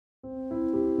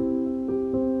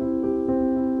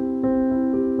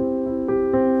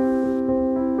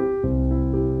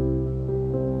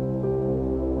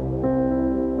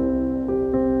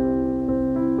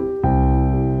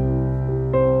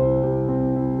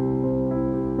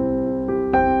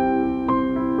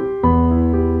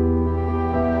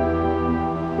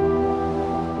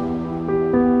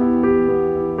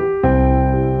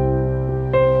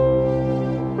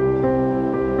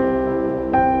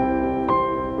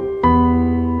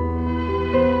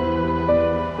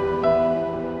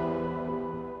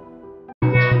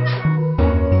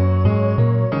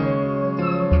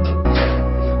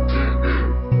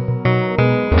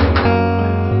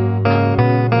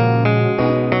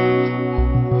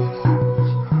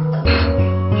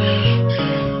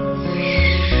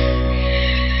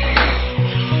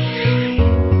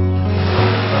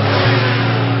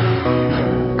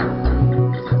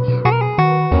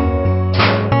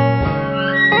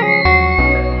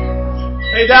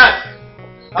Hey Dad,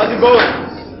 how's it going?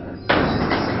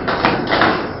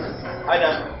 Hi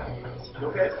Dad. You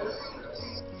okay?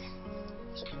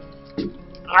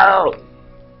 Ow!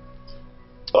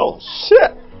 Oh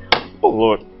shit! Oh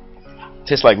Lord.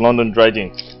 Tastes like London dry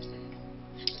gin.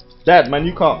 Dad, my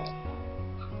new car.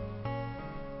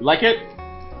 You like it?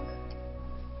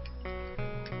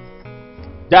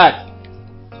 Dad.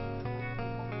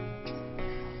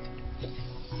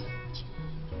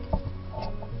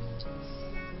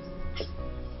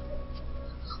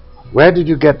 Where did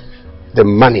you get the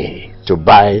money to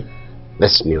buy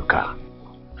this new car?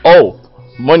 Oh,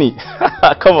 money.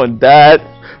 Come on, Dad.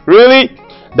 Really?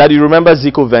 Dad, you remember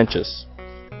Zico Ventures?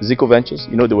 Zico Ventures,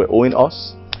 you know they were owing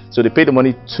us. So they paid the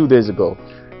money 2 days ago.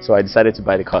 So I decided to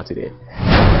buy the car today.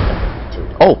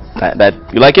 Oh, that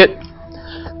you like it?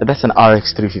 That's an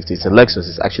RX 350. It's a Lexus.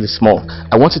 It's actually small.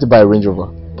 I wanted to buy a Range Rover,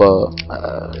 but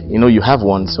you know you have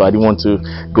one, so I didn't want to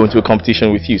go into a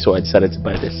competition with you. So I decided to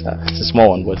buy this. It's a small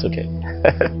one, but it's okay.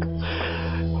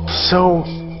 So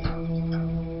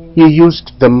you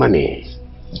used the money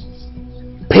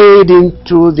paid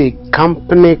into the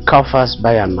company coffers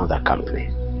by another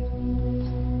company,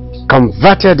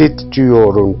 converted it to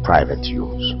your own private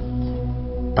use,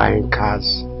 buying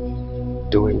cars,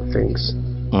 doing things.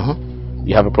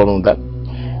 You have a problem with that?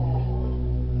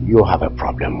 You have a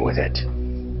problem with it.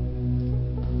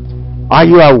 Are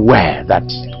you aware that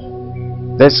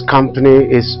this company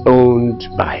is owned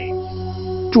by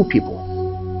 2 people?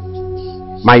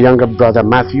 My younger brother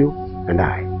Matthew and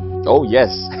I. Oh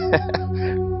yes.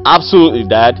 Absolutely,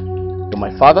 Dad. You're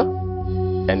my father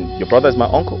and your brother is my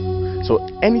uncle. So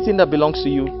anything that belongs to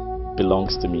you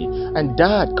belongs to me. And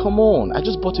Dad, come on. I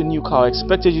just bought a new car. I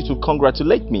expected you to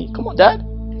congratulate me. Come on, Dad.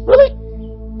 Really?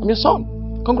 I'm your son.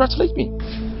 Congratulate me.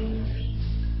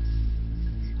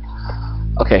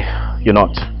 Okay, you're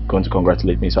not going to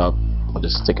congratulate me, so I'll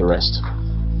just take a rest.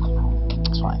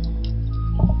 It's fine.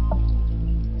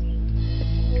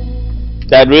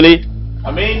 Dad, really?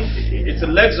 I mean, it's a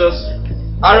Lexus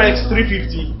RX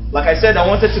 350. Like I said, I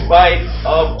wanted to buy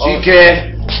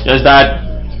GK. Yes, Dad.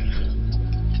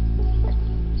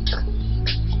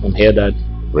 I'm here, Dad.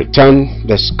 Return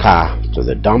this car to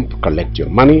the dump, collect your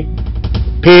money,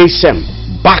 pay some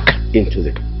back into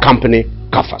the company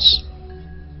coffers.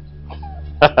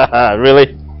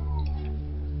 Really?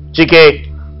 GK,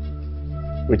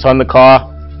 return the car,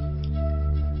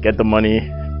 get the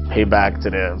money, pay back to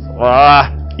them.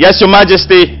 Yes, Your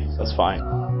Majesty. That's fine.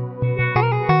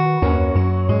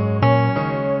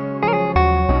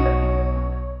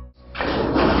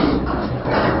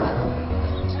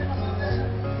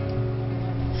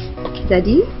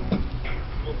 Daddy?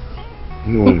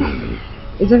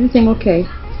 Is everything okay?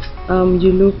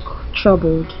 You look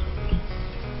troubled.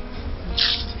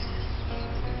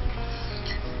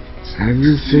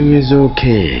 Everything is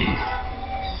okay.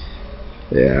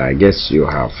 Yeah, I guess you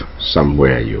have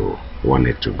somewhere you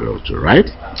wanted to go to, right?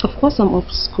 Of course I'm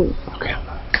off school. Okay.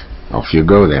 Off you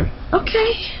go then.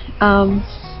 Okay. To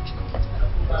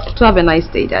have a nice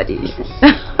day, Daddy.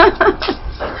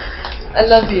 I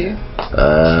love you.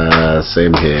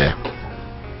 Same here.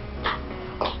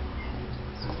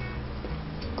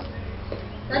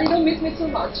 Daddy, don't miss me too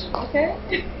much, okay?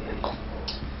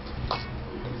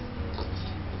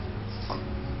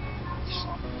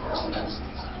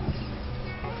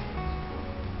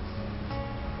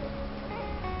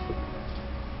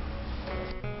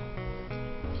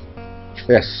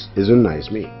 Yes, Izuna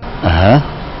is me.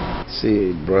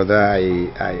 See, brother,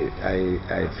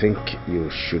 I think you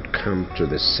should come to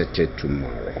the city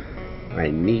tomorrow.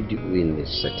 I need you in the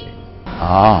city.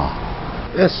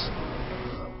 Yes,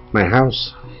 my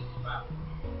house.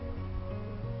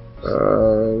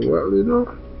 Well, you know,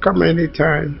 come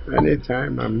anytime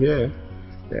I'm here.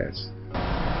 Yes.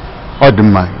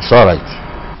 It's alright.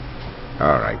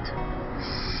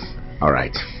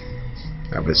 Alright.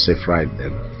 Have a safe ride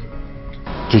then.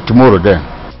 Till tomorrow then.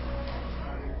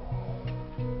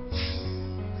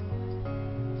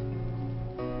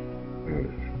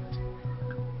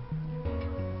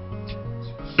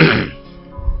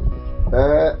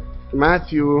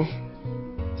 Matthew.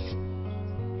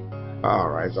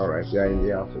 Alright. You're in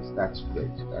the office. That's great.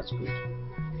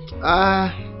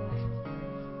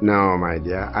 No, my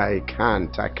dear, I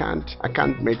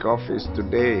can't make office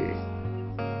today.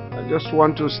 I just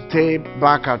want to stay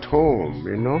back at home,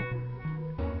 you know.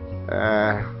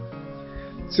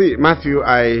 See, Matthew,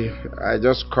 I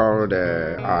just called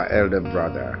our elder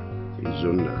brother,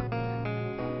 Izuna.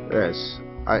 Yes,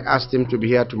 I asked him to be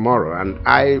here tomorrow, and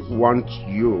I want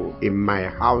you in my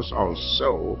house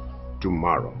also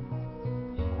tomorrow.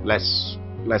 Let's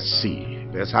see.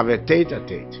 Let's have a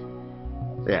tete-a-tete.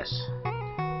 Yes.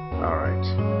 All right.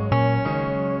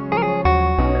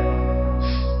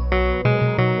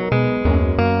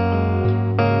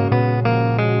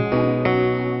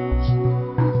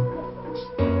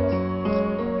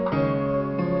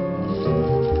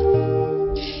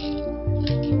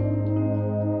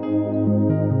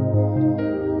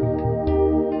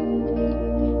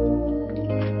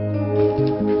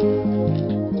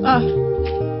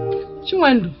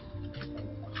 Chinwendu,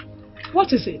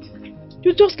 what is it?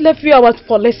 You just left 3 hours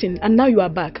for lesson and now you are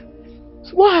back.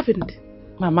 So what happened?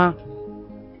 Mama,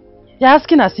 you're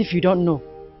asking as if you don't know.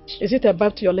 Is it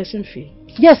about your lesson fee?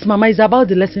 Yes, Mama, it's about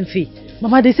the lesson fee.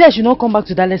 Mama, they said I should not come back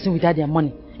to that lesson without their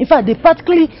money. In fact, they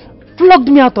practically flogged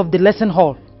me out of the lesson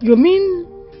hall. You mean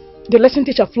the lesson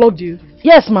teacher flogged you?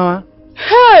 Yes, Mama.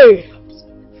 Hey!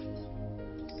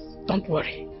 Don't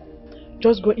worry.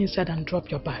 Just go inside and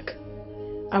drop your bag.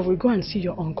 I will go and see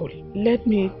your uncle. Let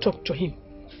me talk to him.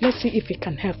 Let's see if he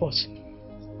can help us.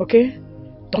 Okay?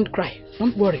 Don't cry.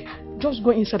 Don't worry. Just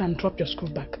go inside and drop your school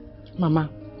bag. Mama,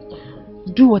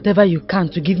 do whatever you can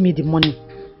to give me the money.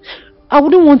 I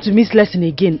wouldn't want to miss lesson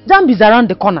again. Jam is around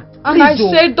the corner. And I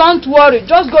say don't worry.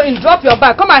 Just go in, drop your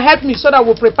bag. Come and help me so that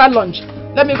we'll prepare lunch.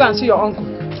 Let me go and see your uncle.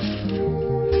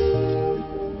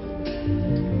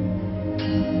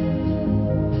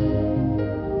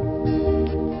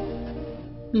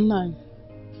 Nine.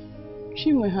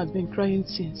 Chinwe has been crying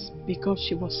since because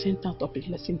she was sent out of the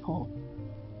lesson hall.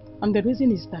 And the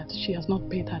reason is that she has not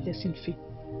paid her lesson fee.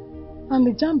 And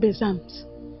the JAMB exams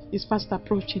is fast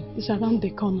approaching. It's around the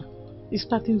corner. It's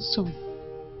starting soon.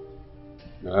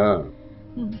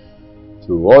 So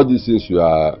all these things you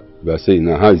are saying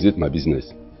now, how is it my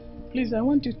business? Please, I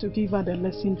want you to give her the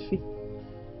lesson fee.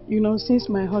 You know, since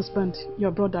my husband,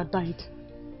 your brother, died,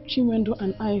 Chinwendu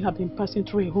and I have been passing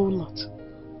through a whole lot.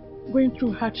 Going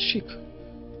through hardship.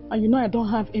 And you know I don't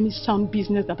have any sound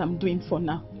business that I'm doing for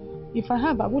now. If I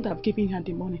have, I would have given her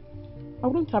the money. I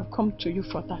wouldn't have come to you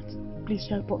for that. Please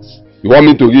help us. You want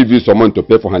me to give you some money to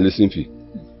pay for her lesson fee?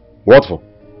 What for?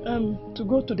 To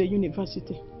go to the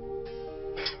university.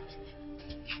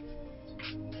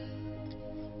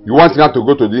 You want her to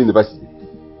go to the university?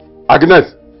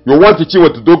 Agnes, you want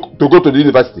Chinwe to go to the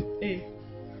university?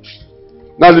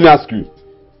 Now let me ask you.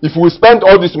 If we spend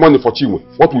all this money for Chinwe,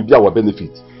 what will be our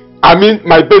benefit? I mean,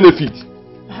 my benefit.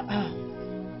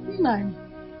 Nine,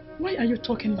 why are you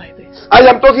talking like this? I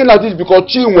am talking like this because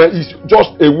Chinwe is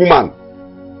just a woman.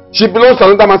 She belongs to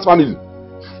another man's family.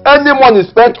 Any money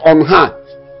spent on her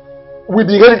will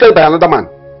be inherited by another man.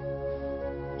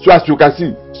 So as you can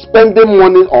see, spending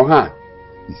money on her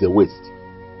is a waste.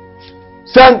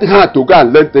 Send her to go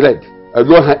and learn trade,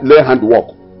 learn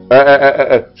handwork.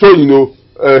 So you know,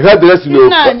 hairdress, you know.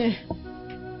 Nanye,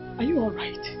 are you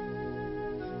alright?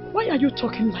 Why are you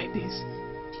talking like this?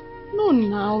 No,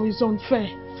 now it's unfair.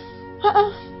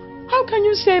 How can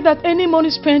you say that any money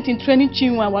spent in training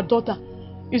Chinwe, our daughter,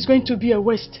 is going to be a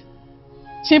waste?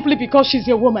 Simply because she's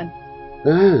a woman.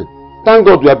 Thank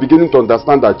God we are beginning to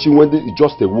understand that Chinwe is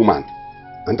just a woman.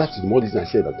 And that is the more reason I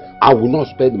say that I will not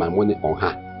spend my money on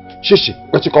her. Shishi,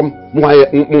 what you come,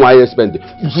 spend.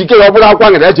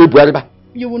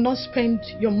 You will not spend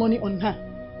your money on her.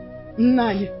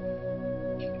 Nanye.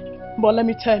 But let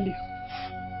me tell you,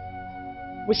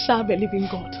 we serve a living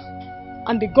God.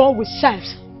 And the God we serve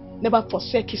never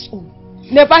forsake his own.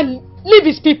 Never leave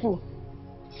his people.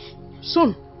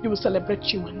 Soon, you will celebrate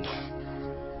Chinwendu.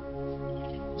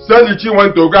 Send the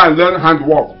Chinwe to go and learn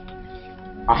handwork.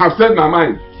 I have said my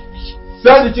mind.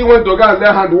 Send the Chinwe to go and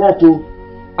learn handwork.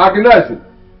 Agnes.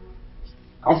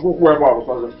 I'm going to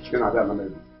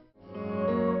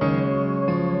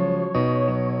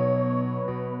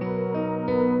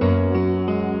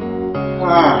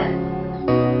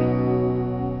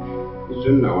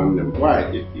Why?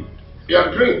 You're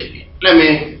drinking. Let me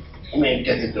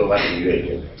get it over to you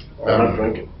again. I'm not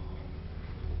drinking.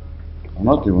 I've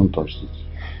not even touched it.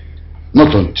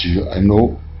 Not until I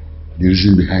know the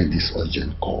reason behind this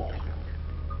urgent call.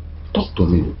 Talk to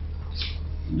me.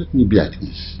 Let me be at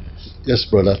ease. Yes,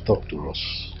 brother, talk to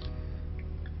us.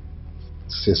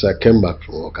 Since I came back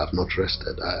from work, I've not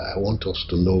rested. I want us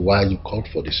to know why you called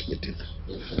for this meeting.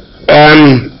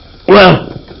 Well,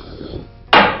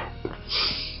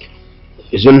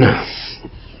 isn't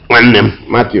when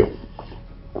Matthew,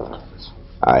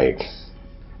 I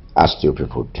asked you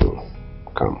people to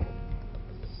come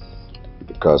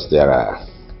because there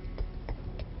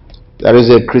is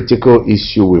a critical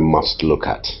issue we must look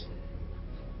at.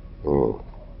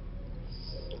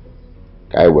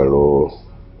 Kaiwelo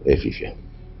Efife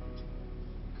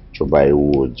Chobai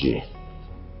Woji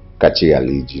Kachi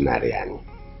Alichi Nariani.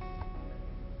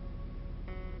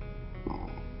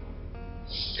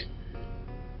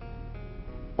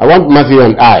 want Matthew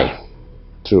and I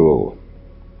to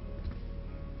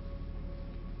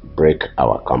break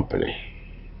our company.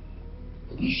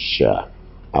 Share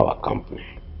our company.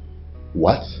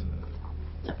 What?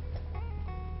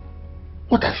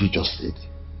 What have you just said?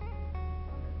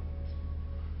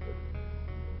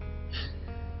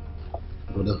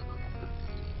 Brother,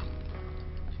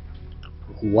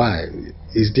 why?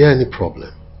 Is there any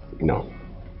problem? No,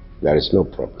 there is no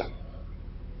problem.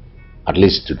 At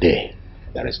least today,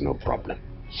 there is no problem.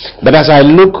 But as I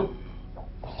look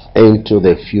into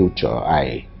the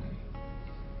future,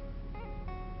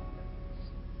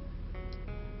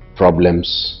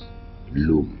 problems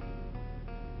loom.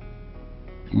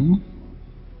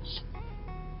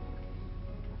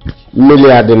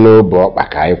 Mmiri adị n'obe ọkpa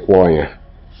ka anyị kwụọ ya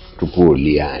tupu o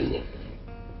lie anyị.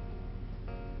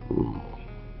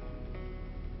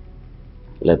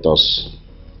 Let us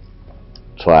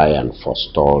try and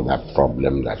forestall that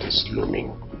problem that is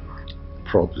looming.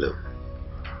 Problem?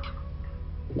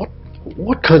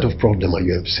 What kind of problem are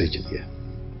you envisaging here?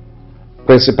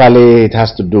 Principally, it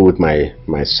has to do with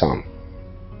my son.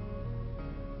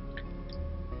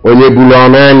 Onye bulu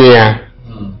ọnụ ya.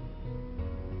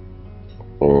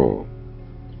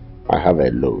 I have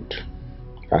a load.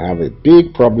 I have a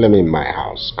big problem in my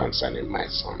house concerning my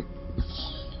son.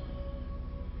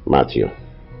 Matthew,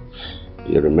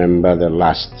 you remember the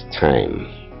last time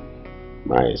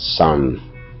my son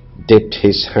dipped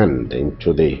his hand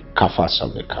into the coffers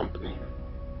of the company?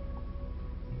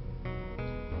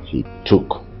 He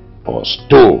took or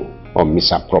stole or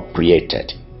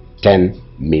misappropriated 10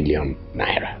 million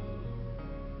naira.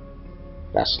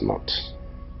 That's not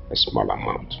a small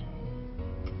amount.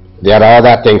 There are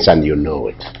other things and you know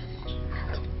it.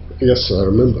 Yes, I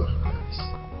remember.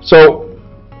 So,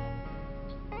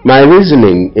 my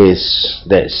reasoning is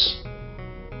this.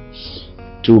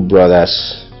 Two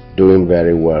brothers doing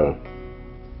very well.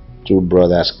 Two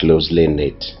brothers closely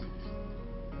knit.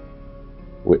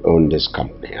 We own this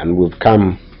company and we've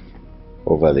come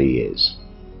over the years.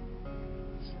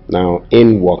 Now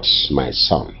in walks my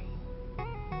son.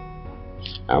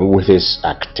 And with his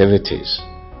activities,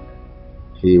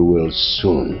 he will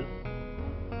soon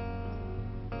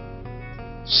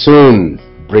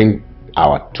bring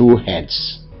our two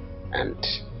heads and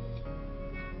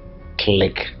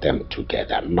click them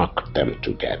together, knock them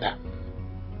together.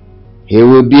 He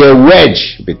will be a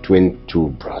wedge between two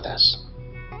brothers.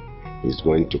 He's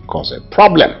going to cause a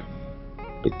problem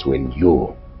between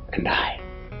you and I.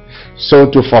 So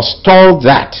to forestall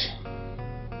that,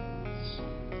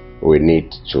 we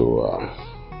need to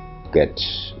get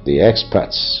the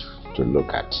experts to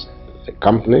look at the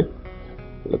company,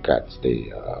 look at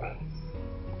the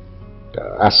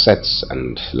assets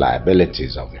and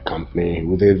liabilities of the company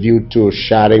with a view to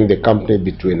sharing the company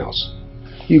between us.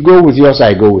 You go with yours,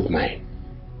 I go with mine.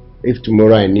 If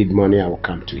tomorrow I need money, I will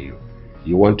come to you.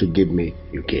 You want to give me,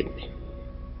 you give me.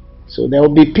 So there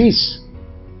will be peace.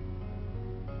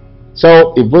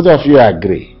 So if both of you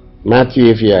agree, Matthew,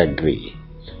 if you agree,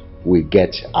 we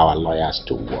get our lawyers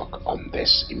to work on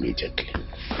this immediately.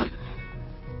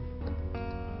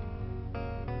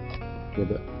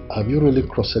 Brother, have you really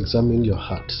cross-examined your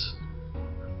heart?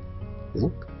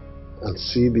 And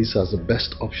see this as the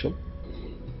best option?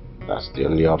 That's the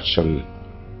only option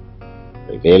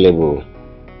available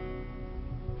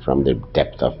from the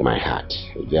depth of my heart.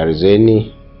 If there is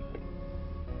any,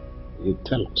 you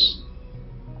tell us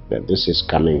that this is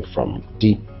coming from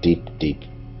deep, deep, deep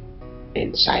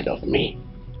inside of me.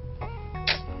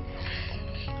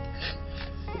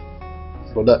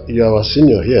 Brother, you are our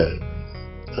senior here,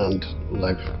 and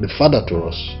like the father to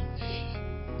us,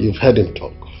 you've heard him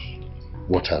talk.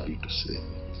 What have you to say?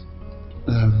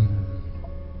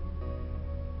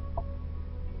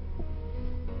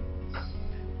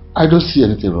 I don't see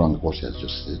anything wrong with what he has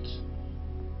just said.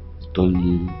 It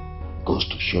only goes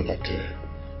to show that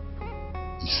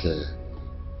he's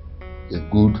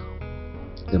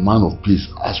a man of peace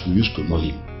as we used to know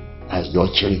him, as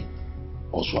Yochiri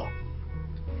also.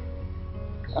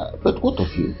 But what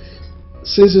of you?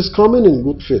 Since he's coming in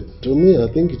good faith, to me I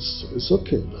think it's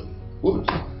okay. Good.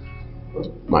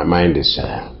 My mind is,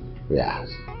 yeah,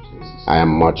 I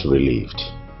am much relieved.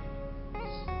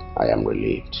 I am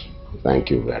relieved. Thank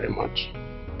you very much.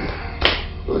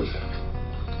 Good.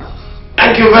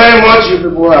 Thank you very much. You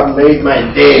people have made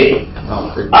my day.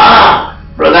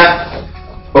 Brother,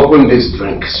 open this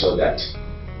drink so that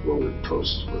we will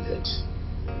toast with it.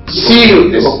 See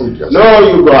you. No,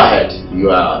 you go ahead. You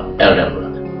are elder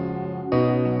brother.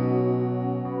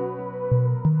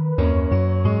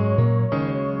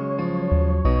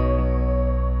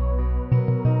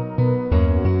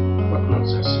 What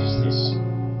nonsense is this?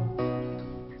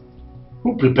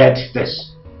 prepared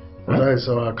this? That is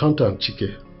our accountant,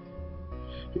 Chike.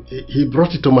 He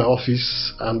brought it to my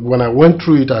office, and when I went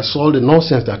through it, I saw the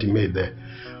nonsense that he made there.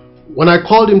 When I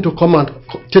called him to come and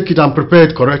take it and prepare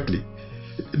it correctly,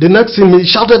 the next thing he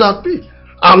shouted at me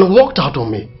and walked out on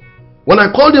me. When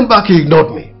I called him back, he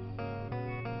ignored me.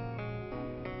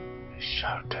 He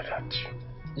shouted at you?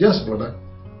 Yes, brother.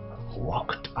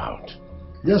 Walked out?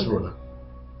 Yes, brother.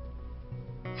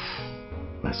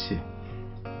 I see.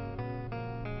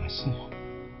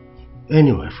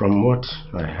 Anyway, from what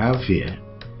I have here,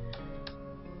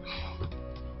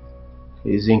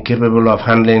 he's incapable of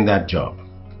handling that job.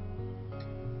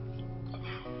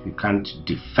 You can't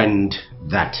defend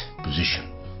that position.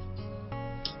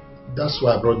 That's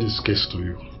why I brought this case to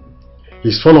you.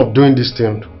 He's fond of doing this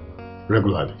thing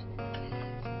regularly.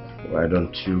 Why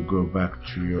don't you go back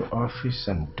to your office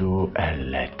and do a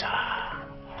letter?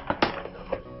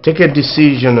 Take a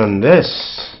decision on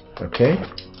this, okay?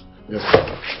 Yes,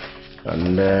 sir.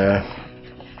 And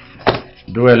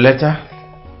do a letter,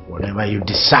 whatever you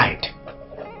decide.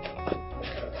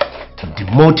 To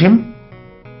demote him,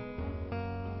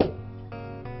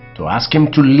 to ask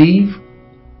him to leave,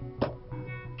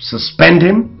 suspend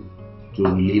him, to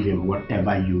relieve him,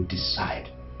 whatever you decide.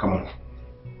 Come on.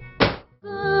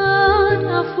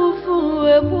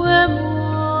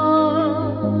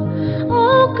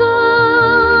 Oh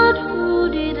God, who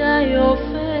did I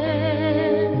offend?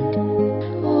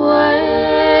 Why?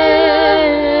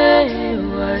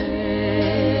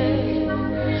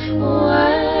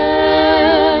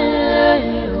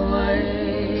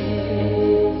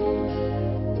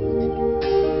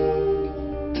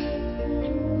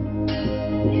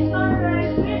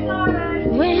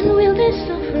 When will this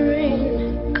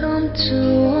suffering come to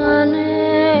an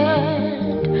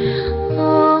end?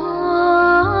 Oh,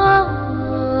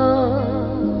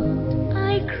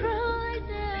 I cried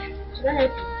and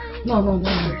No.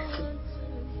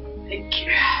 Thank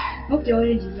you. Hope the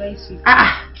orange is very sweet.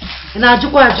 And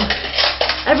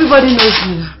everybody knows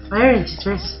me now. My orange is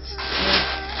very sweet.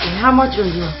 And how much do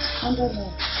you want? $100.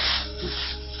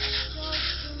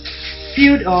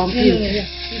 Peeled or peeled? Yeah.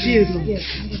 Peeled. Yes.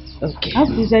 Okay. Hope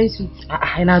it's very sweet.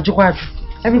 And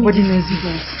everybody knows you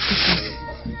guys.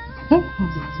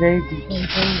 It's very big.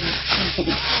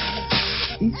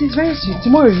 It is very sweet.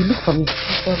 Tomorrow you look for me.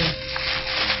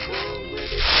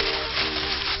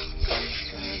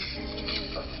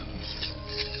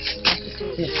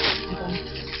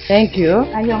 Thank you.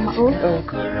 I am old.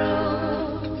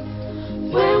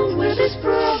 when will this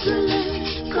problem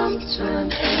come to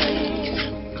an end?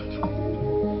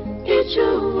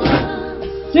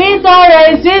 Sweet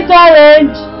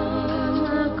orange.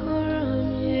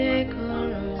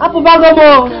 Apple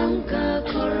bagomo.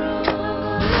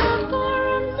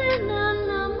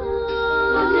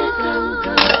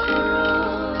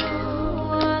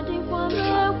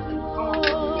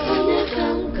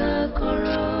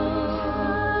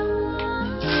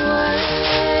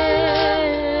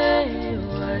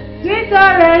 Sweet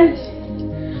orange.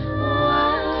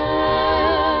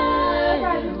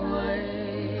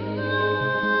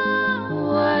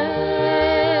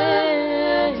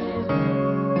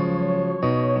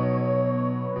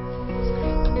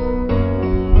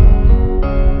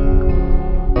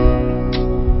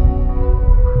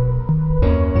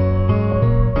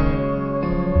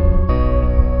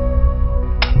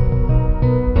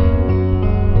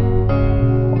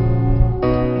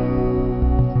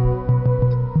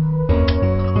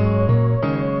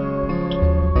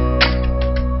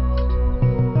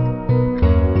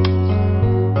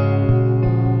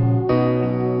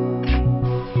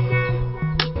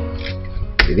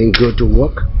 You didn't go to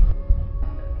work?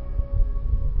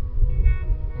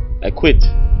 I quit.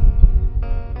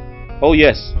 Oh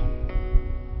yes.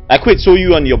 I quit so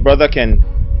you and your brother can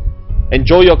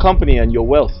enjoy your company and your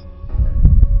wealth.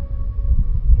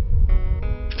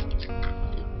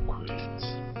 Quit.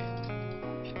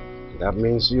 That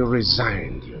means you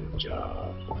resigned your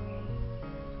job.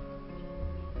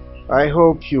 I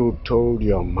hope you told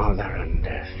your mother and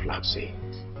Flopsy,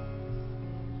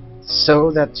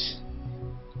 so that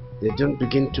they don't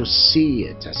begin to see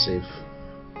it as if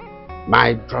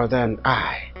my brother and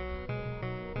I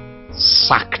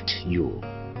sacked you.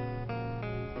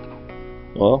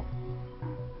 Well,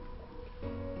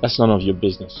 that's none of your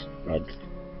business, right?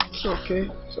 It's okay.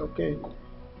 It's okay.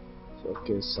 It's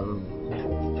okay, son.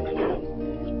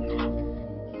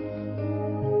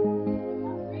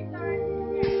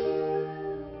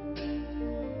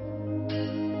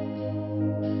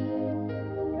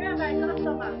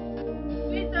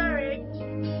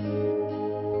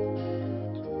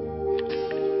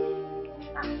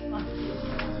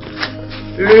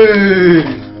 Hey,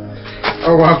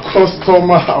 our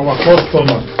customer.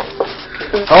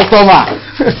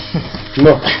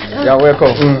 No, you're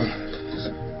welcome.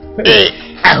 Hey,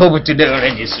 I hope today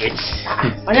already is sweet.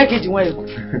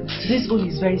 This one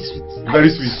is very sweet. Very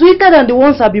sweet. Sweeter than the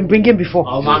ones I've been bringing before.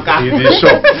 Oh my God. Is it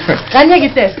sure? Can you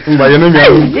get test?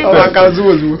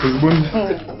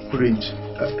 Orange.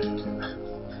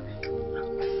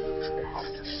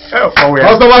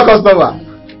 Customer.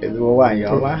 It's one, I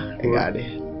got it.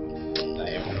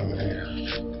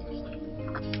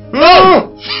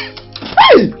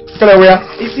 Hey!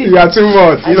 You are too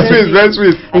much. You know, it's very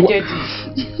sweet.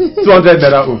 200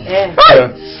 naira.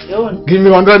 Give me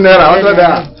 100 naira. 100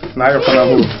 naira. Now you're gonna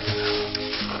move.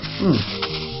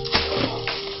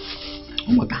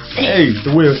 Hey,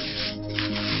 the way.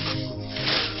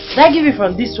 Did I give you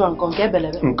from this one? What is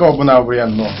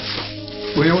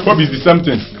the same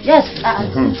thing? Yes.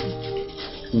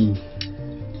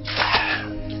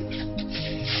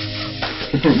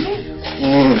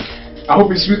 I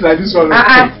hope it's sweet like this one.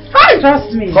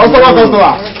 Trust me. Customer.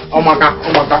 Oh my God.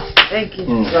 Thank you.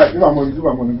 Right, give her money.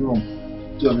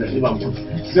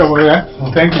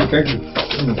 Thank you.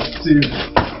 See you.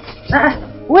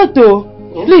 Wait though,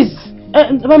 please.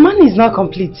 My money is not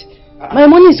complete. My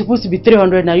money is supposed to be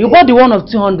 300 naira. You bought the one of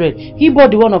 200. He bought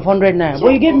the one of 100 naira. So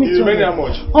but you gave me 200. How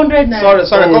much? 100 naira.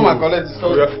 Sorry. Come and collect it.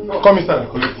 Come inside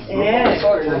and collect it. Yeah.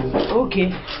 Sorry.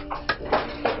 Okay.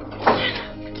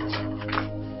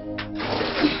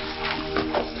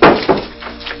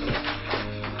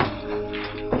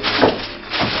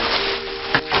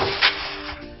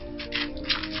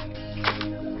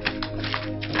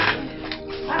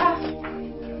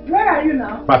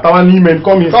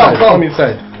 Come inside. Come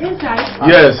inside. Inside?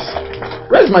 Yes.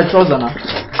 Where's my trouser now?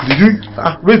 Did you?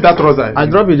 Where's that trouser? I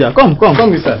drop it there. Come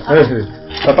inside. Hey.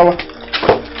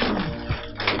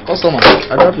 Customer,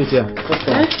 I drop it here.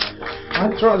 Customer. My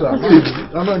trouser.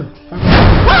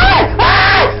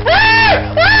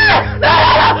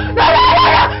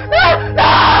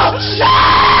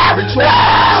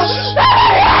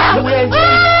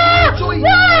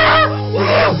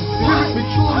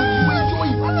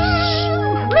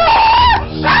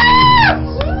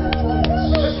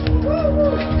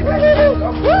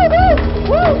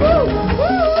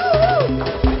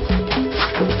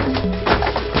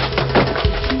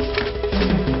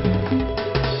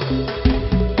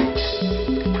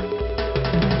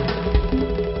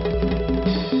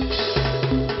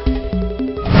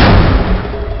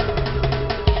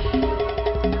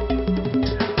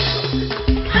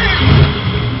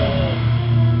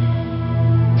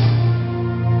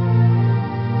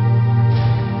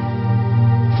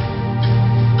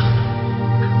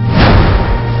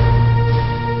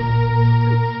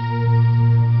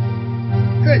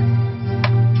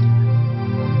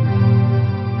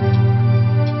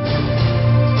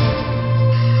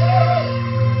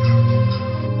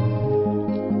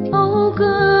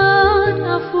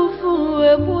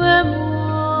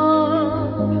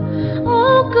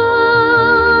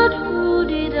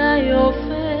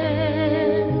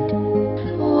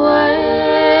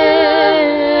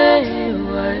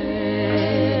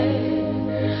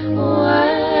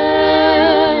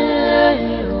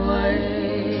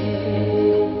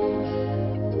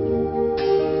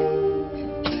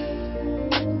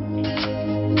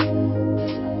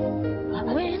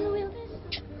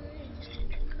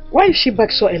 Why is she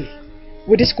back so early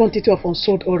with this quantity of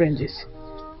unsold oranges?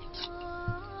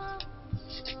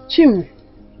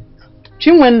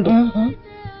 Chinwendo,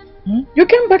 you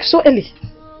came back so early.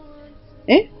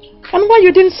 Eh? And why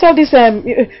you didn't sell this,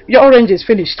 your oranges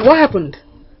finished? What happened?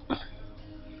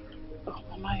 Oh,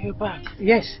 Mama, you're back.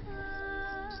 Yes.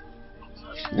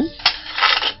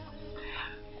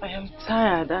 I am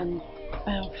tired and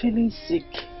I am feeling sick.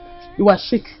 You are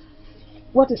sick?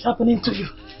 What is happening to you?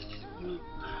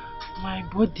 My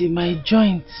body, my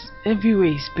joints,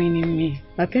 everywhere is paining me.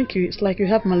 I think it's like you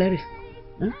have malaria.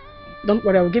 Huh? Don't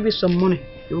worry, I will give you some money.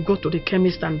 You will go to the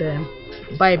chemist and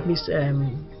buy these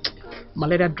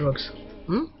malaria drugs.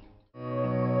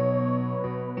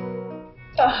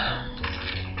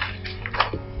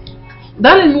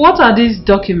 Darling, what are these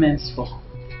documents for?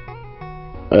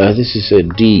 This is a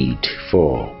deed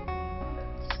for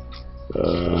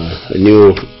a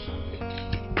new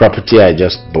property I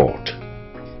just bought.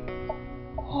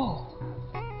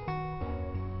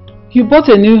 You bought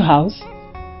a new house?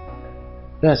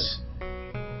 Yes.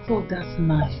 Oh, that's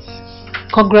nice.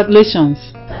 Congratulations.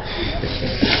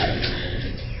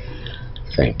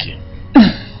 Thank you.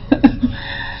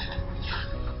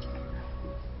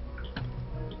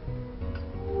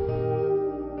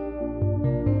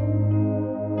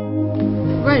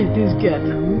 Where is this girl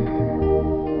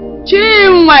now?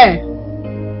 Chinwe!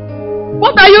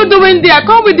 What are you doing there?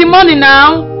 Come with the money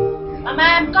now. Mama,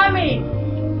 I'm coming.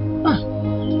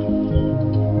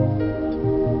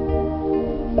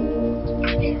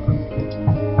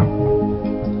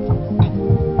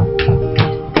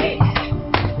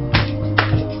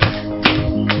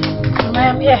 Mama,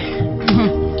 I'm here.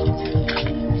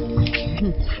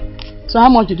 So how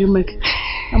much did you make?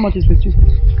 How much is with you?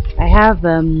 I have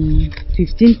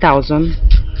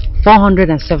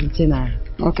 15,470 naira.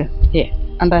 Okay. Here.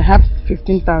 And I have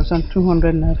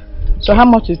 15,200 naira. So how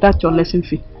much is that your lesson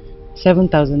fee?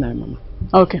 7,000 naira, Mama.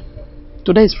 Okay.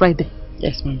 Today is Friday.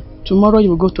 Yes, Mama. Tomorrow you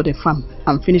will go to the farm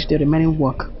and finish the remaining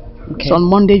work. Okay. So on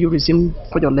Monday you resume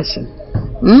for your lesson.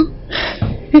 Hmm?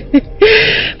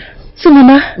 So,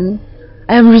 Mama,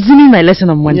 I am resuming my lesson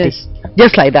on Monday. Yes.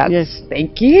 Just like that. Yes.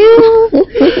 Thank you.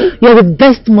 You're the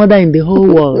best mother in the whole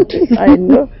world. I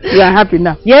know. You are happy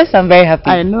now. Yes, I'm very happy.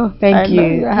 I know. Thank you.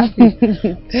 You are happy.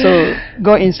 So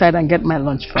go inside and get my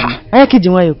lunch for me. I'll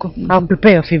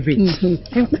prepare your favorites.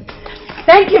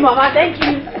 Thank you, Mama. Thank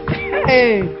you.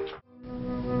 Hey.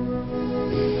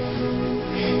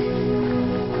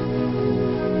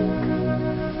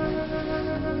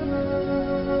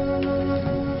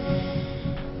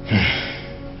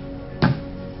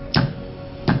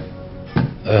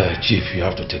 Chief, you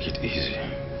have to take it easy.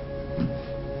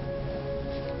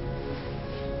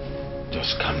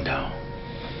 Just calm down.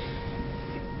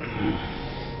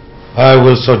 I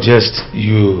will suggest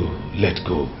you let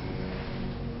go.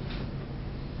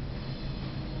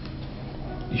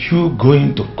 You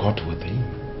going to court with him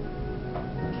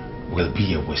will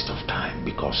be a waste of time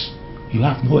because you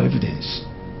have no evidence.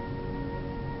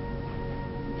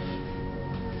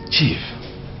 Chief,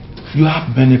 you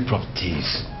have many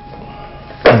properties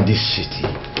in this city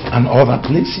and other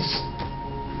places.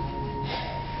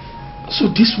 So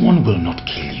this one will not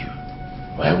kill you.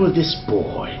 Why will this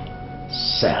boy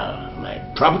sell my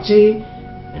property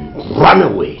and run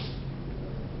away?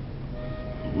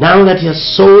 Now that he has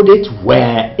sold it,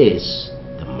 where is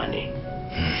the money?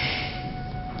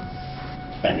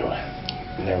 Anyway,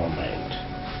 never mind.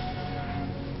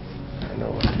 I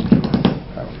know what to do.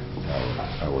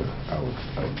 I will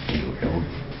deal with it.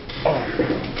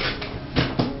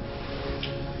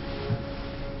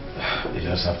 You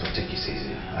just have to take it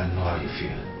easy. I know how you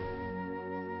feel.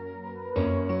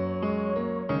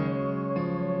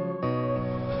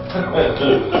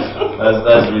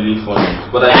 That's really funny.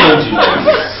 But I told you.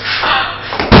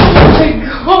 Oh my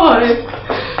god.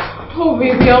 Oh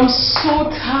baby, I'm so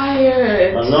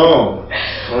tired. I know.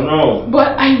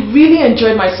 But I really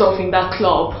enjoyed myself in that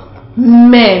club.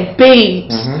 Man,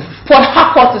 babes. Port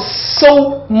Harcourt is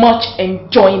so much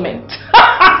enjoyment.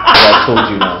 I told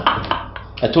you now.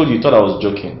 I told you, thought I was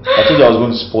joking. I told you I was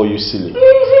going to spoil you silly.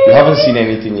 You haven't seen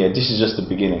anything yet. This is just the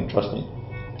beginning, trust me.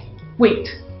 Wait.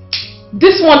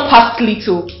 This one passed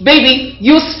little. Baby,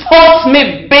 you spoiled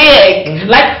me big.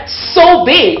 Like, so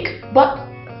big. But,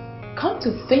 come to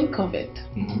think of it,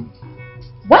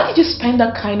 why did you spend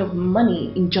that kind of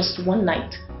money in just one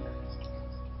night?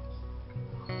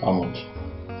 How much?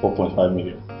 4.5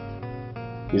 million.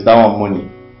 Is that one money?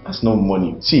 That's no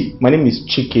money. See, my name is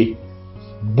Chike,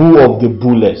 Boo of the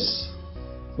Boolless.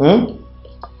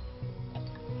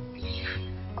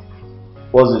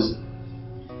 What's this?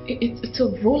 It's a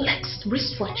Rolex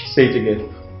wristwatch. Say it again.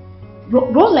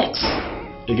 Rolex.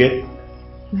 Again?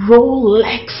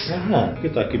 Rolex.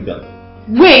 Keep that.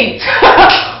 Wait!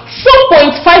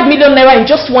 4.5 million naira in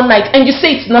just one night, and you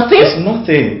say it's nothing? It's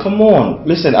nothing. Come on.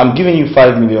 Listen, I'm giving you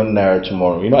 5 million naira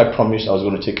tomorrow. You know, I promised I was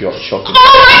going to take you out shopping. Oh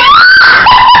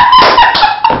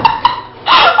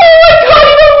my god,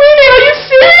 you don't mean it? Are you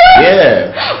serious?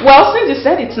 Yeah. Well, since you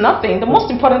said it's nothing, the most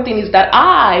important thing is that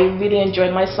I really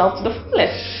enjoyed myself to the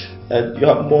fullest. You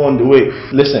have more on the way.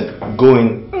 Listen, go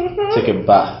in, take a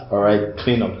bath, alright?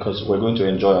 Clean up, because we're going to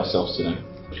enjoy ourselves tonight.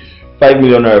 5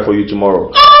 million naira for you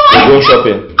tomorrow. We're going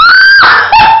shopping.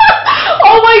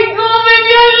 Oh my god,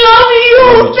 baby, I love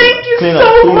you. Thank you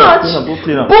so much.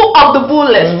 Clean up. Boo of the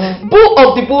Boolless. Boo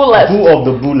of the Boolless. Boo of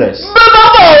the Boolless.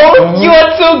 You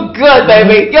are too good,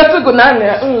 baby. You're too good.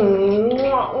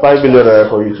 5 million naira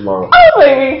for you tomorrow. Oh,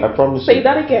 baby. I promise Say you.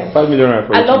 that again. 5 million naira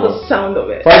for you I love tomorrow. the sound of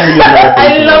it. 5 million naira for you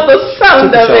I love the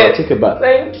sound Take a of shower, it. Take a bath.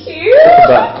 Thank you. Take a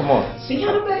bath. Come on. See you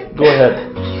in a bit. Go ahead.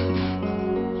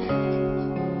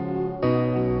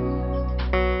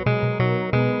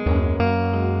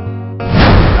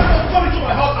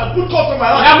 Put calls on my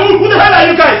house. Who the hell are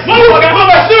you guys?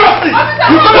 Seriously!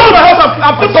 You come to my house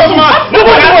and put calls on my house.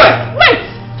 Wait!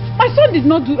 My son did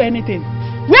not do anything.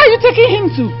 Where are you taking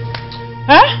him to?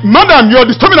 Huh? Madam, you're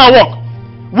disturbing our work.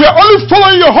 We are only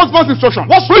following your husband's instruction.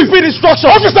 What stupid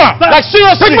instruction? Officer! Like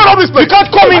seriously? Take him out of this place! You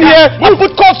can't come in here and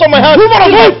put cuffs on my hands. Move out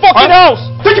of my this fucking house!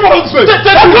 Take him out of this place! You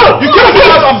can't do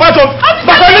that and badge on.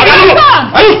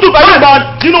 Are you stupid? Are you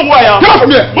mad? Do you know who I am? Get out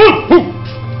from here! Move!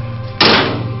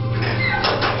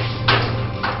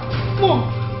 Mom,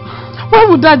 why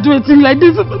would Dad do a thing like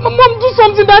this? Mom, do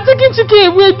something. They're taking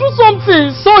Chike away. Do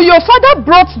something. So your father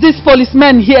brought this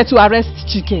policeman here to arrest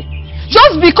Chike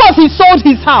just because he sold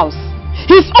his house?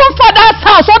 His own father's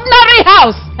house, ordinary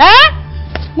house, eh?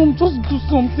 Mom, just do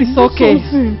something. It's okay. Do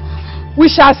something. We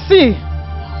shall see.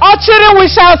 Our children, we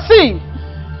shall see.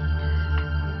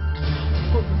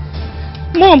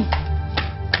 Mom.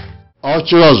 Our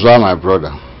children were my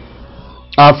brother.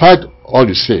 I've heard all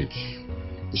you said.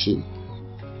 You see,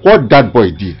 what that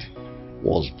boy did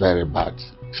was very bad.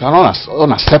 It's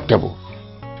unacceptable.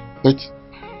 But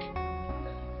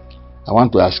I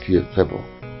want to ask you a favor.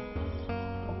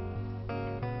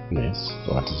 Yes,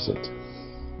 what is it?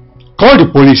 Call the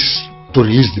police to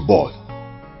release the boy.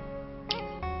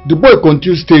 The boy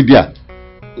continues to stay there.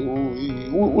 We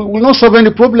will not solve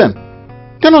any problem.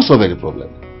 Cannot solve any problem.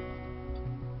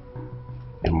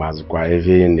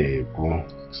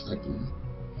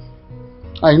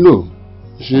 I know.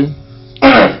 You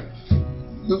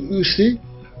see,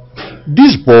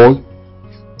 this boy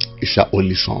is your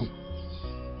only son.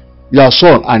 Your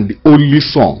son and the only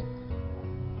son.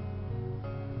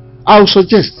 I would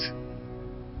suggest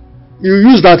you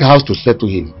use that house to settle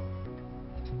him.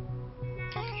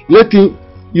 Let him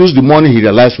use the money he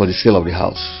realized for the sale of the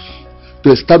house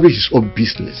to establish his own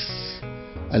business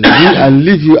and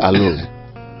leave you alone.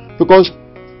 Because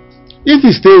if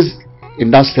he stays in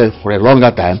that cell for a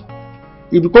longer time,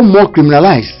 he will become more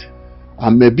criminalized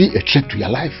and may be a threat to your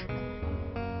life.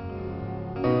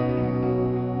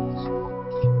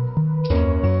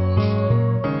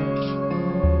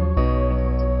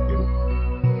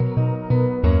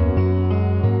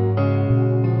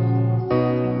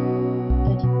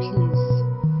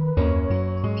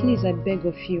 Please, I beg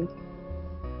of you.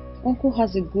 Uncle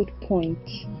has a good point.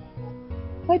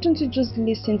 Why don't you just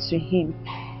listen to him?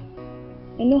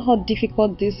 I know how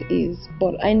difficult this is,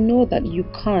 but I know that you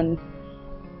can.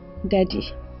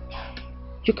 Daddy,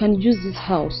 you can use this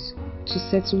house to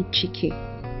settle Chike.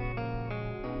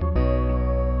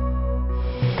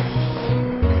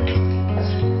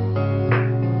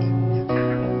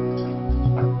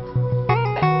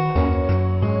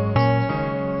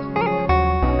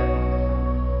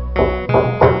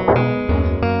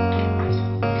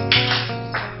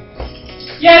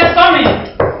 Yes, coming.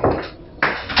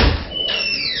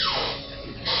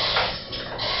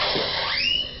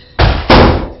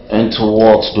 And to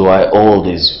what do I owe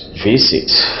this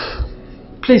visit?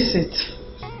 Please sit.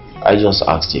 I just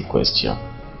asked you a question.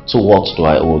 To what do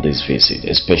I owe this visit,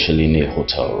 especially in a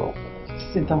hotel room?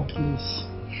 Sit down, please.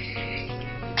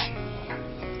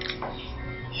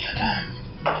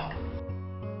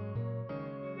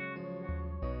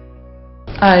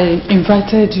 I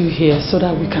invited you here so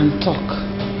that we can talk.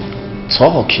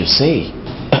 Talk, you say?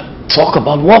 Talk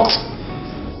about what?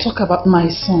 Talk about my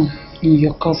son in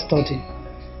your custody.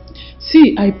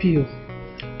 See, IPO,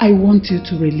 I want you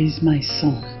to release my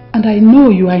son. And I know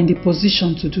you are in the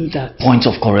position to do that. Point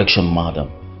of correction, madam.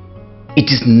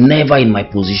 It is never in my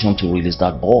position to release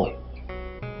that boy.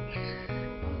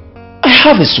 I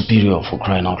have a superior, for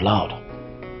crying out loud.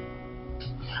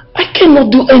 I cannot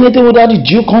do anything without the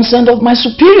due consent of my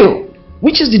superior,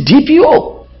 which is the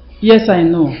DPO. Yes, I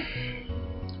know.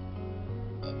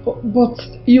 But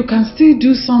you can still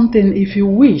do something if you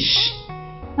wish.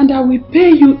 And I will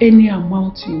pay you any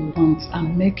amount you want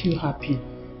and make you happy.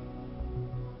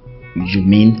 You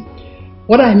mean?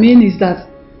 What I mean is that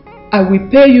I will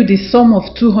pay you the sum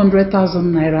of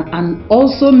 200,000 naira and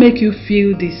also make you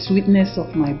feel the sweetness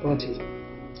of my body.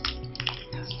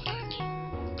 That's what I mean.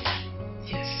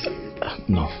 Yes.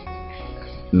 No.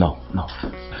 No, no.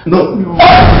 No. No.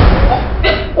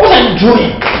 What are you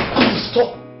doing?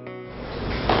 Stop.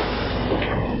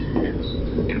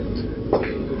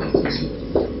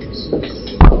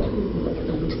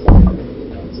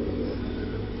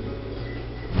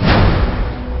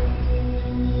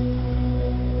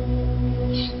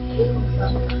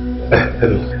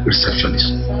 Hello,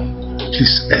 receptionist.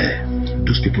 Please,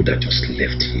 those people that just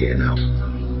left here now,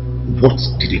 what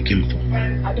did they come for?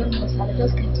 I don't know, sir. I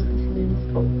just came to the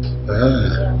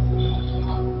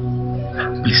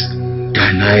Please,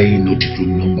 can I know the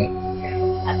room number?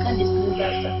 I can't disclose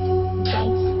that, sir. You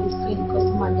can't display the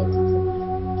customer data.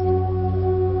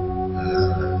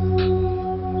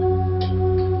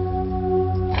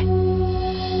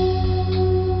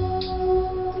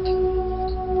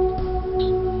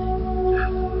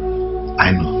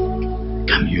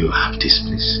 you have this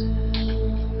place?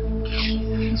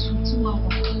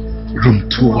 Room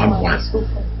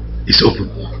 211. It's open.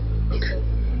 Okay.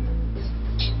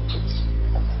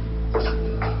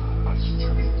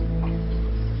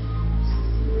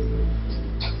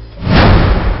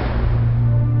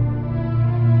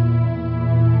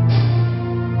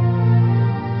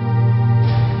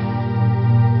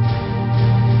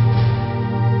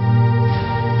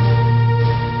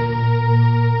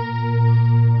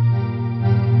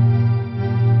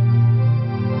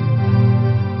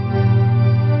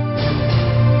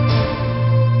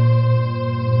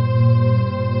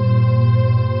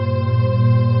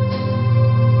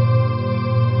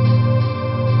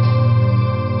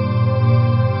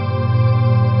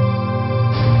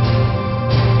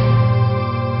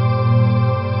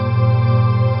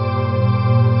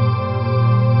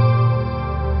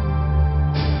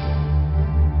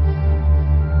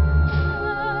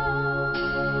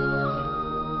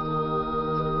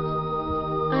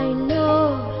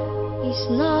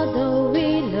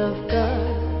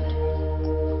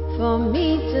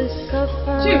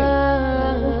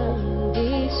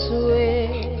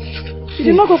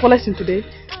 For lesson today?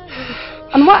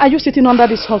 And why are you sitting under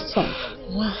this hot sun?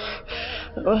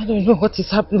 I don't know what is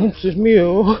happening to me.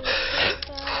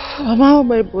 Mama,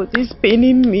 my body is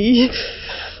paining me.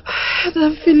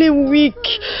 I'm feeling weak.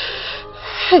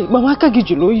 Hey, Mama, I can't get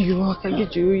you. Are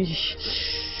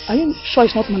you sure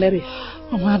it's not malaria?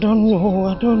 Mama, I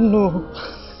don't know.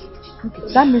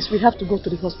 Okay, that means we have to go to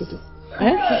the hospital.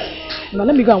 Eh? Now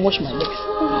let me go and wash my legs.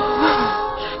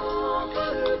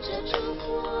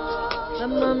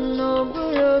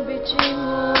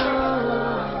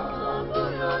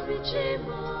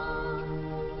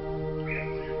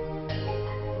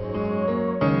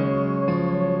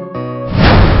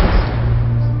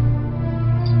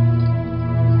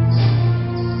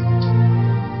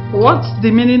 What's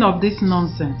the meaning of this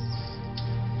nonsense?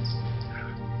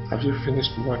 Have you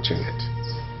finished watching it?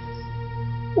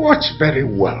 Watch very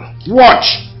well.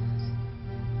 Watch!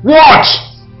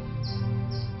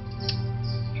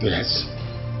 Yes.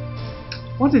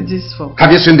 What is this for?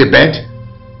 Have you seen the bed?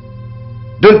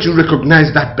 Don't you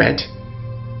recognize that bed?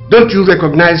 Don't you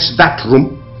recognize that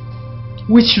room?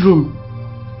 Which room?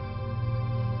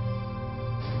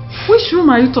 Which room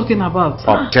are you talking about?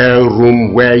 Hotel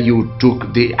room where you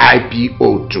took the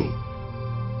IPO to.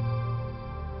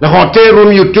 The hotel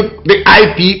room you took the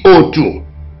IPO to.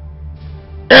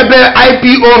 Ebe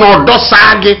IPO no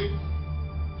dosage.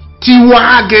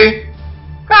 Tiwage.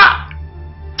 Ha!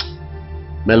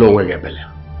 Melo wegebele.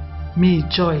 Me,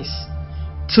 Joyce,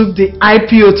 took the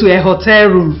IPO to a hotel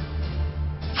room.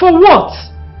 For what?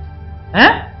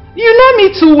 Eh? You know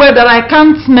me too well that I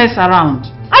can't mess around.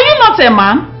 Are you not a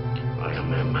man? I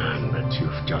am a man, but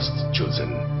you've just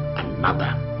chosen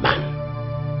another man.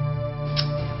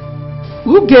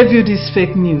 Who gave you this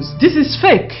fake news? This is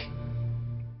fake.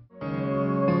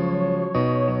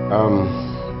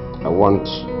 I want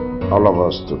all of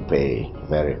us to pay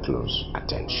very close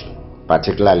attention.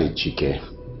 Particularly Chike,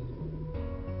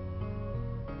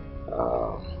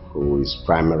 who is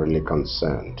primarily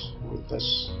concerned with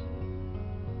this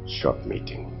short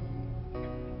meeting.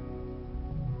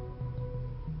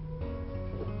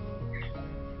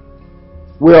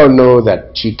 We all know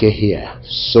that Chike here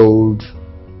sold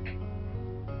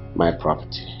my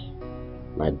property,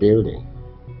 my building,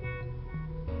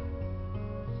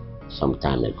 some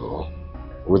time ago,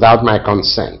 without my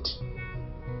consent.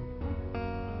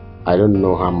 I don't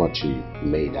know how much he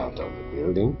made out of the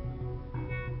building.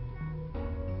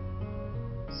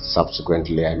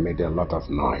 Subsequently, I made a lot of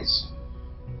noise.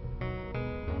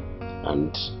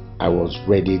 And I was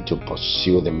ready to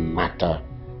pursue the matter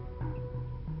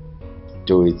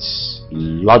to its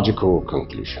logical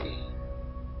conclusion.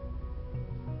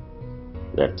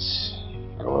 But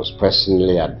I was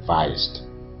personally advised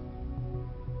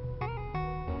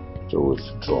to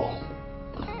withdraw.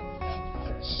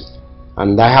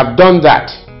 And I have done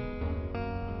that.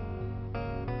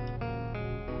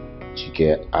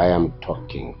 Chike, I am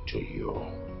talking to you.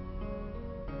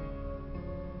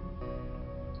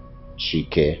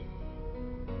 Chike.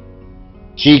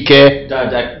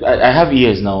 Dad, I have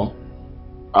ears now.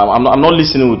 I'm not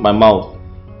listening with my mouth.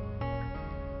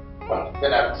 Well,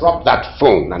 then I drop that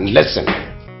phone and listen.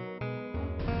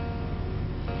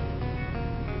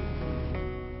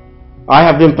 I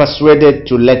have been persuaded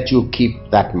to let you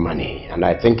keep that money, and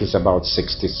I think it's about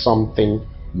 60-something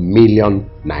million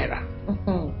naira.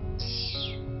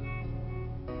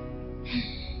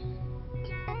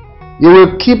 You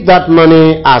will keep that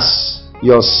money as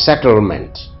your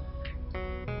settlement.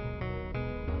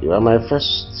 You are my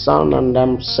first son, and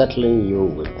I'm settling you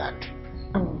with that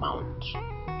amount.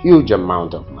 huge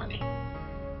amount of money.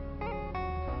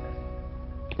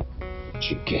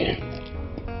 Chike,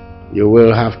 you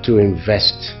will have to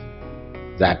invest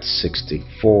that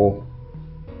 64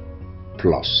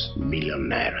 plus million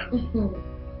naira.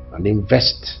 And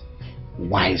invest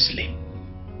wisely.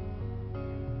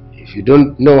 If you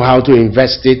don't know how to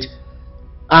invest it,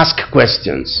 ask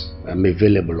questions. I'm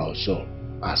available also.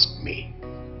 Ask me.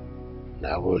 And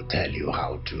I will tell you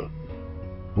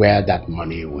where that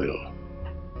money will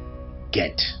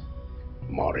get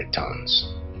more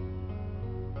returns.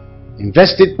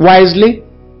 Invest it wisely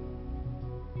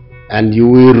and you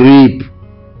will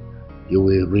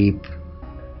reap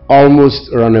almost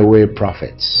runaway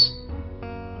profits.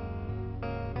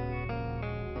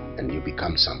 And you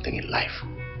become something in life.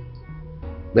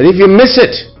 But if you miss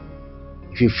it,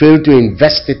 if you fail to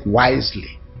invest it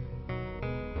wisely,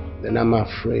 then I'm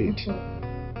afraid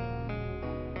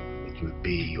it will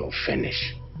be your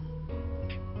finish.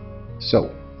 So,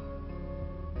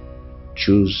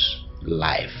 choose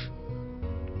life.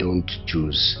 Don't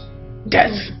choose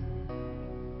death.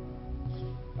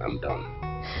 I'm done.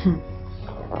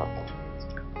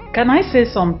 Can I say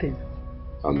something?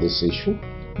 On this issue?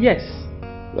 Yes.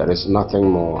 There is nothing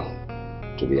more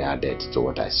to be added to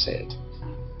what I said.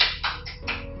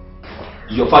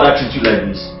 Your father treats you like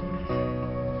this?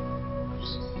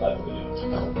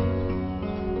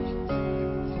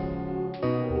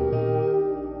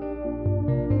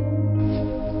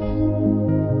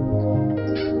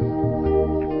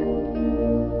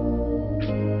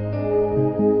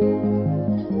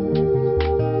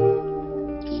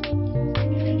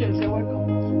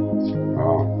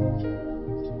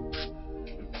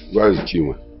 Where is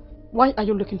Chinwe? Why are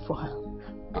you looking for her?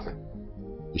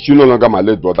 Is she no longer my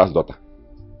late brother's daughter?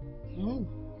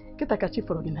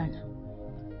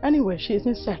 Anyway, she is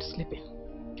inside sleeping.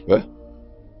 Eh?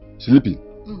 Sleeping?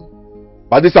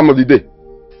 By this time of the day.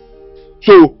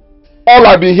 So, all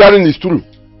I've been hearing is true.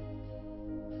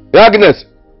 Yeah, Agnes?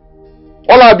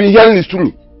 All I've been hearing is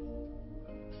true.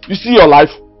 You see your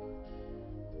life?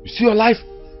 You see your life?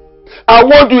 I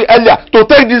warned you earlier to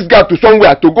take this girl to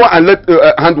somewhere to go and let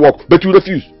hand work, but you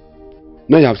refuse.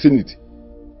 Now you have seen it.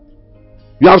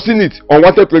 You have seen it.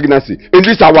 Unwanted pregnancy in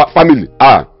this our family.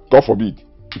 God forbid.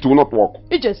 It will not work.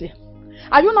 Ijezi,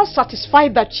 are you not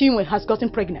satisfied that Chinwe has gotten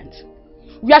pregnant?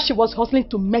 Where she was hustling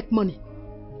to make money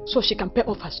so she can pay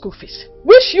off her school fees.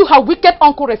 Which you, her wicked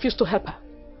uncle, refused to help her.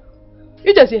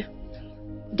 Ijezi,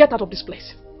 get out of this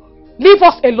place. Leave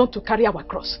us alone to carry our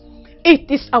cross.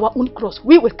 It is our own cross.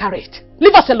 We will carry it.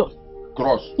 Leave us alone.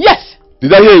 Cross? Yes.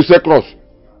 Did I hear you say cross?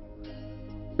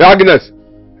 Hey, Agnes,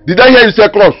 did I hear you say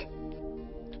cross?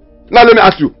 Now let me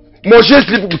ask you. Moshe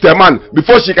sleep with a man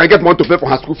before she can get money to pay for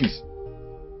her school fees.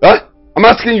 Huh? I'm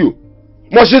asking you.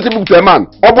 Moshe sleep with a man.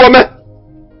 Obome.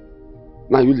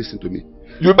 Now you listen to me.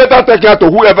 You better take care to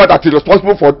whoever that is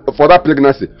responsible for that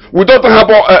pregnancy. We don't have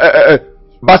a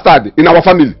bastard in our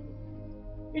family.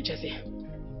 Ijezi,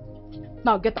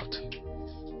 now get out.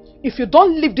 If you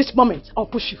don't leave this moment, I'll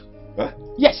push you. Huh?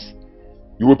 Yes.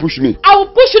 You will push me? I will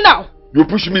push you now. You will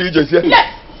push me, Ijezi?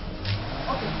 Yes.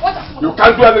 You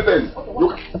can't do anything.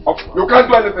 You can't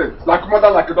do anything. Like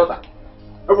mother, like a daughter.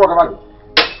 Come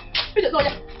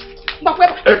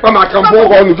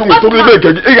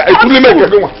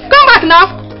back now.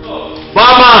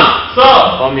 Barman,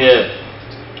 sir, come here.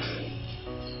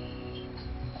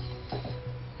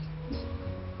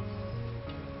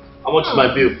 How much is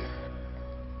my bill?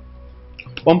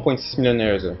 1.6 million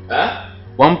naira, sir. Huh?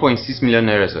 1.6 million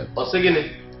naira, sir. What's again?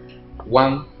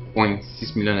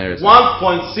 1.6 million naira, sir.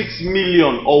 1.6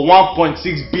 million or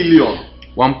 1.6 billion?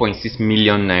 1.6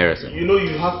 million naira, sir. You know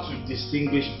you have to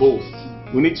distinguish both.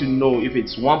 We need to know if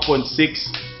it's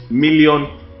 1.6 million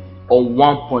or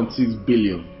 1.6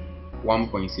 billion.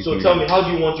 1.6 So million. tell me, how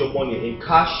do you want your money? In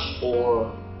cash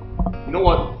or... You know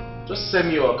what? Just send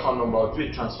me your account number. I'll do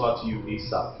a transfer to you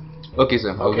ASAP. Okay,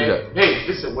 sir. I'll do that. Hey,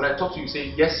 listen, when I talk to you,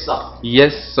 say yes, sir.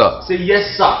 Yes, sir. Say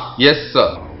yes, sir. Yes,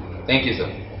 sir. Thank you, sir.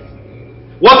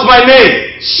 What's my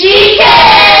name? Chike!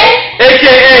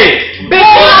 AKA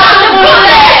Befall!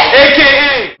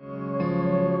 AKA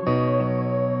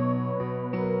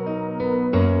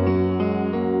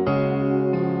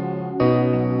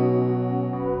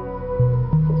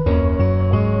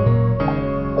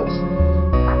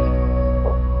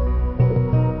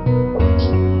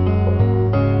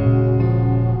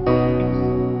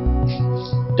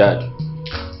Dad,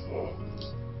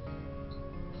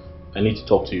 I need to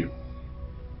talk to you.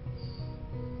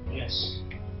 Yes.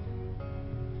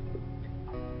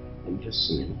 I'm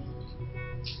listening.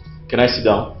 Can I sit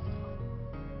down?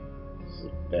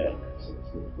 Sit there.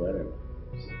 Sit wherever.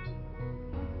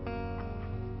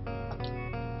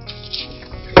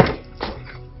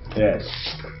 Yes.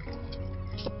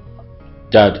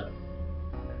 Dad,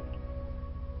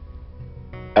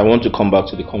 I want to come back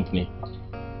to the company.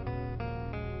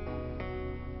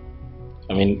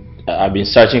 I mean, I've been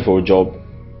searching for a job.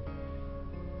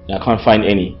 And I can't find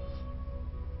any.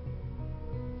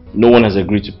 No one has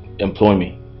agreed to employ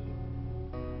me.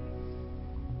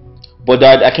 But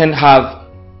Dad, I can't have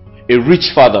a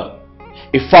rich father,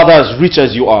 a father as rich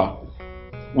as you are,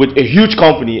 with a huge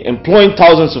company employing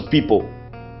thousands of people,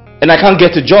 and I can't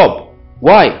get a job.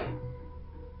 Why?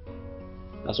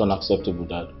 That's unacceptable,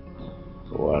 Dad.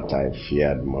 What I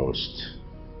feared most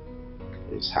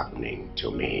is happening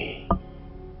to me.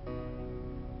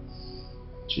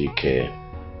 GK,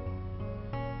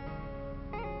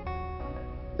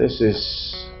 this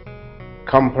is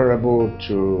comparable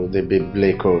to the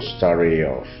biblical story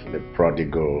of the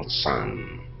prodigal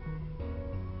son,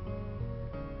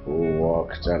 who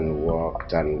walked and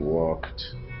walked and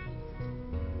walked,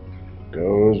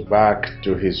 goes back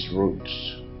to his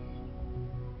roots.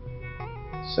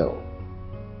 So,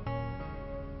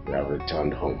 you have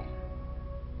returned home,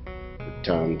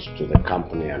 returned to the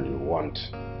company, and you want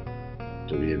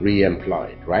to be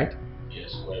re-employed, right?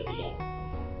 Yes, where I belong.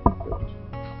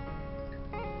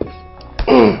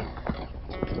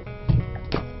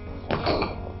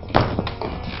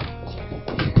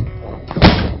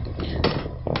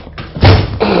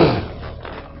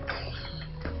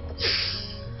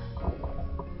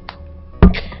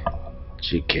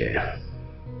 GK,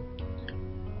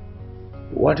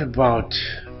 what about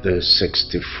the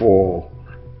 64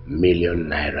 million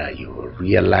naira you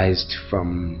realized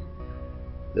from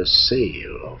the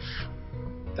sale of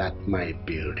that my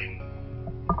building?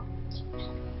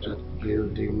 That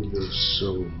building you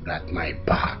sold at my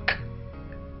back.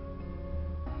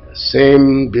 The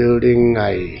same building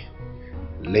I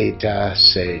later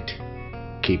said,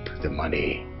 keep the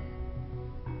money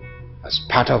as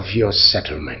part of your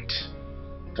settlement.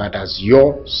 That as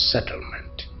your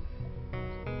settlement,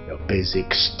 your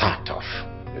basic start off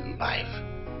in life.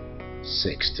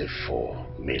 64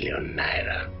 million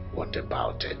naira. What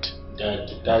about it?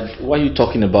 Dad, why are you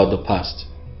talking about the past?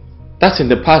 That's in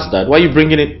the past, Dad. Why are you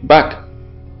bringing it back?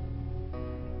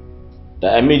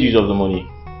 Dad, I made use of the money.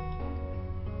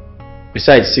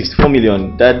 Besides, 64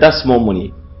 million, that's small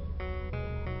money.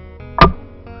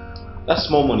 That's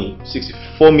small money.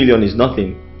 64 million is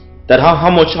nothing. Dad, how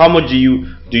much do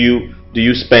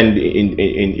you spend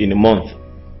in a month?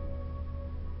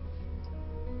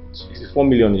 64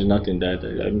 million is nothing, Dad.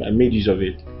 I made use of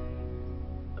it.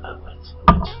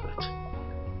 Wait.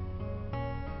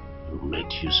 You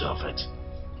made use of it.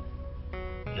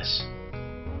 Yes.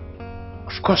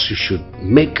 Of course you should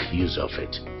make use of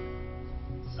it.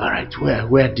 Alright,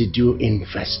 where did you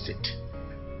invest it?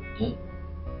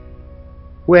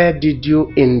 Where did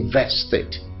you invest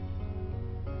it?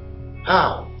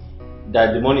 How?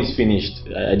 Dad, the money is finished.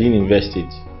 I didn't invest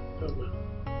it.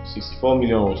 64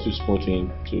 million was too small to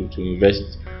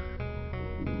invest.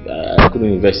 I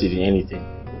couldn't invest it in anything.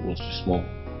 It was too small.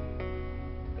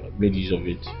 I made use of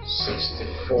it.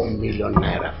 64 million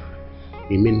naira.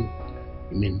 You mean?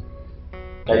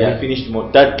 Daddy, I finished the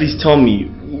money. Dad, please tell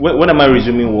me, when am I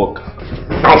resuming work?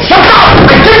 Now shut up!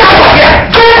 Get out of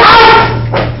here! Get out!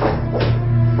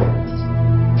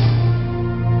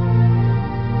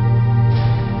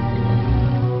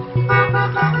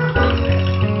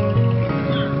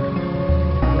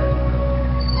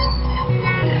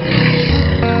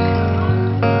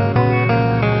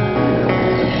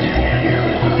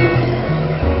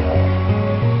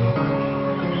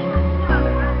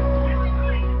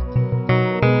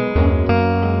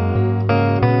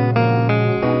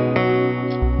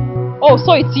 Oh,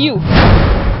 so it's you.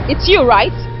 It's you,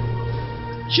 right?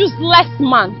 Useless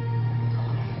man.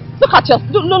 Look at your...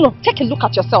 No. Take a look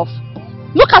at yourself.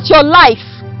 Look at your life.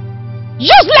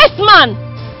 Useless man!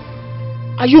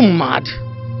 Are you mad?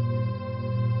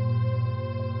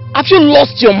 Have you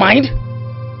lost your mind?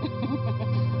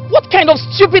 What kind of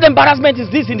stupid embarrassment is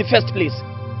this in the first place?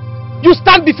 You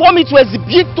stand before me to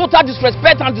exhibit total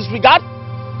disrespect and disregard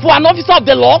for an officer of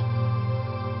the law?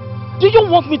 Do you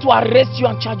want me to arrest you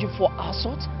and charge you for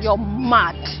assault? You're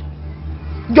mad.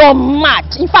 You're mad.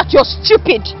 In fact, you're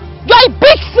stupid. You're a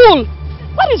big fool.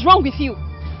 What is wrong with you?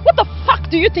 What the fuck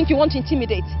do you think you want to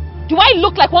intimidate? Do I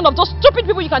look like one of those stupid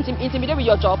people you can intimidate with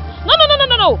your job? No.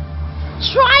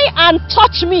 Try and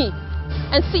touch me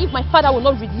and see if my father will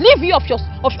not relieve you of your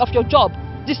job.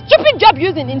 The stupid job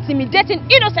used in intimidating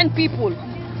innocent people.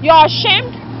 You're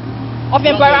ashamed of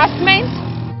embarrassment?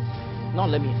 Now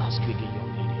let me ask you again.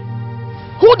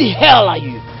 Who the hell are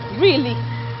you? Really?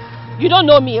 You don't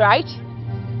know me, right?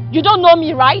 You don't know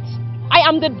me, right? I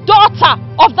am the daughter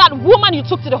of that woman you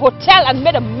took to the hotel and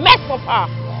made a mess of her.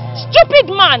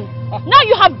 Stupid man! Now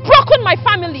you have broken my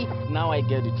family. Now I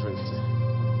get the drift.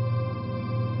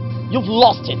 You've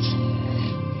lost it.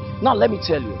 Now let me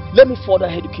tell you, let me further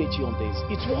educate you on this.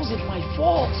 It wasn't my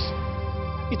fault.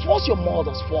 It was your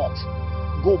mother's fault.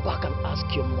 Go back and ask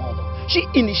your mother. She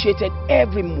initiated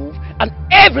every move and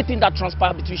everything that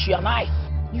transpired between she and I.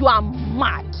 You are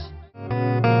mad.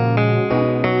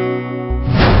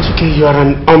 Chike, you are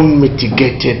an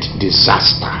unmitigated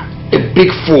disaster. A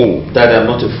big fool. Daddy, I'm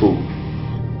not a fool.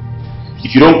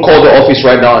 If you don't call the office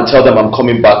right now and tell them I'm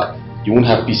coming back, you won't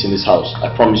have peace in this house. I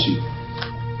promise you.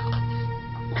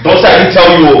 Don't say I didn't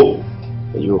tell you.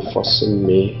 Are you forcing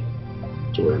me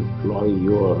to employ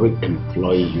you or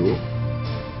re-employ you?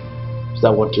 Is that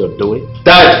what you're doing?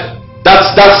 Dad,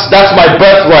 that's my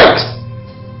birthright.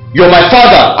 You're my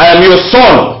father. I am your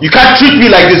son. You can't treat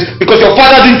me like this because your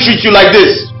father didn't treat you like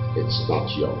this. It's not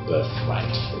your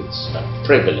birthright. It's a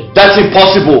privilege. That's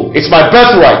impossible. It's my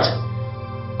birthright.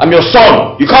 I'm your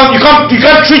son. You can't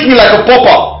treat me like a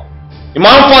pauper in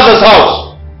my own father's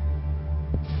house.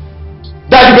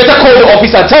 Dad, you better call the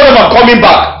office and tell them I'm coming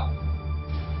back.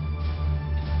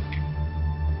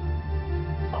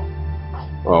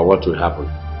 Oh, what will happen?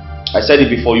 I said it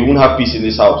before, you won't have peace in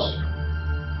this house.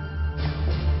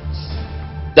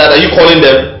 Dad, are you calling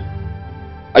them?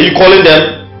 Are you calling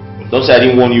them? Don't say I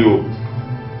didn't warn you.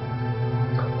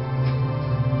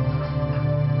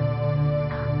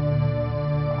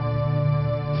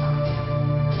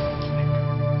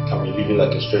 Can we living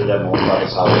like a stranger in my own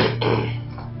father's house?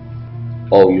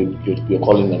 Oh, you're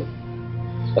calling them.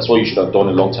 That's what you should have done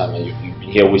a long time, and you've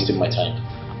been here wasting my time.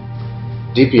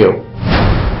 DPO.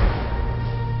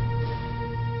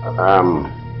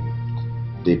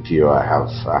 DPO,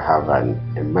 I have an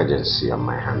emergency on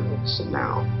my hands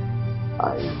now.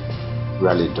 I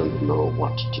really don't know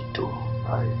what to do.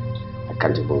 I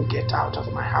can't even get out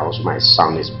of my house. My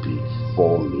son is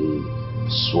before me,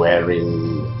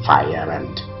 swearing fire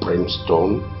and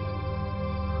brimstone.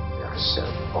 There's a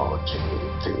bulging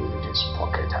thing in his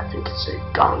pocket. I think it's a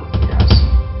gun. Yes.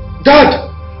 Dad!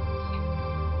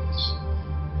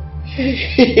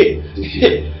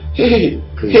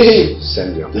 Please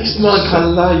send your men. This man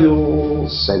can lie, yo.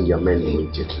 Send your men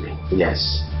immediately.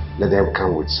 Yes. Let them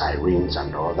come with sirens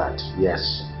and all that.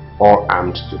 Yes. All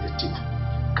armed to the teeth.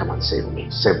 Come and save me.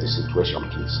 Save the situation,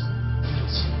 please.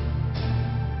 Please.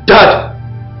 Dad!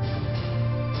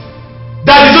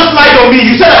 Dad, you just lied on me.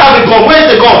 You said I have a gun. Where's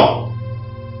the gun?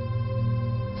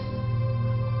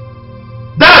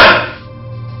 Dad!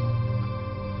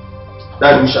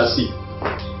 Dad, we shall see.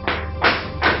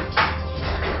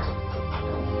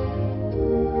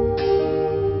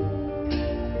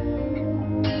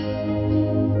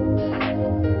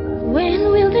 When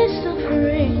will this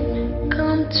suffering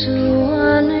come to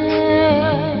an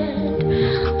end?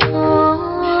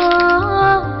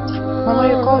 Mama,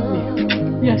 you called me.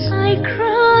 Yes. I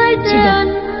cried and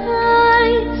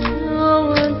night, no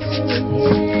one to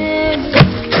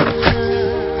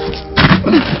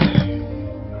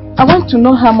I want to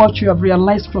know how much you have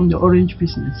realized from the orange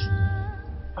business.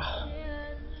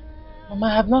 Mama,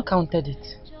 I have not counted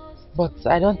it, but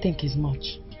I don't think it's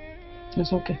much.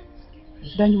 It's okay.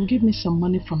 Then you give me some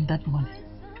money from that money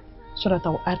so that I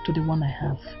will add to the one I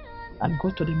have and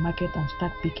go to the market and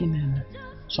start picking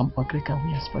some paprika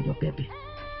wares for your baby.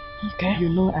 Okay. You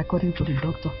know, according to the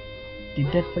doctor, the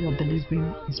date for your delivery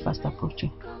is fast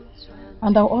approaching.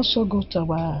 And I'll also go to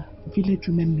our village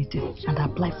women meeting and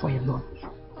apply for a loan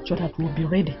so that we'll be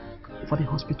ready for the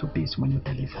hospital bills when you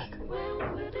deliver.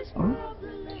 Oh?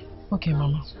 Okay,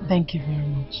 Mama. Thank you very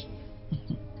much.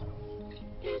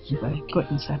 Go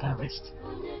inside and rest.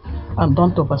 And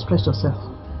don't overstress yourself.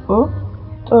 Oh?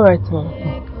 Alright,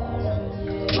 Mama.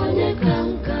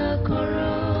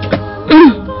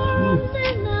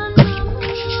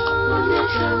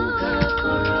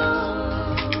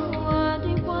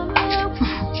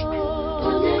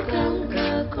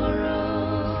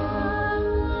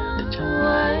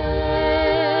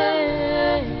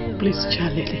 Please,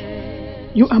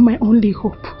 Charlie, you are my only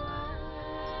hope.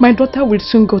 My daughter will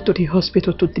soon go to the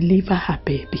hospital to deliver her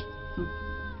baby.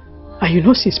 And you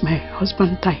know, since my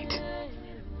husband died,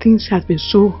 things have been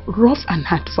so rough and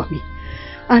hard for me.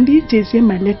 And it is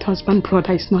my late husband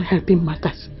brother is not helping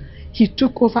matters. He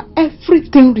took over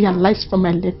everything realized from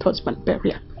my late husband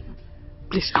burial.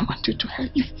 Please, I want you to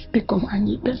help me. Become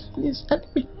Annie, please help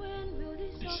me.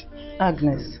 Please.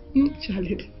 Agnes.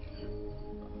 Charlie.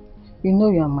 You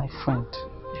know you are my friend.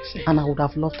 Yes, and I would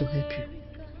have loved to help you.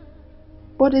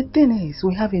 But the thing is,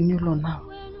 we have a new law now.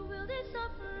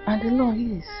 And the law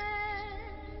is,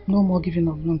 No more giving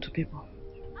of loan to people.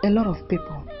 A lot of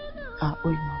people are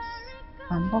owing us.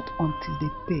 And not until they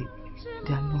pay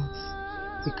their loans,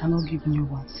 we cannot give new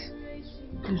ones.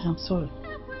 Please, I'm sorry.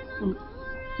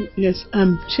 Yes,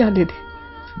 Chair Lady.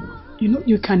 You know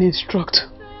you can instruct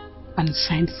and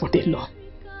sign for the law.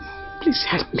 Please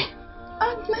help me.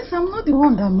 Agnes, I'm not the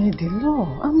one that made the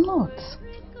law. I'm not.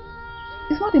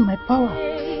 It's not in my power.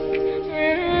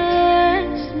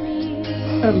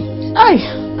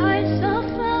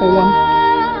 Where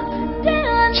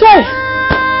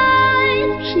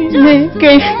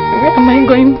am I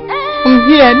going from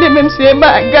here? Let me say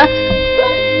back.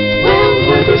 When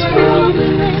will this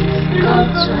problem come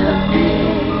to an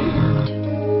end?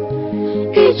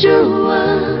 Ijua,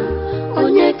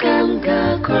 onye kamga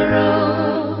koro.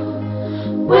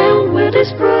 When will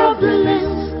this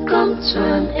problem come to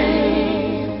an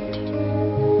end?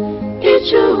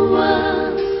 Ijua,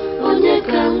 onye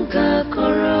kamga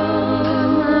koro.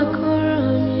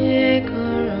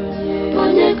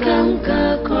 Onye kamga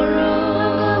koro.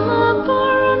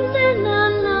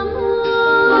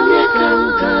 Onye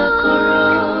kamga koro.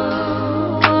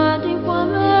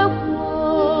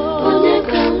 Onye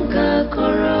kamga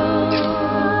koro.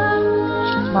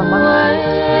 Mama.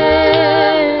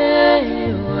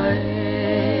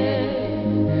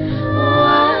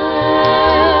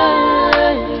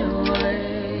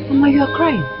 Mama, you are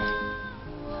crying.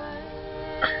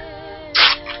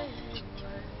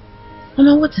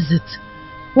 Mama, what is it?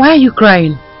 Why are you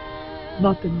crying?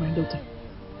 Nothing, my daughter.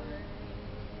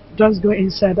 Just go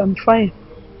inside. I'm fine.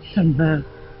 Mama,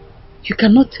 you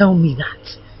cannot tell me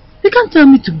that. You can't tell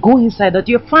me to go inside that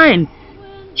you're fine.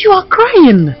 You are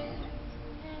crying.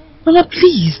 Mama,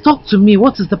 please talk to me.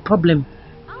 What is the problem?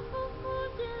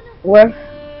 Well,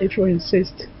 if you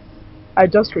insist, I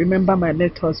just remember my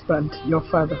late husband, your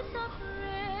father.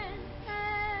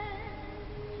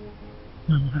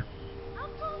 Mama,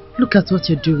 look at what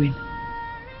you're doing.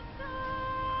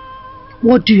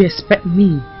 What do you expect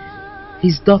me,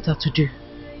 his daughter, to do?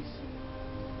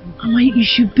 Mama, you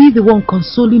should be the one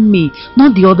consoling me,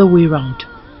 not the other way around.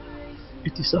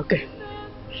 It is okay.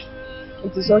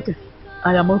 It is okay.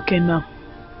 I am okay now.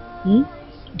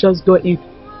 Just go in.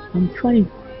 I'm fine.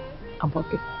 I'm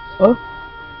okay. Oh?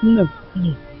 No.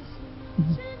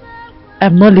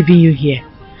 I'm not leaving you here.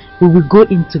 We will go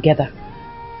in together.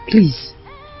 Please.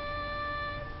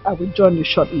 I will join you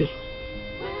shortly.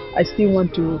 I still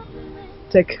want to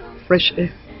take fresh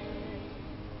air.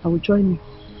 I will join you.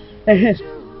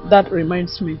 That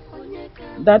reminds me.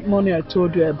 That money I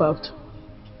told you about,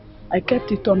 I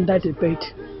kept it under the bed.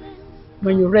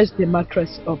 When you raise the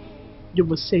mattress up, you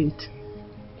will see it.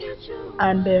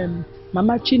 And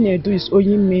Mama Chinedu is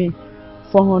owing me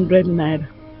 400 naira.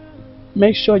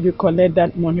 Make sure you collect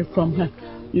that money from her.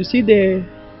 You see the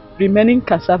remaining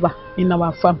cassava in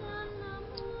our farm.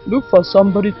 Look for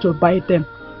somebody to buy them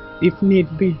if need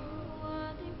be.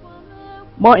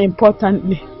 More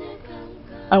importantly,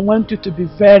 I want you to be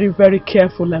very, very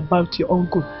careful about your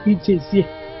uncle, Ijezie.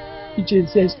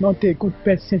 Ijezie is not a good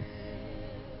person.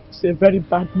 He's a very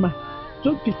bad man.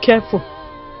 Just be careful.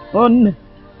 Mama,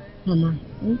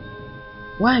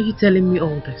 why are you telling me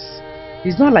all this?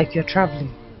 It's not like you're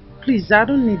traveling. Please, I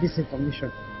don't need this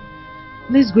information.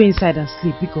 Let's go inside and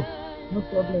sleep, Biko. No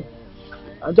problem.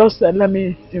 Just let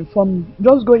me inform you.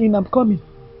 Just go in, I'm coming.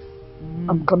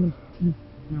 I'm coming.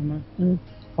 Mama,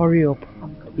 hurry up.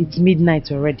 It's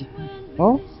midnight already.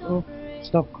 Oh?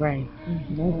 Stop crying.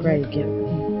 Don't cry again.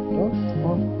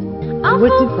 I'm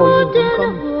waiting for you. Don't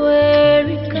come.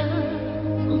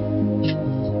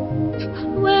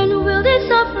 When will this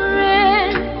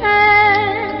suffering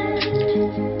end?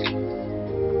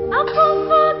 I'm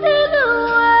comforted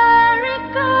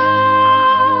America.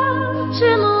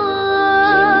 Chimo.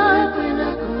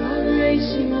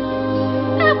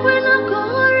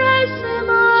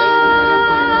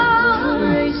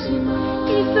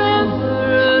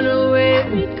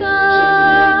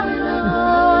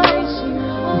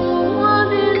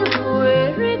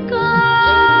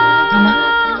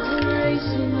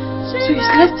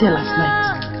 Left here last night.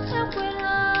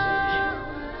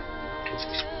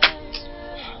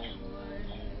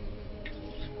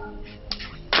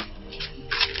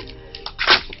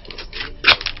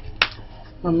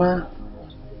 Mama,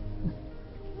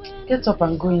 get up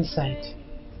and go inside.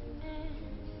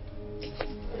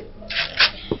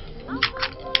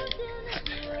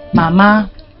 Mama.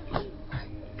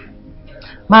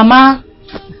 Mama.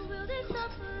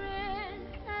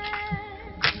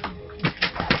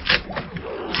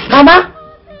 Mama!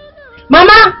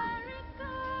 Mama!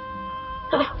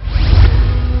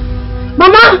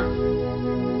 Mama!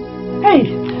 Hey!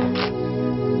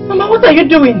 Mama, what are you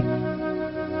doing?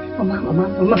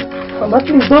 Mama,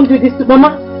 please don't do this to Mama.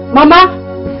 Mama!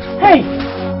 Hey!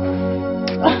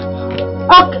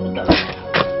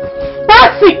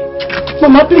 Taxi!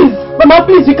 Mama,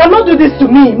 please, you cannot do this to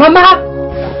me. Mama!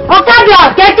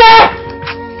 Okada! Keke!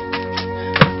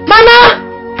 Mama!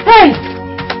 Hey!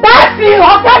 Taxi!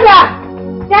 Okada!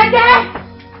 Keke!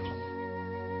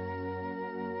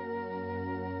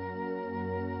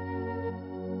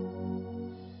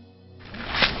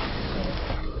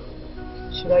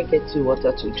 Should I get you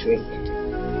water to drink?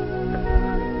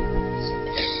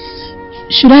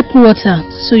 Should I pour water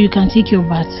so you can take your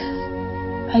bath?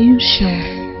 Are you sure?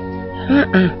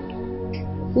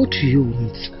 What do you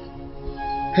want?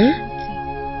 Huh?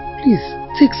 Please,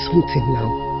 take something now.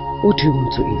 What do you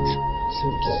want to eat? It's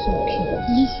okay.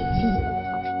 Listen.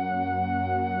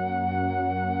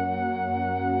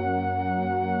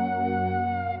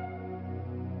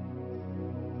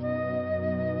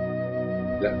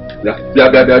 Yeah.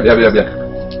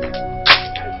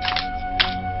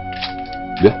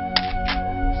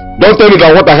 Don't tell me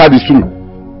that what I heard is true.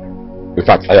 In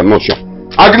fact, I am not sure.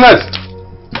 Agnes!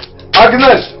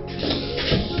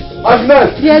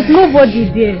 There's nobody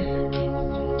there.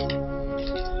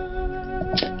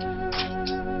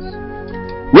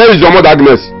 Where is your mother,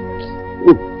 Agnes?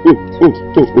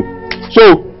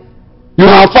 So, you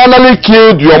have finally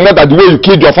killed your mother the way you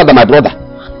killed your father, my brother.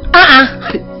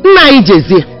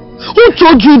 Who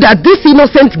told you that this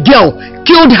innocent girl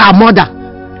killed her mother?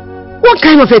 What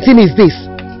kind of a thing is this?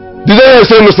 Did I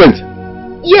say innocent?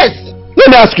 Yes. Let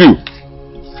me ask you.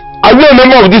 Are you a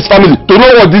member of this family to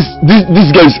know what this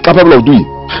girl is capable of doing?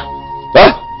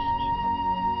 Huh?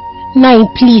 Nai,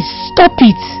 please, stop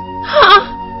it.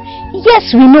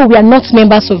 Yes, we know we are not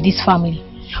members of this family,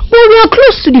 but we are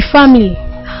close to the family.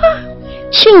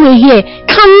 Chinwe here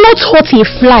cannot hurt a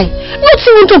fly, not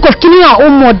even talk of killing her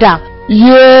own mother.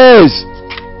 Yes,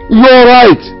 you're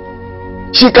right.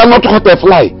 She cannot hurt a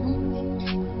fly.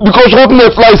 Because hurting a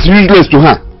fly is useless to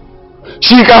her.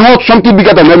 She can hurt something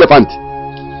bigger than an elephant.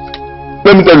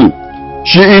 Let me tell you,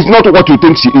 she is not what you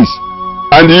think she is.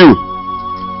 And you,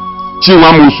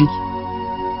 Chiwamusu,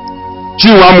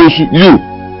 you,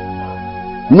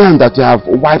 now that you have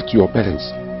wiped your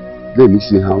parents, let me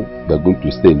see how they are going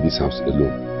to stay in this house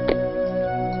alone.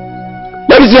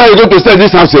 Let me see how you're going to stay in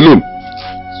this house alone.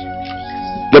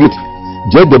 Let me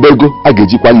je debego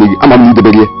ageji kwa negi amam ni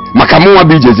debege makamu wa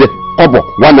bijeze kobo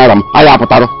 1 naira aya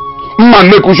aputaro mma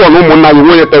make sure no mo na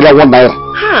yo ye tere 1 naira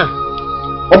ha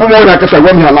obo mo na kata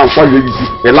gwa mi hala kwa negi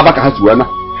si e laba ka ha tuwa na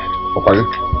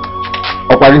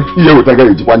okwari iye weta ga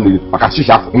eji kwa negi maka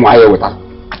shisha nwa aya weta.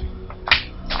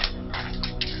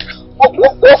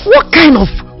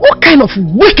 What kind of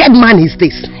wicked man is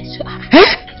this?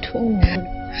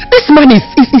 This man is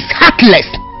heartless.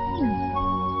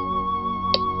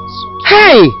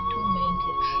 Hey!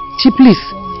 Please,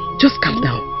 just calm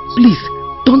down. Please,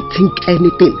 don't think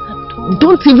anything.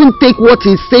 Don't even take what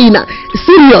he's saying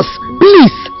serious.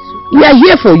 Please, we are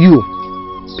here for you.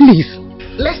 Please.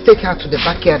 Let's take her to the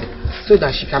backyard so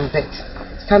that she can bet.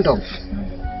 Stand up.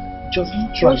 Just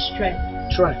try.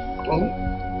 Try.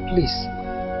 Please.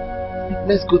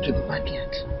 Let's go to the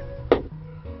backyard.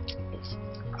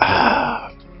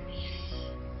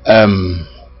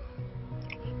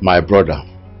 My brother,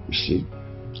 you see,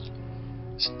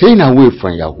 staying away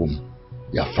from your home,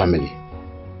 your family,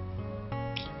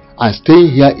 and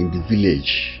staying here in the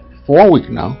village for 1 week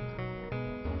now,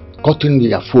 cutting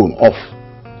your phone off,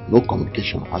 no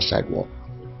communication outside work,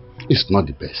 it's not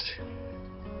the best.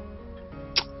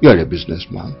 You're a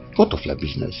businessman. What of your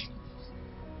business?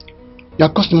 Your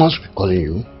customers will be calling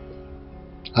you.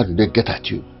 How do they get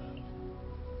at you?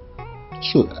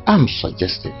 So I'm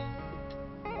suggesting,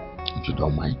 if you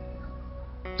don't mind,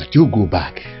 that you go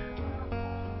back.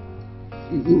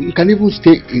 You can even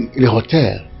stay in a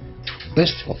hotel.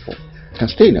 Best of all, you can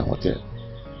stay in a hotel.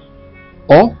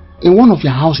 Or in one of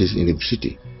your houses in the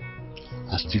city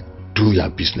and still do your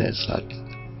business and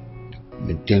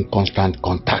maintain constant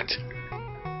contact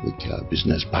with your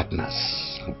business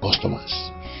partners and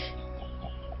customers.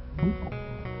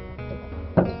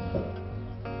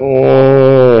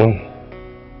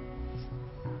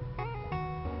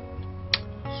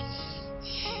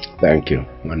 Thank you,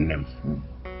 one name.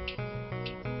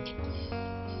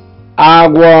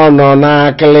 Agwo no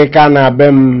na klika na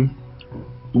bem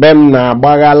na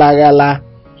bagalagala.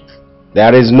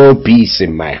 There is no peace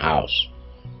in my house.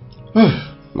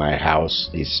 My house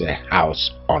is a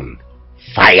house on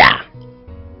fire.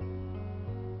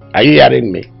 Are you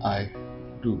hearing me? I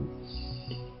do.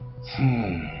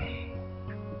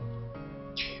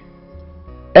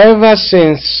 Ever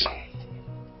since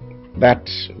that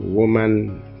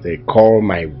woman they call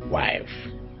my wife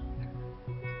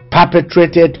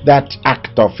perpetrated that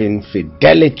act of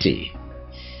infidelity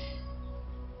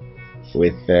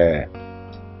with that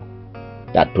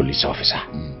police officer.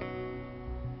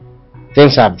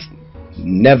 Things have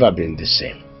never been the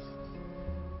same.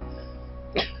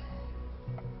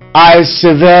 I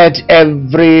severed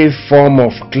every form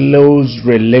of close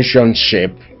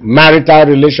relationship, marital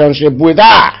relationship with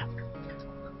her.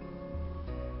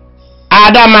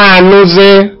 Adama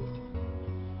Anuze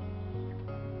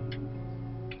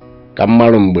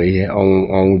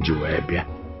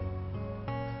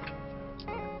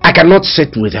I cannot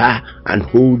sit with her and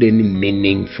hold any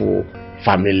meaningful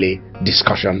family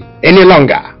discussion any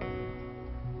longer.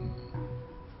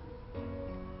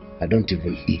 I don't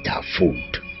even eat her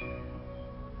food.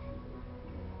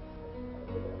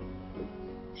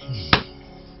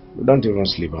 We don't even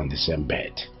sleep on the same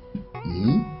bed.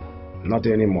 Not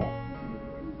anymore.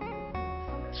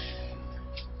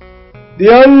 The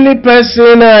only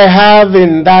person I have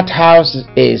in that house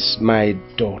is my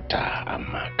daughter,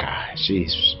 Amaka.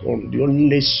 She's the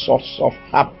only source of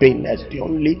happiness, the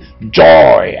only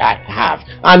joy I have,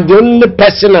 and the only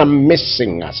person I'm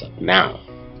missing as of now.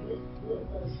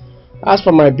 As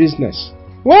for my business,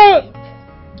 well,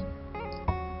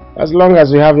 as long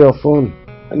as you have your phone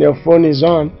and your phone is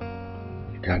on,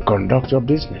 you can conduct your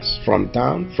business from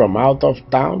town, from out of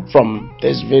town, from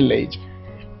this village.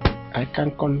 I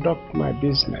can conduct my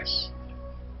business.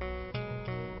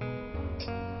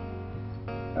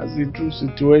 That's the true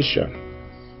situation.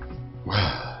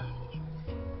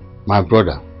 My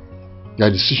brother, your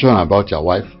decision about your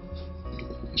wife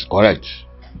is correct.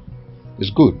 It's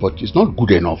good, but it's not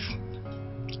good enough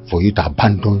for you to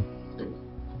abandon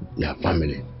your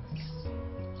family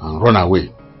and run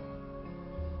away.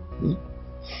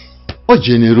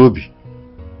 Oje Nairobi.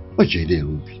 Oje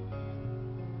Nairobi.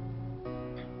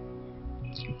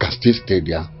 You can still stay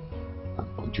there and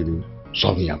continue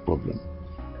solving your problem.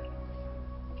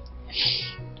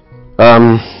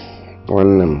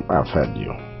 I've heard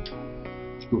you.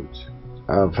 Good.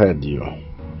 I've heard you.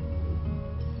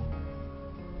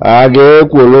 Age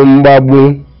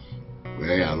Kulumbabu.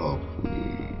 Where you love?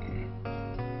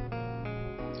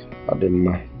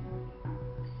 Adema.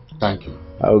 Thank you.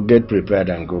 I'll get prepared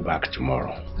and go back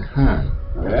tomorrow.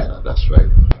 Yeah, that's right.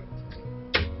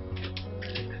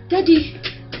 Daddy.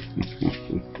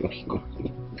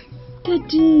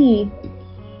 Daddy.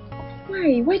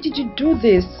 Why did you do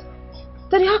this?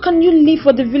 Daddy, how can you leave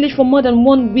for the village for more than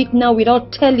 1 week now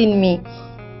without telling me?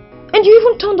 And you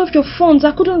even turned off your phones.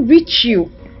 I couldn't reach you.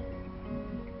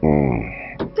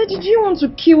 Daddy, do you want to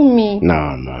kill me? No.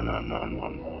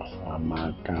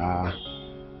 Amaka.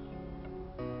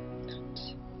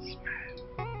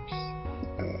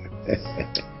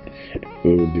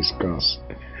 We will discuss.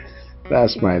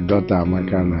 That's my daughter,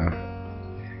 Amaka now.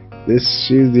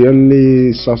 She's the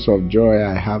only source of joy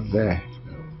I have there.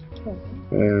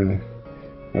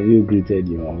 Have you greeted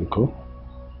your uncle?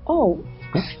 Oh,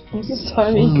 I'm so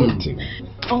sorry. Greeting.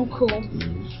 Uncle.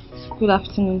 Good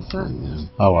afternoon, sir.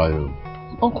 How are you?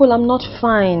 Uncle, I'm not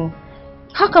fine.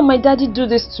 How can my daddy do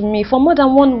this to me? For more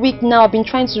than 1 week now, I've been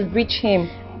trying to reach him.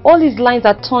 All his lines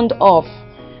are turned off.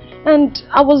 And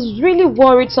I was really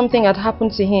worried something had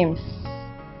happened to him.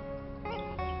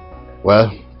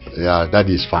 Well, yeah,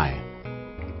 daddy is fine.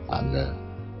 And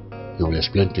he will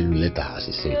explain to you later, as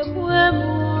he said.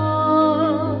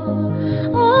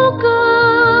 Oh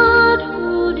God,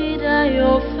 who did I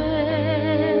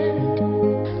offend?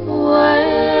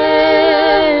 Why?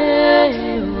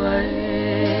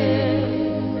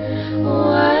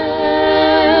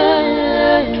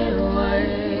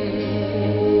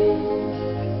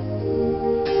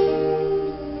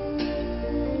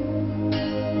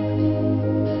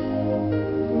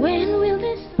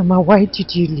 Mama, why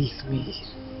did you leave me?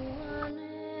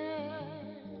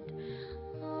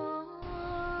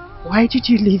 Why did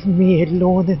you leave me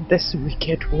alone in this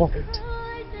wicked world?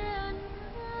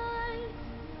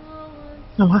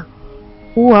 Mama,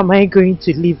 who am I going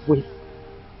to live with?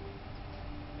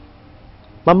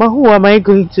 Mama, who am I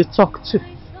going to talk to?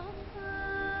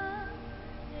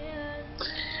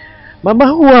 Mama,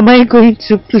 who am I going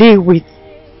to play with?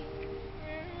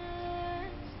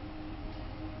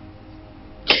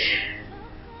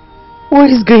 Who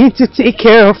is going to take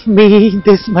care of me in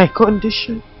this my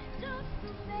condition?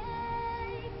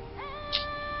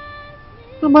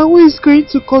 Mama, who is going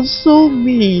to console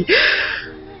me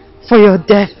for your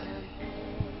death?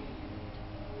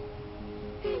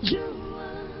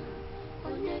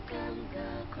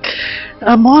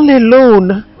 I'm all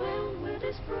alone,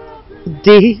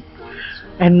 day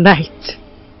and night.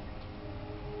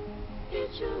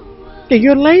 And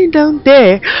you're lying down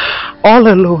there all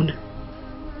alone.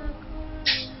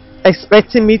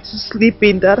 expecting me to sleep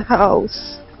in that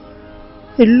house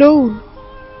alone.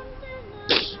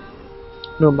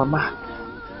 No, Mama.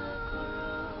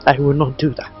 I will not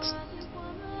do that.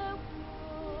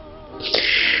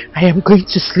 I am going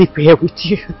to sleep here with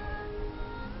you.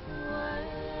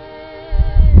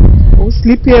 I will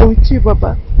sleep here with you,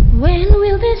 Baba. When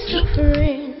will this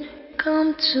suffering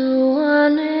come to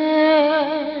an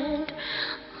end?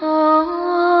 Oh,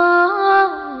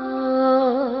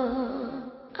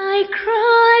 I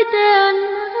cried day and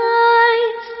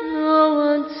night, no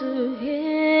one to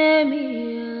hear me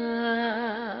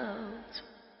out.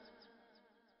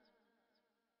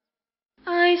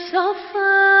 I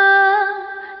suffer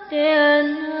day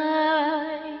and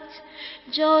night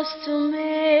just to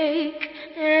make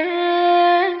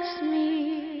ends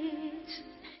meet.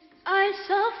 I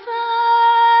suffer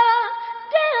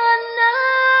day and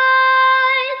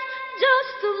night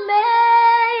just to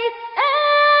make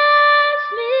ends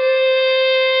meet.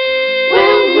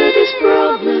 When will these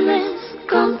problems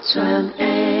come to an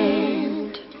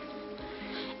end?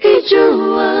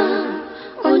 Ijua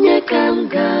onye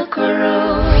kanga koro.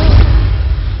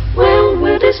 When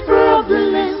will these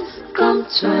problems come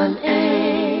to an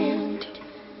end?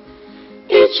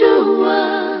 Ijua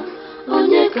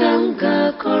onye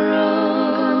kanga koro.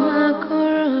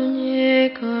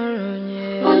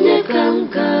 Onye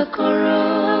kanga koro.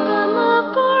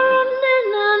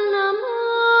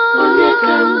 Onye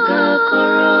kanga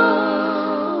koro.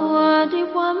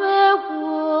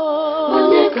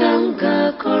 Onye kanga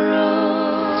koro.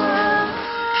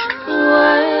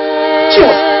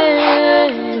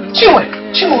 Chiwe!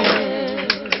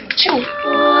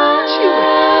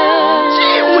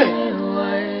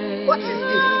 What is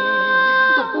this?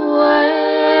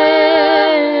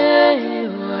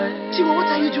 Chiwe, what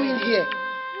are you doing here?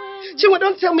 Chiwe,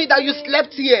 don't tell me that you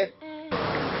slept here.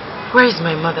 Where is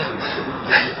my mother?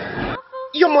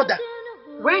 Your mother?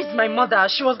 Where is my mother?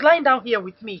 She was lying down here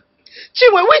with me.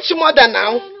 Chiwe, which mother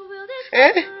now?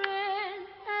 Eh?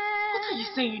 What are you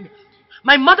saying?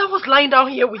 My mother was lying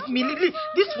down here with me.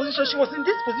 This position, she was in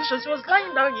this position. She was lying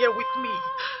down here with me.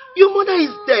 Your mother is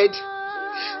dead.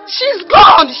 She's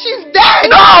gone. She's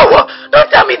dead. No! Don't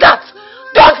tell me that.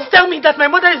 Don't tell me that my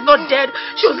mother is not dead.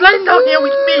 She was lying down here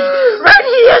with me. Right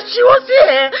here. She was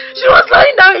here. She was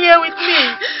lying down here with me.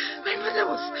 My mother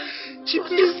was...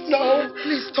 Please, no.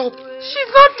 Please stop. She's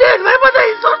not dead. My mother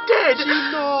is not dead.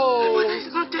 No. My mother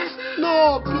is not dead.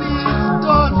 No, please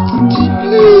don't.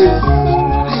 Please.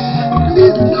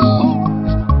 Please, no.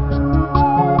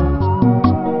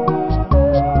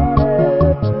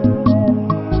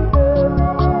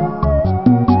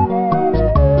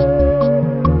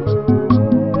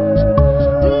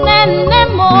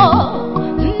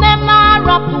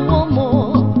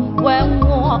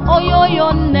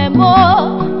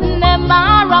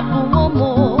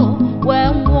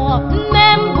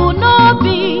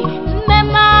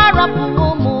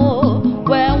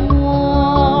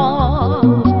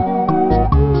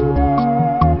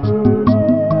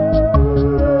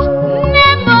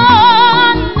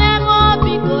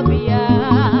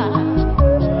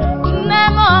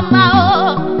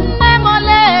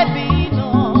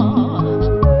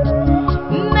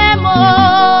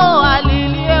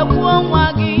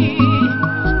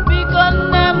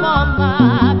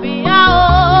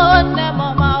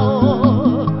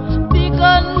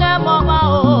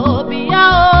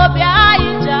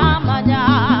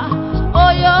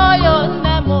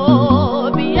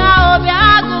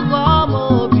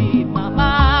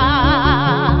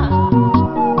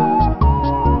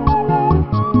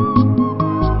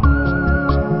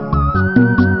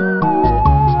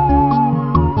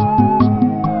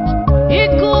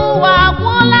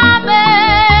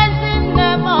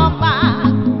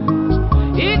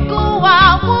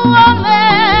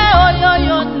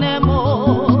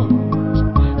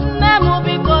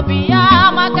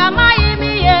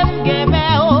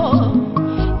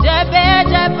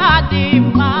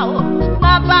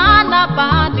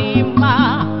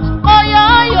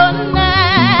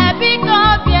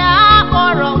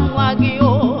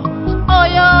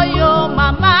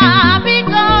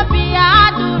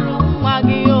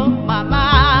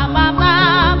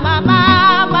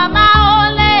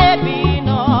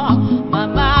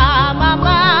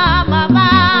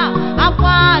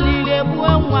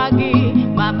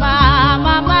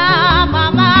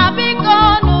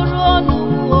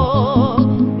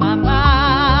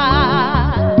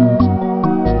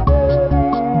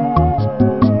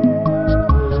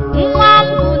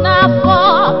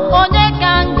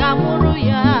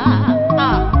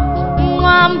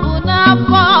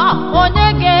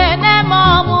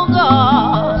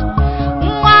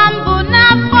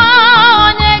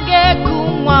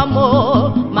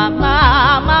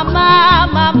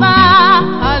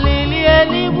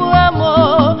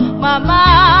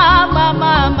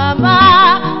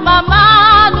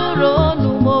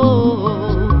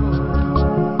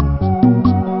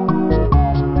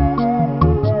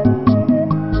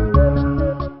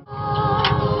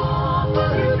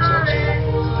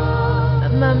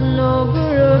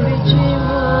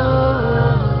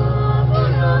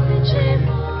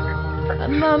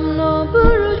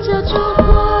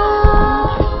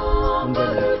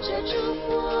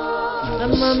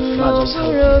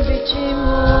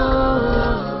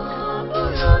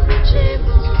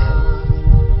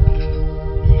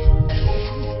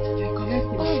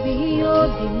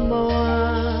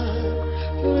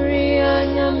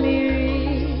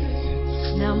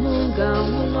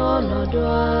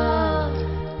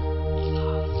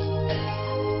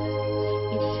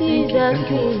 It is a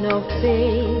thing of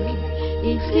pain,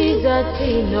 it is a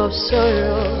thing of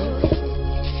sorrow.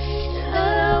 I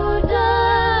will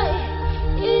die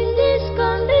in this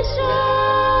condition.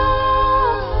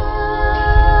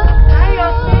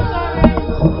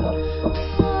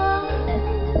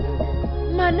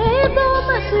 My neighbor,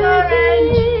 my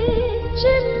sweetie,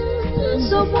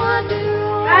 someone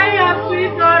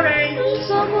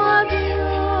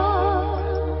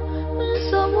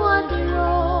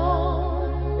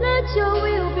let your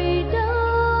will be done.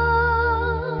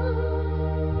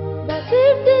 But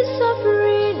if this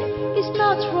suffering is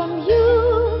not from you,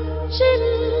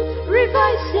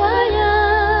 revise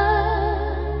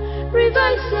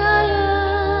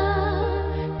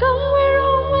come where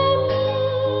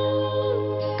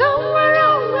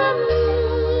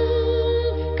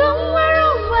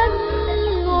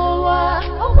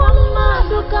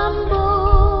Kambo,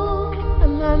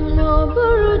 I'm no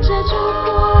buru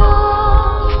chechuko.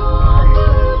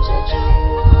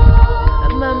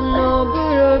 I'm no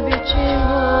buru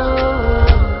bichimo.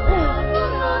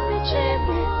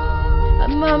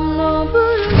 I'm no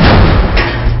buru.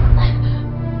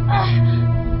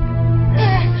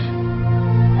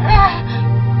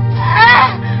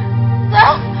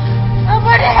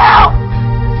 Somebody help!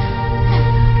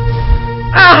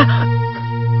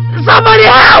 Somebody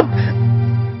help!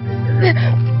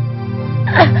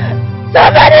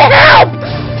 Somebody help!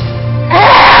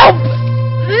 Help!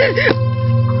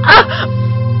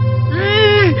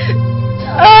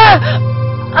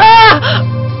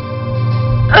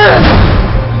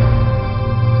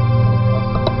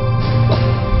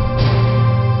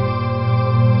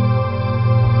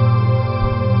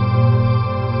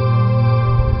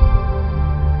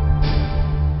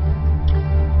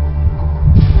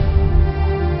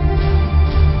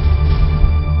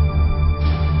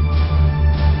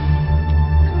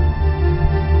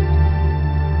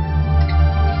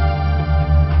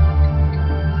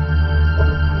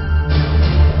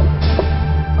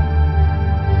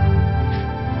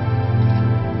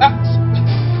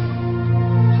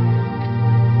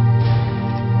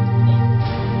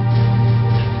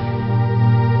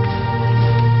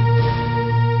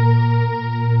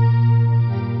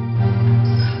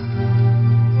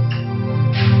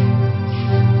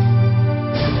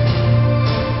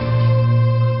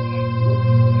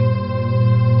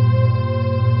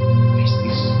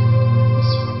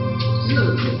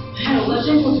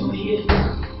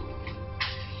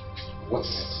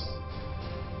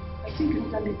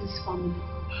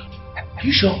 Are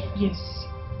you sure? Yes.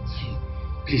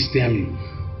 Please tell me.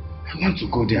 I want to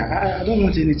go there. I don't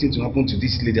want anything to happen to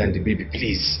this lady and the baby,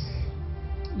 please.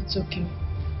 It's okay.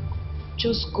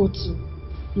 Just go to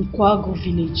Nkwago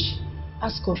village.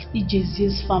 Ask of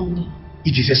Ijezi's family.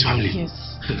 Ijezi's family?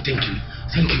 Yes. Thank you.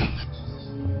 Thank you.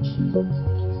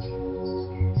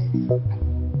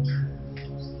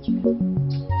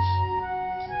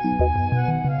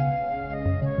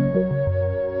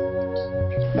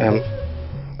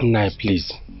 Nai,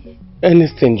 please.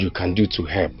 Anything you can do to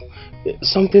help.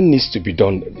 Something needs to be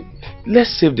done.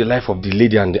 Let's save the life of the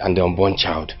lady and the unborn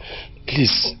child.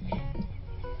 Please.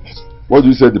 What do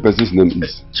you say the person's name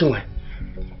is? Chinwe.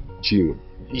 Chinwe.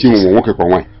 Chinwe working for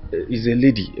wine. Is a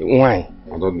lady. Why?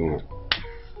 I don't know her.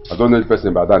 I don't know the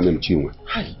person by that name, Chinwe.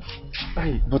 Hi.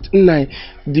 But Nai,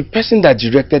 the person that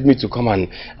directed me to come and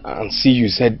see you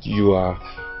said you are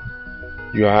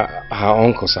her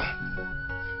uncle, sir.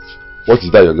 What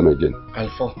is that your name again?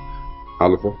 Alpha.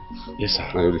 Alpha? Yes,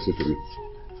 sir. Now you listen to me.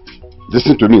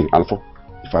 Listen to me, Alpha.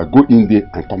 If I go in there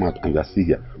and come out and you are still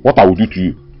here, what I will do to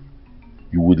you,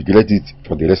 you will regret it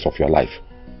for the rest of your life.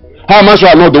 How am I sure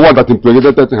I'm not the one that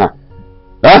impregnated her?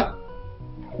 Huh?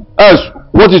 Else,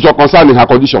 what is your concern in her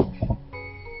condition?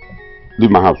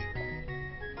 Leave my house.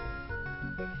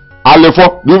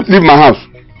 Alpha, leave my house.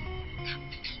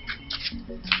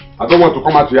 I don't want to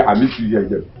come out here and meet you here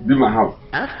again. Leave my house.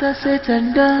 After said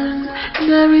and done,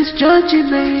 there is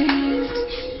judgment.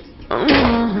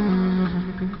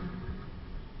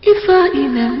 If I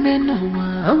in a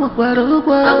menowa, I'm a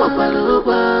paluba.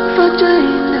 Faja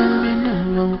in a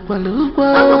menowa,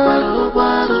 I'm a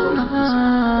paluba.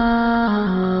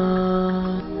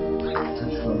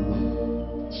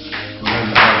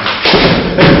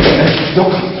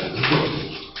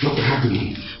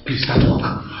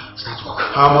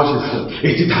 How much is it?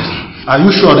 80,000. Are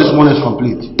you sure this one is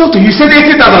complete? Doctor, you said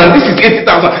 80,000 and this is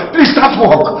 80,000. Please start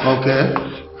work. Okay.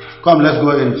 Come, let's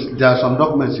go in. There are some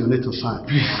documents you need to sign.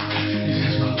 Please.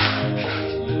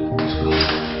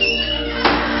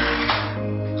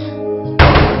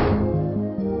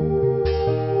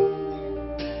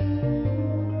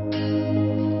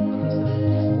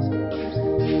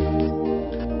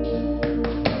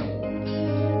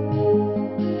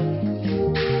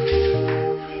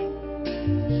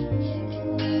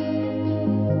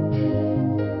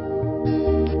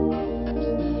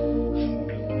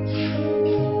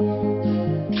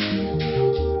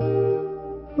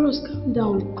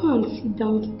 Sit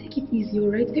down, take it easy,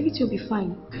 alright? Everything will be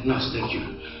fine. Nurse, thank you.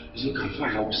 You can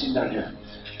fine, I will sit down here.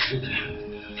 Okay.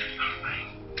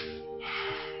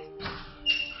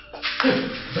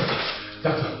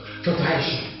 Dr.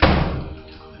 Alichi.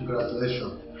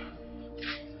 Congratulations.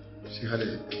 She had a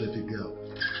baby girl.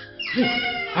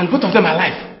 And both of them are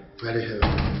alive. Very healthy.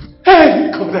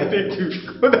 Hey, God, I thank you.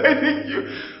 God, I thank you.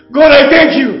 God, I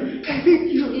thank you. I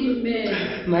thank you.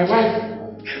 Amen. My wife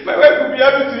will be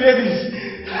happy to hear this.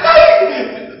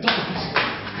 Doctor, please,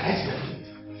 can I see that?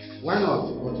 Why not?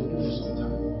 What to do for some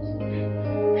time?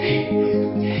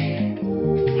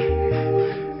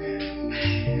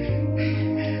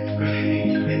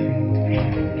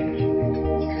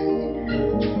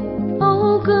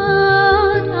 Oh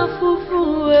God,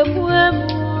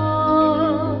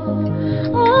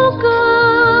 oh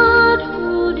God,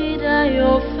 who did I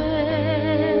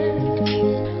offend?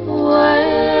 Why?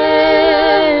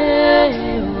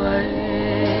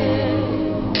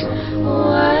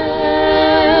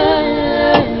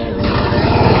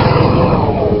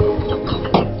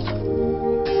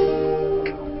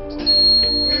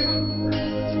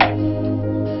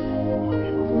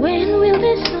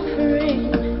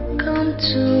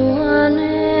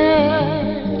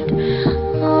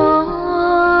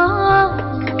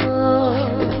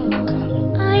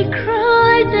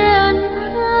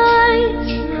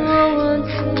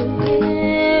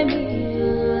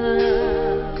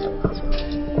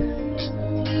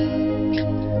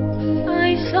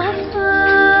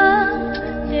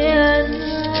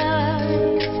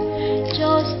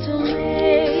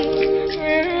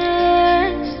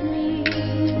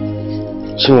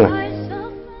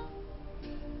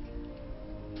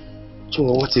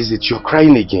 Chinwe, what is it? You're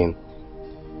crying again.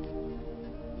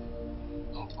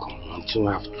 Oh, come on, Chinwe,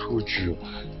 I've told you.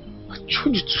 I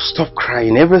told you to stop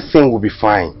crying. Everything will be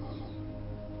fine.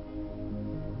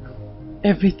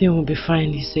 Everything will be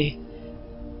fine, you say?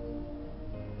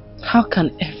 How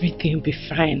can everything be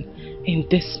fine in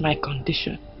this my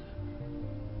condition?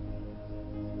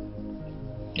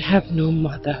 I have no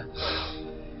mother,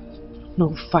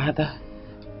 no father.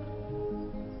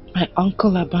 My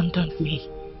uncle abandoned me.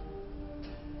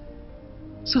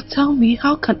 So tell me,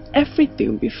 how can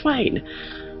everything be fine?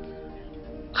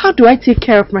 How do I take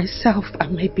care of myself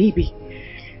and my baby?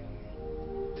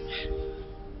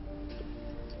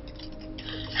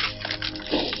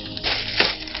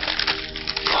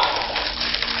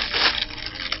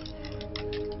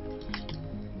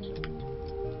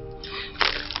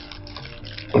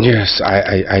 Yes,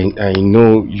 I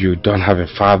know you don't have a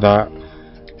father,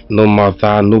 no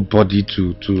mother, nobody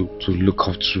to look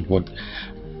up to, but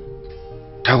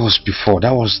that was before,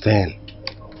 that was then.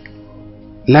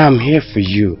 Now I'm here for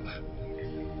you.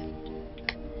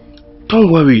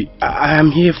 Don't worry, I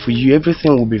am here for you.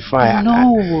 Everything will be fine.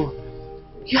 No,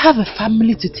 you have a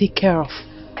family to take care of.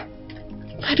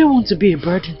 I don't want to be a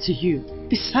burden to you.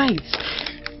 Besides,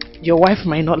 your wife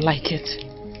might not like it.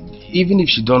 Even if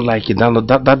she don't like it,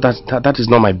 that is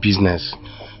not my business.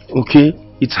 Okay?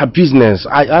 It's her business.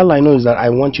 All I know is that I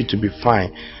want you to be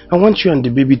fine. I want you and the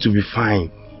baby to be fine.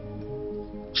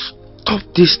 Stop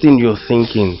this thing you're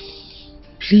thinking.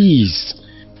 Please.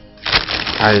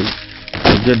 I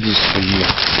get this for you.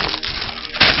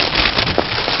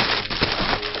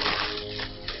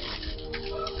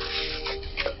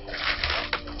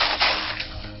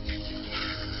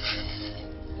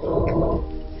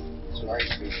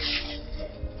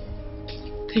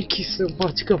 Thank you so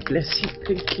much. God bless you.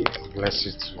 Thank you. Bless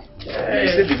you too. You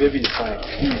said the baby is fine.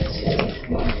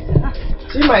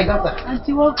 See my daughter.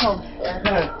 Auntie, welcome.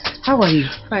 How are you?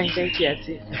 Fine, thank you,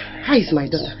 Auntie. How is my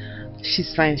daughter?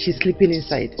 She's fine. She's sleeping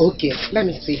inside. Okay, let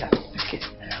me see her. Okay.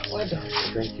 Well done.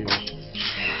 Thank you.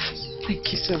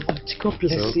 Thank you so much. God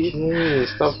bless you. you.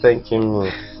 Stop thanking me.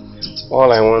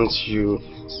 All I want you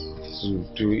to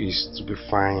do is to be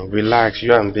fine. Relax,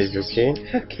 you and baby, okay?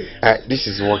 Okay. This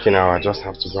is working out. I just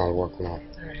have to go and work now.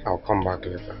 Right. I'll come back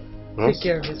later. Take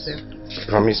care of yourself.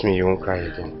 Promise me you won't cry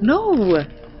again. No.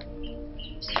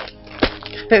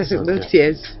 No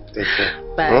tears. Take care.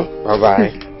 Bye.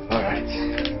 Bye-bye. All right.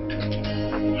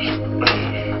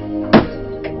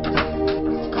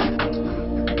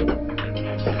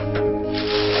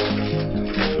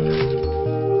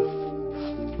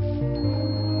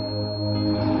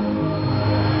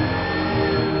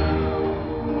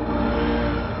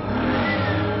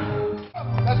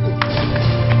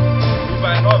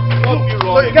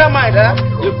 So you got mind, huh?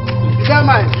 You got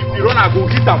mind. If you run, I go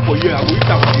hit them for you. I go hit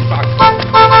them for you back.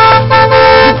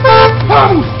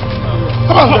 Come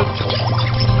on.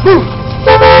 Move.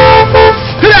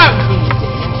 Hit up.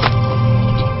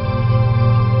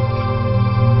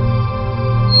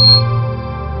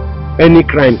 Any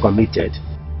crime committed?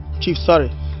 Chief,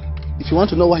 sorry. If you want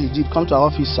to know what he did, come to our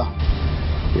office, sir.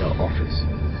 Your office?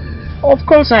 Of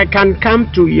course I can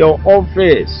come to your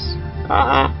office.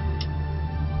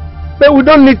 But we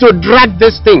don't need to drag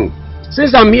this thing.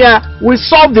 Since I'm here, we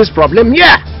solve this problem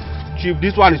here. Chief,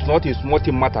 this one is not a small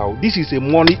thing matter. This is a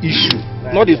money issue,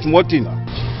 not a small thing.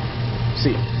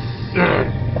 See,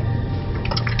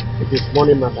 it is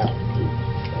money matter.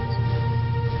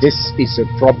 This is a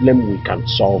problem we can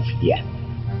solve here.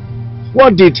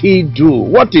 What did he do?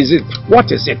 What is it?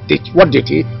 What is it? What did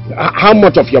he? How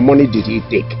much of your money did he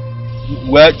take?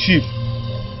 Well, Chief,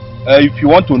 if you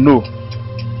want to know,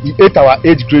 he ate our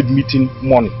 8th grade meeting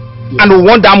money. Yes. And we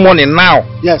want that money now.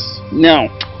 Yes. Now.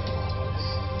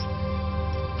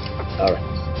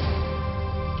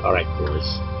 All right,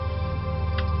 boys.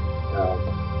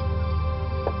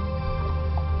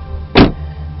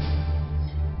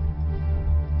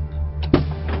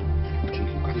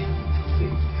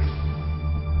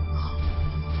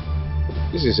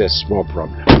 This is a small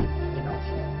problem.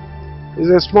 It's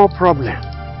a small problem.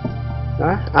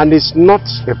 And it's not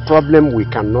a problem we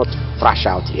cannot thrash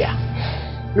out here.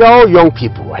 We are all young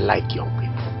people. I like young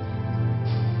people.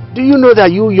 Do you know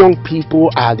that you young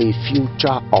people are the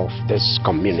future of this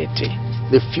community,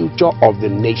 the future of the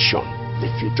nation, the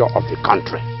future of the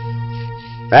country?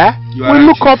 We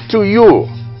look up to you.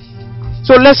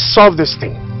 So let's solve this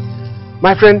thing.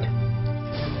 My friend,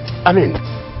 I mean,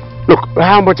 look,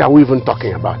 how much are we even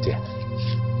talking about here?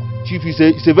 Chief,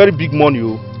 it's a very big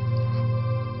money.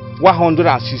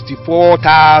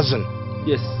 164,000.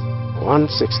 Yes.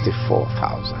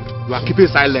 164,000. You are keeping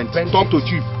silent. Talk to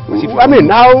Chief. I mean,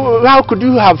 how could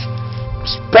you have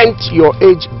spent your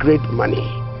age grade money?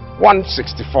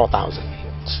 164,000.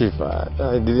 Chief,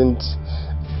 I didn't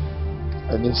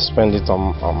spend it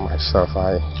on myself.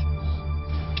 I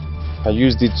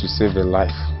used it to save a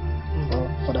life.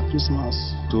 For the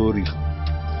Christmas story.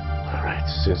 Alright,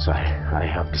 since I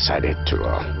have decided to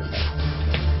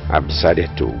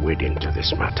wade into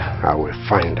this matter, I will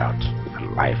find out the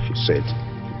life you said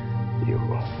you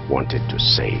wanted to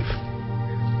save.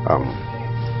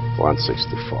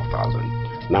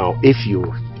 164,000. Now, if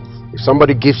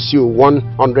somebody gives you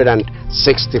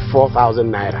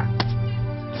 164,000 naira,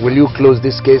 will you close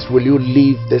this case? Will you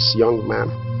leave this young man?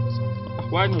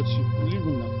 Why not, Chief? Leave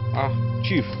him now.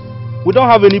 Chief, we don't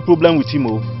have any problem with him.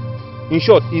 In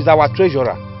short, he's our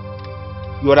treasurer.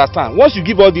 You understand? Once you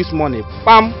give all this money,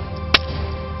 bam,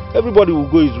 everybody will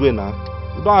go his way now.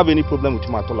 We don't have any problem with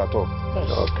him at all.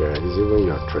 Okay, he's even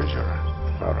your treasurer.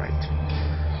 All right.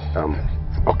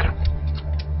 Okay.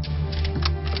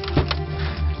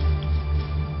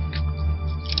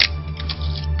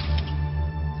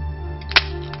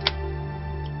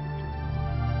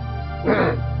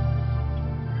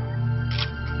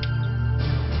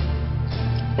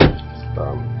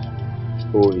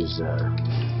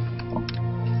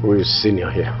 Who is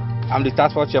senior here? I'm the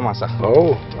task force chairman, sir.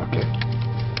 Oh, okay.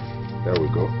 There we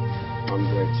go.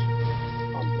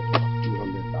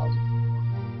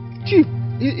 200,000. Chief,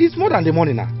 it's more than the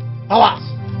money now. Power.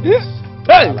 Yes.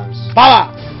 Hey. Power.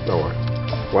 No worry.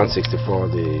 164.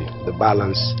 The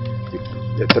balance.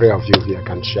 The three of you here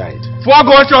can share it. 4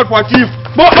 gunshots for Chief.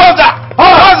 Toza.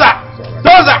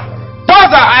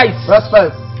 Ice.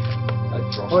 Respect.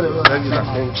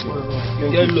 Thank you.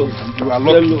 You are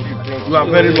lucky. You are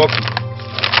very lucky.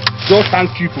 Just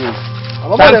thank you for.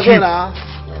 Thank you.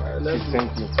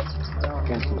 Thank you.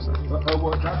 Thank you, sir.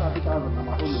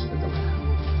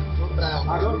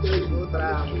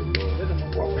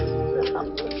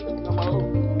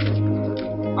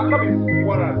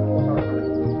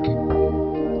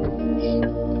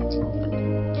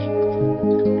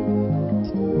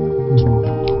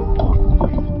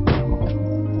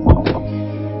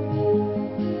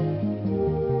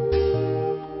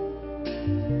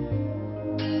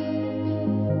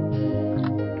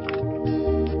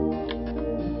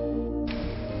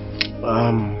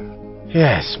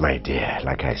 Yes, my dear,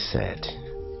 like I said,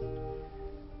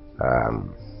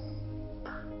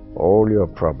 All your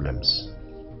problems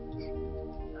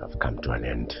have come to an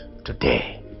end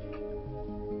today.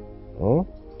 Hmm?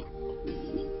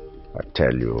 I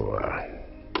tell you,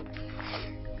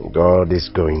 God is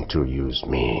going to use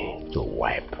me to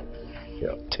wipe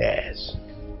your tears.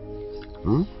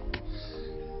 Hmm?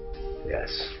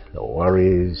 Yes, your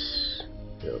worries,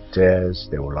 your tears,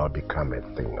 they will all become a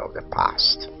thing of the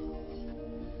past.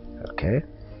 Okay?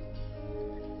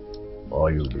 All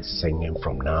you'll be singing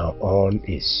from now on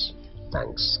is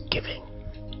Thanksgiving.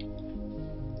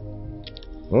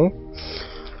 Hmm?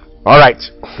 Alright,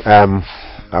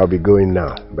 I'll be going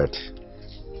now, but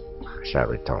I shall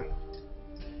return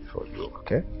for you,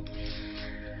 okay?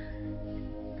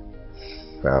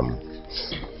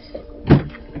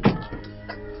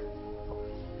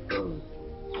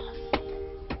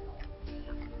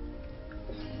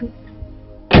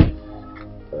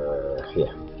 Here,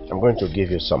 I'm going to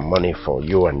give you some money for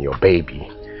you and your baby.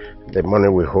 The money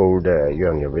will hold you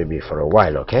and your baby for a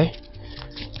while, okay?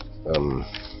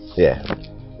 Yeah,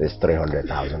 it's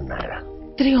 300,000 naira.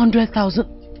 300,000?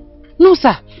 No,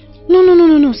 sir.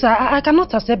 No, sir. I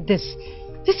cannot accept this.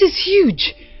 This is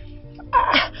huge.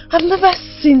 I've never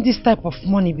seen this type of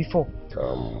money before.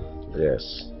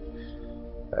 Yes.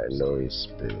 I know it's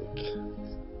big.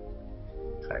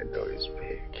 I know it's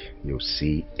big. You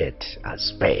see it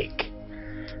as big.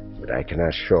 But I can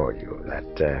assure you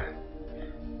that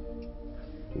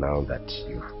now that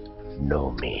you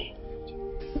know me,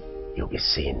 you'll be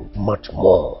seeing much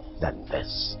more than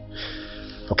this.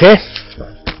 Okay?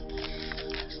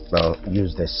 Now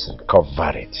use this and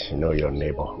cover it. You know your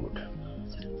neighborhood.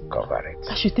 Cover it.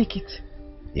 I should take it?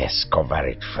 Yes, cover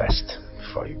it first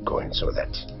before you go in so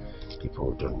that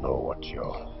people don't know what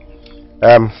you're...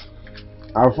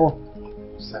 Alpha?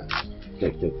 Sir.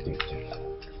 Take.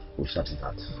 We'll sort it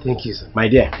out. Thank you, sir. My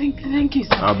dear. Thank you,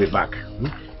 sir. I'll be back.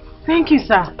 Thank you,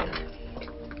 sir.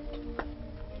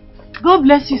 God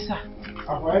bless you, sir.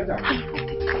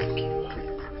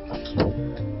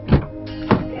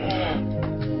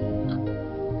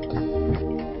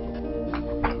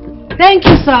 Thank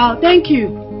you, sir. Thank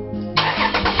you.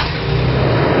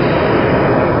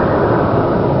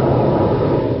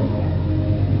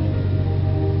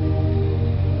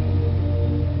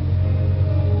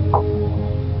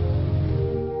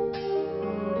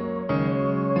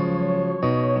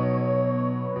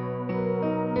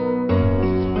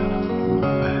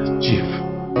 Chief,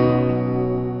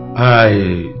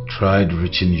 I tried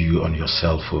reaching you on your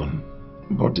cell phone,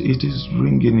 but it is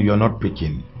ringing, you're not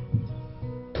picking.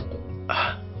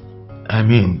 I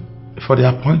mean, for the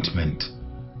appointment.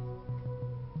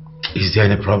 Is there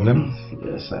any problem?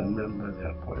 Yes, I remember the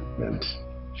appointment.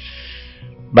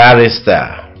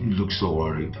 Barrister. You look so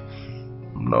worried.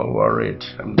 I'm not worried.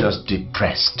 I'm just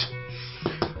depressed.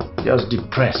 Just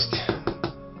depressed.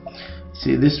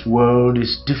 See, this world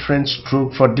is different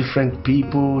stroke for different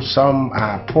people. Some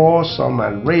are poor, some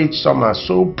are rich, some are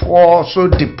so poor, so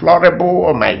deplorable.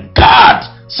 Oh my God!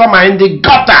 Some are in the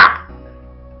gutter.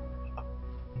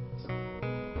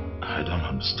 I don't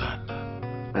understand.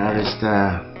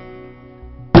 Barrister,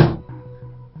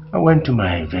 I went to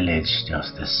my village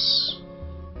just this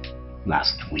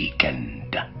last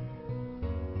weekend.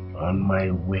 On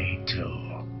my way to...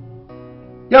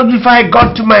 Just before I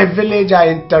got to my village, I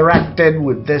interacted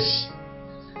with this.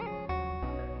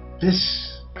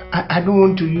 I don't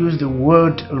want to use the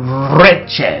word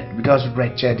wretched, because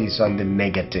wretched is on the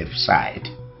negative side.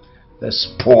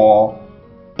 This poorest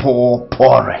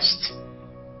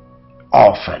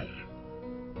orphan.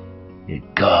 A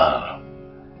girl.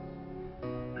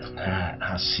 And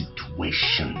her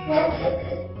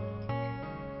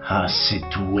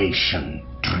situation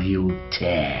drew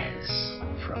tears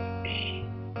from me.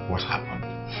 What happened?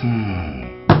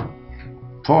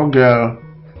 Poor girl.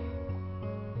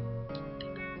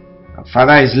 Her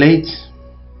father is late,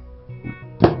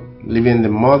 leaving the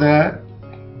mother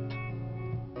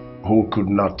who could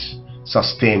not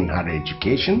sustain her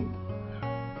education.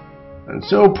 And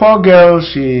so poor girl,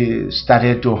 she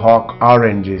started to hawk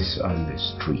oranges on the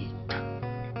street.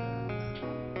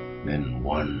 Then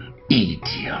one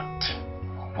idiot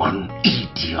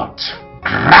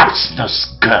grabs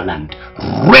this girl and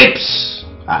rapes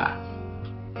her.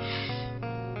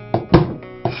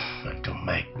 And to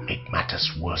make matters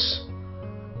worse,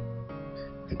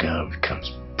 the girl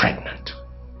becomes pregnant.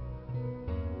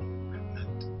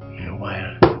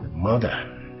 Meanwhile, the mother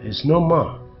is no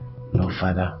more. No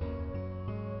father,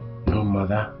 no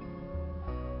mother,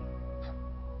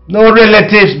 no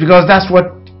relatives, because that's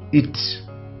what it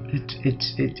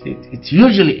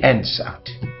usually ends out.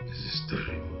 This is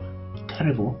terrible.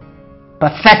 Terrible.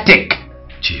 Pathetic.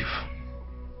 Chief,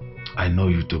 I know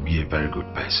you to be a very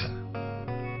good person.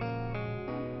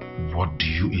 What do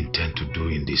you intend to do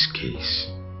in this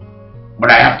case?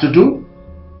 What I have to do?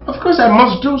 Of course I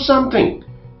must do something.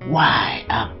 Why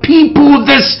are people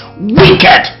this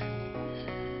wicked?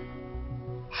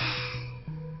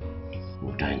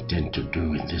 What I intend to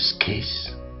do in this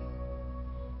case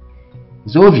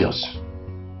is obvious.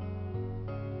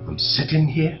 I'm sitting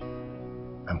here,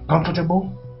 I'm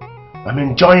comfortable, I'm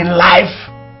enjoying life.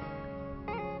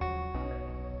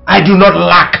 I do not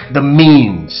lack the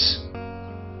means.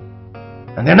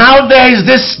 And then out there is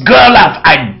this girl I've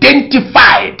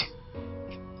identified.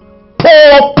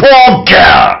 Poor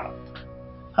girl.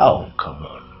 Oh, come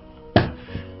on.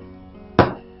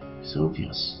 It's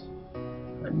obvious.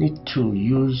 I need to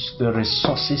use the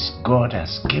resources God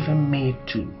has given me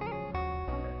to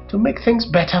make things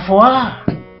better for her.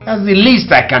 That's the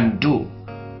least I can do.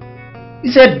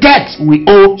 It's a debt we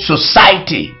owe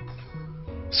society.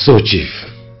 So, Chief,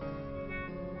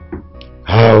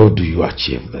 how do you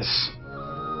achieve this?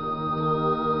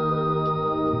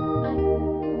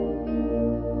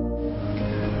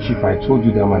 Chief, I told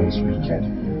you that man is wicked.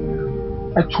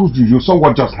 I told you, you saw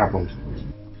what just happened.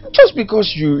 Just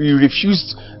because you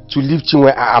refused to leave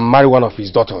Chinwe and marry one of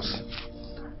his daughters.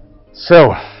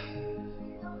 So,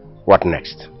 what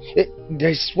next?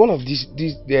 There's one of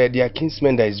their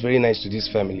kinsmen that is very nice to this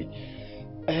family.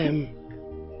 The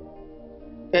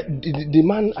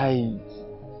man I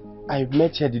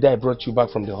met here the day I brought you back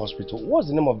from the hospital. What's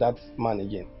the name of that man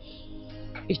again?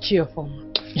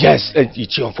 Ichiofoma. Yes,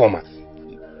 Ichiofoma.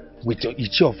 With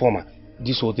Ichiofoma,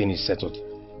 this whole thing is settled.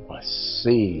 I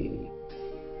see.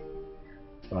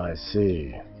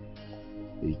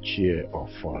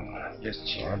 Ichiofoma. Yes,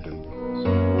 Chief.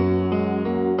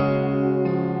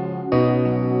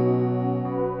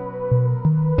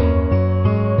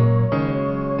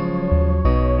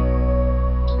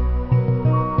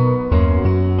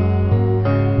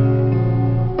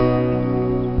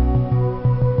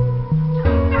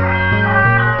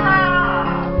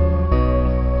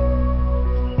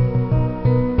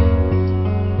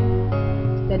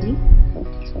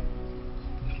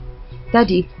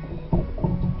 Daddy,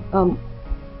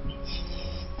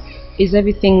 is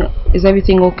everything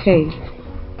okay?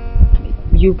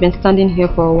 You've been standing here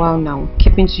for a while now,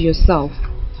 keeping to yourself.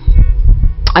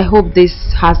 I hope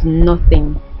this has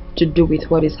nothing to do with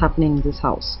what is happening in this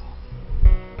house.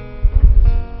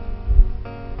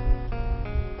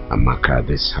 Amaka,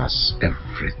 this has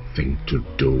everything to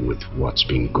do with what's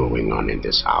been going on in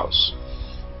this house.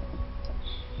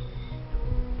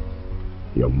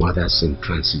 Your mother's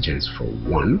intransigence for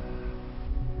one,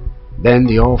 then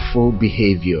the awful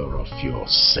behavior of your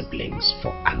siblings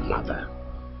for another.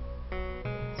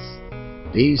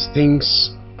 These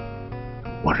things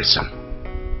are worrisome.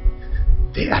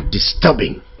 They are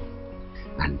disturbing.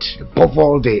 And above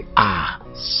all, they are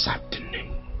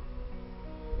saddening.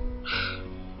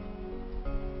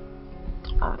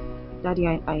 Daddy,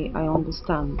 I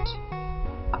understand.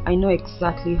 I know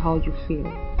exactly how you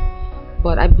feel.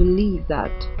 But I believe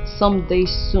that someday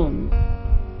soon,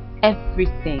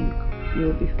 everything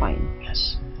will be fine.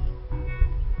 Yes.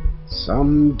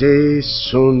 Someday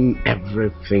soon,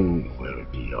 everything will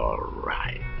be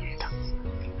alright.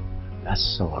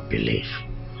 That's our belief.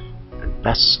 And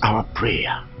that's our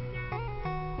prayer.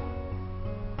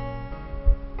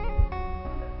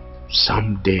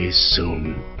 Someday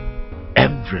soon,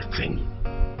 everything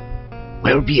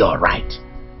will be alright.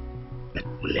 But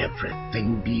will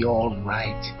everything be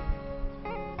alright?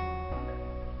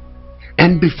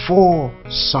 And before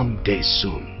someday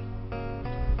soon,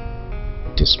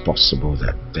 it is possible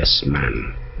that this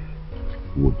man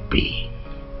would be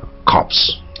a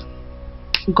corpse.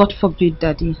 God forbid,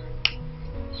 Daddy.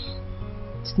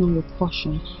 It's not your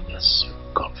portion. Yes,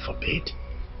 God forbid.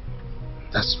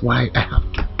 That's why I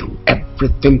have to do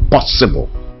everything possible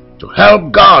to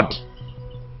help God,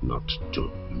 not to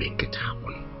make it happen.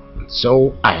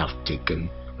 So I have taken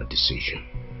a decision.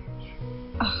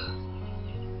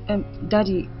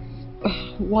 Daddy,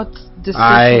 what decision?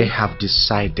 I have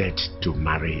decided to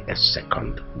marry a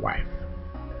second wife.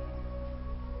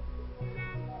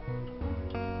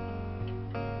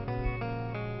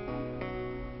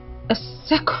 A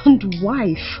second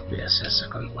wife? Yes, a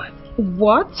second wife.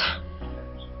 What?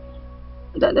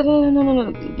 No.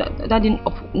 Daddy,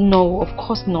 no, of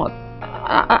course not.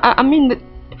 I mean,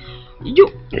 you...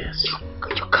 Yes.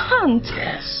 You can't.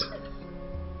 Yes.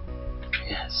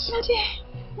 Yes. Daddy,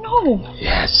 no.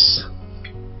 Yes.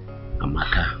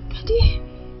 Amaka. Daddy.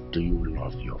 Do you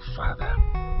love your father?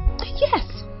 Yes.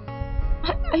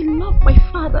 I love my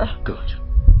father. Good.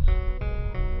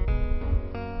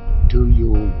 Do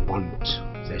you want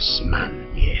this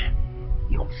man here,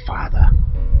 your father,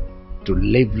 to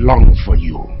live long for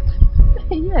you?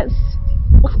 Yes,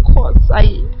 of course.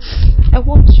 I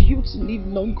want you to live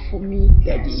long for me,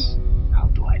 Daddy. Yes. How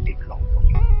do I live long for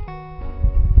you?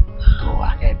 Go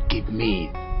ahead, give me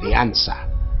the answer.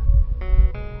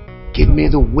 Give me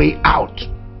the way out.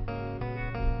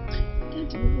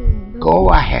 Daddy, Go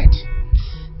ahead.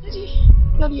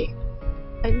 Daddy,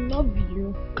 I love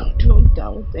you. No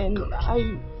doubt. And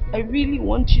I really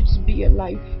want you to be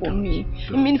alive for me.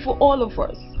 I mean, for all of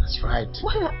us. That's right.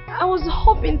 Well, I was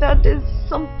hoping that there's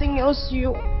something else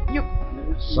you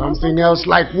Something else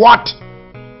like what?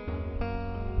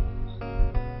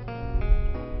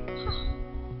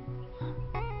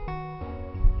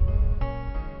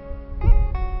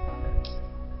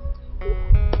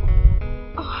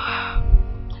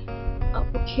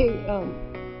 Okay,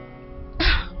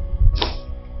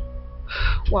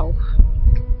 wow.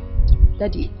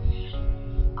 Daddy,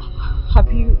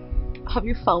 have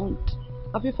you found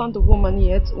the woman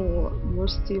yet, or you're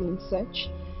still in search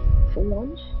for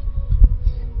one?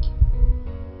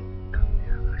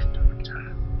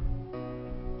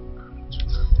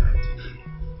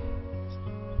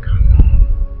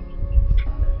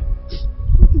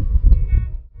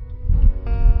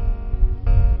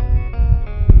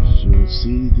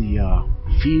 See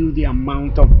feel the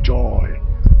amount of joy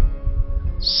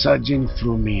surging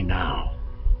through me now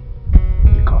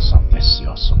because of this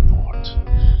your support.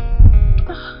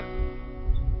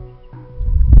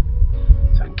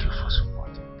 Thank you for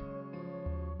supporting.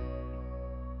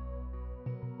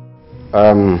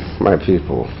 My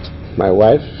people, my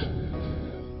wife,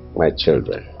 my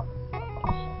children,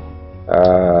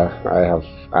 I have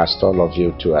asked all of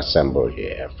you to assemble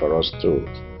here for us to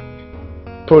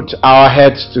put our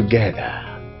heads together.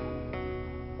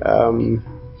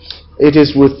 It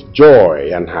is with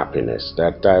joy and happiness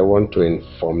that I want to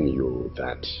inform you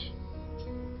that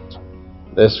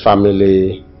this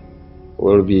family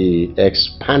will be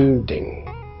expanding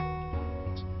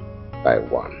by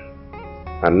one.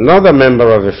 Another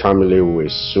member of the family will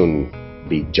soon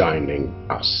be joining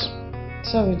us.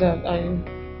 Sorry, Dad,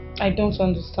 I don't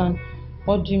understand.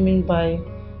 What do you mean by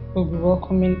we'll be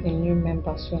welcoming a new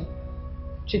member soon?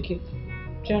 Chiki,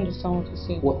 do you understand what you're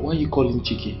saying? Why are you calling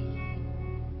Chiki?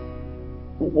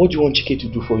 What do you want Chiki to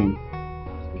do for you?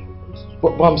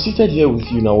 But I'm seated here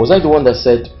with you now. Was I the one that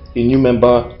said a new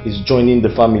member is joining the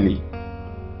family?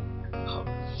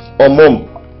 Or Mom,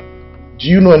 do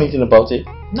you know anything about it?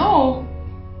 No,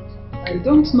 I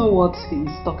don't know what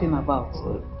he's talking about.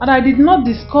 And I did not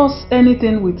discuss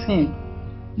anything with him.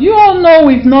 You all know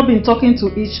we've not been talking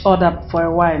to each other for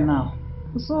a while now.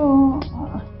 So,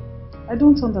 I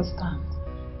don't understand.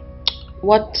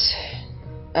 What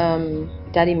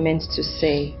Daddy meant to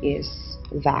say is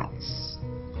that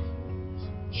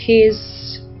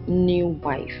his new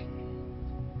wife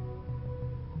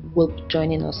will be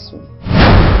joining us soon.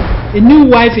 A new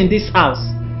wife in this house?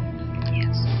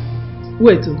 Yes.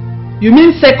 Wait, you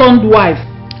mean second wife?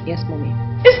 Yes, Mommy.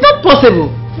 It's not possible.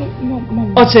 No,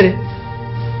 Mom. Ochere.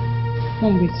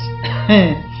 Mom, wait.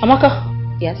 Amaka?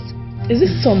 Yes? Is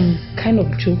this some kind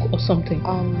of joke or something?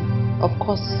 Of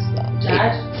course,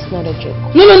 Dad? It's not a joke.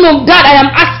 No, Dad, I am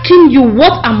asking you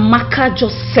what Amaka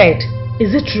just said.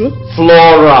 Is it true?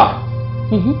 Flora.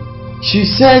 She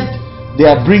said they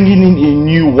are bringing in a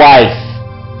new wife.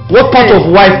 What part of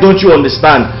wife don't you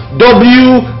understand?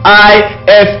 W-I-F-E.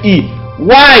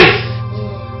 Wife.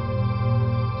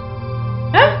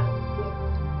 Huh?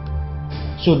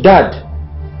 So Dad,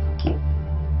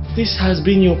 this has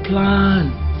been your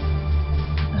plan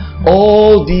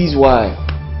all these while.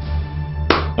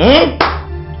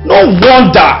 No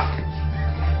wonder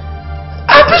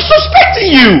I've been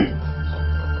suspecting you.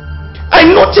 I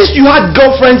noticed you had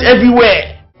girlfriends everywhere.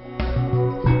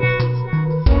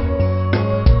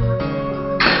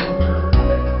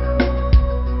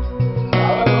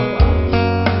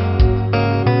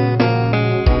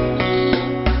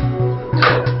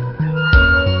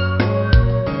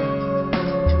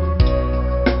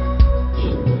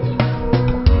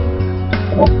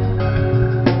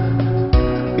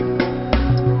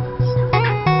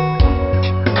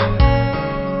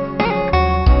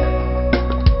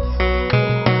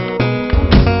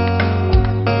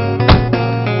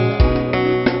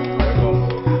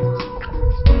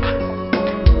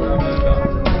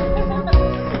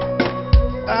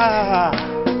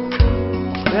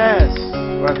 Yes,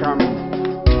 welcome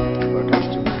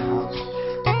to my house.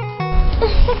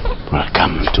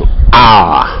 Welcome to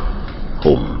our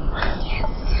home.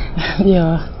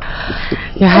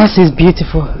 Your house is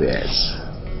beautiful. Yes.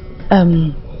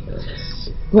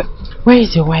 Where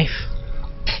is your wife?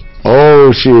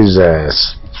 Oh, she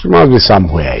must be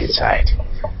somewhere inside.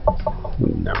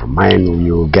 Never mind,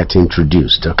 you'll get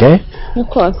introduced, okay? Of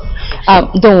course.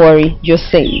 Don't worry, you're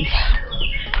safe.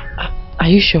 Are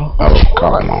you sure? Oh,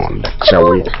 come on.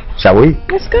 Shall we?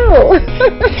 Let's go.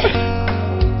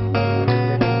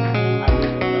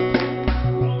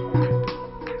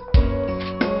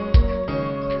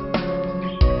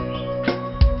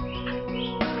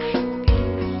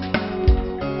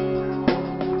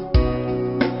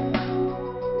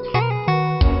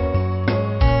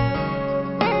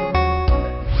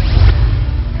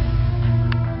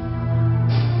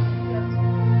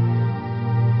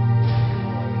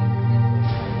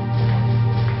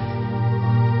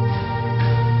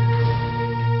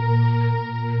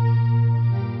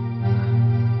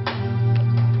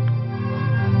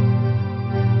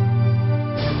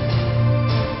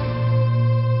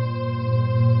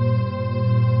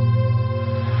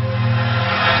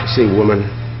 See, woman,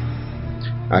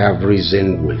 I have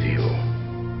reasoned with you.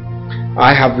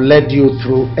 I have led you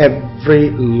through every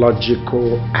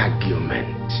logical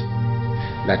argument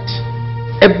that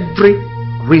every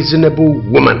reasonable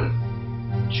woman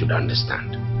should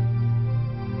understand.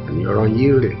 And you're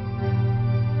unyielding.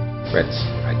 But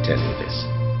I tell you this.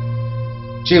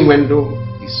 Chinwendo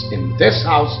is in this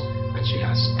house and she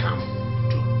has come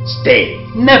to stay.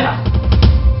 Never.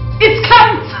 It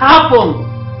can't happen.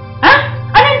 Huh?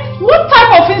 What type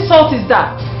of insult is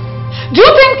that? Do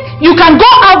you think you can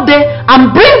go out there and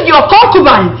bring your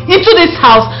concubine into this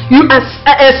house? You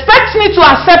expect me to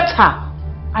accept her?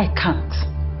 I can't.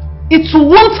 It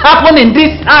won't happen in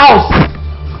this house.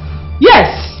 Yes.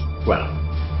 Well,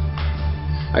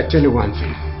 I tell you one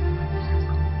thing.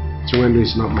 Chiwendo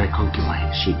is not my concubine.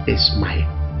 She is my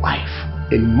wife.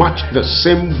 In much the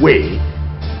same way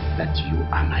that you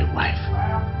are my wife.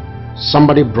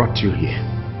 Somebody brought you here.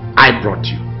 I brought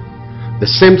you. The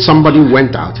same somebody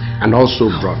went out and also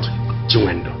brought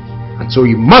Chiwendo. And so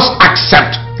you must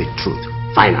accept the truth.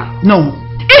 Final. No.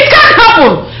 It can't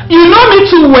happen. You know me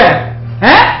too well.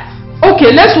 Eh?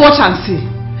 Okay, let's watch and see.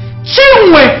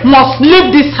 Chinwe must leave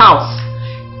this house.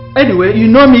 Anyway, you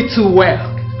know me too well.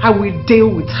 I will deal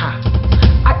with her.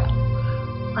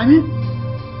 I mean...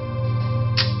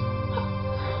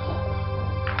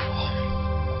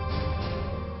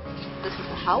 This is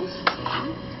the house.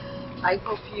 I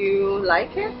hope you like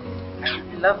it.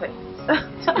 Love it.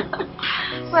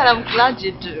 Well, I'm glad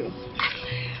you do.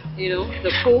 You know, the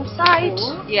pool side.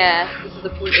 Yeah, this is the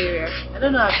pool area. I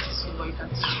don't know how to swim, but you can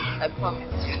teach me. I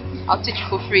promise you. I'll teach you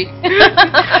for free.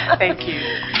 Thank you.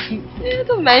 Yeah,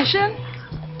 don't mention.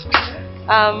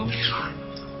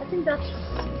 I think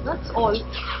that's all.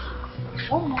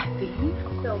 One more thing.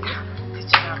 Tell me.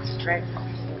 Teach me how to drive.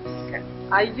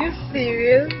 Are you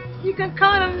serious? You can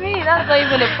count on me. That's not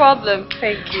even a problem.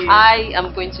 Thank you. I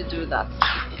am going to do that.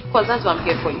 Because that's what I'm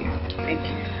here for you. Thank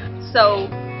you. So,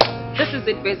 this is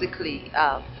it basically.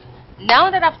 Now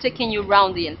that I've taken you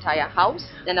around the entire house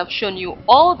and I've shown you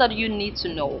all that you need to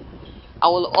know, I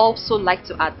will also like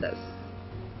to add this.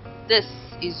 This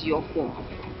is your home.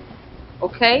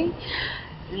 Okay?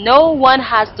 No one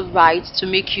has the right to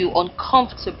make you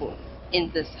uncomfortable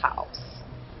in this house.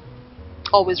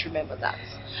 Always remember that.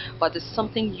 But there's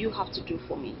something you have to do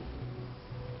for me.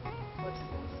 What is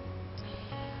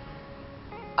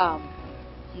it?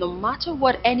 No matter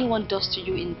what anyone does to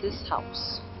you in this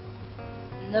house,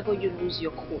 never you lose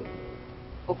your cool.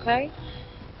 Okay?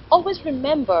 Always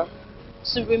remember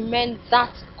to remain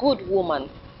that good woman.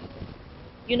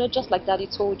 You know, just like Daddy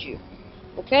told you.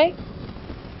 Okay?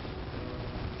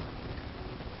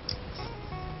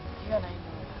 You and I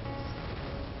know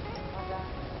that your mother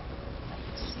and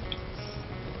your siblings.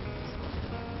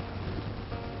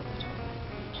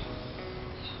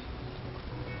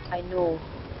 I know.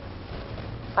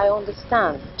 I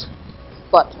understand.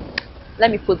 But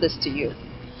let me put this to you.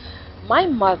 My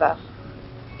mother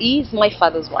is my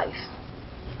father's wife.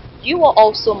 You are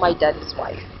also my daddy's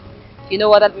wife. You know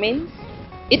what that means?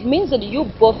 It means that you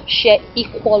both share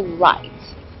equal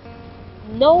rights.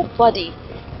 Nobody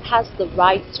has the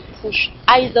right to push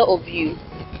either of you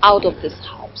out of this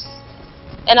house.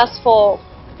 And as for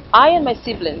I and my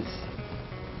siblings,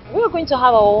 we are going to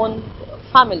have our own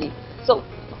family. So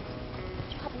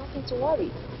you have nothing to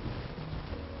worry.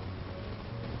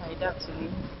 My dad to me.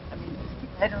 I mean,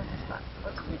 I don't understand.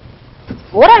 What do you mean?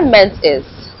 What I meant is,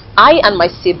 I and my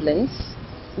siblings,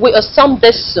 we are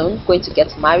someday soon going to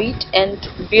get married and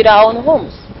build our own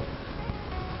homes.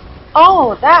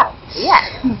 Oh, that.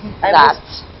 Yes, I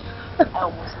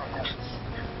almost forgot.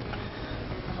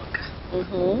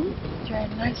 Mm-hmm. You're a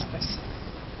nice person.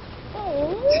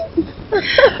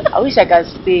 I wish I could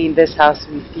stay in this house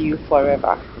with you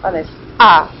forever, honestly.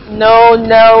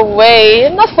 No way.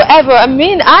 Not forever. I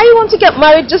mean, I want to get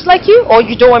married just like you, or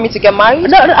you don't want me to get married?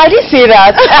 No, I didn't say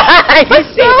that. I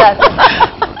didn't say that.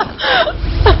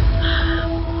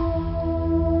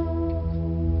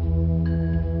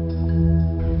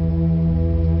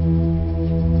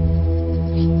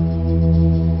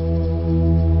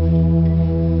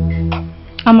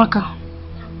 Amaka,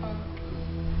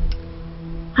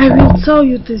 I will tell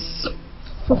you this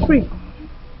for free.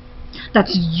 That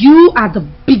you are the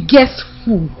biggest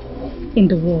fool in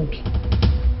the world.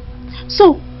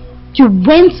 So, you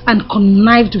went and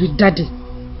connived with Daddy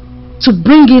to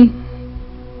bring in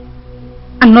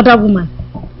another woman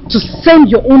to send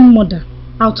your own mother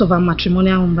out of her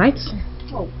matrimonial home, right?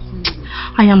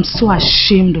 I am so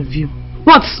ashamed of you.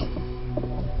 But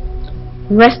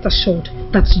rest assured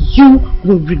that you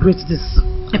will regret this.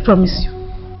 I promise you.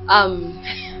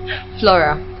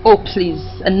 Flora, oh please,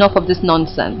 enough of this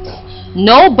nonsense.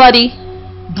 Nobody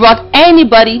brought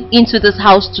anybody into this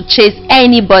house to chase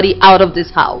anybody out of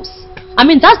this house. I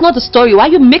mean, that's not the story. Why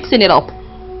are you mixing it up?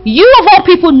 You of all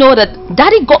people know that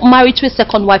Daddy got married to a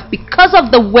second wife because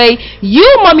of the way you,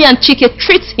 Mommy, and Chike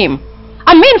treat him.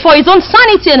 I mean, for his own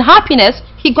sanity and happiness,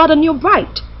 he got a new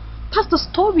bride. That's the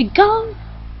story, girl.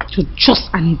 You're just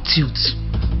an idiot.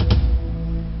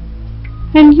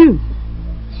 And you?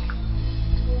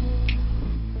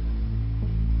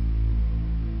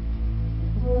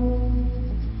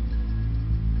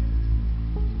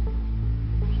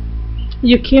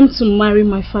 You came to marry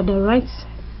my father, right?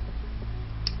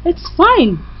 It's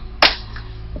fine.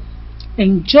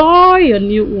 Enjoy your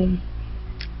new home.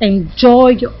 Enjoy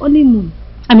your honeymoon.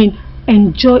 I mean,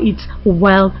 enjoy it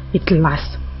while it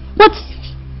lasts. But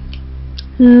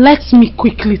let me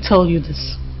quickly tell you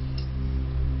this.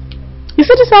 You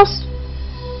see this house?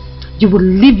 You will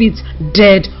leave it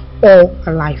dead or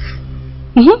alive.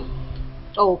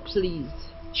 Oh, please.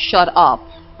 Shut up.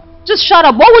 Just shut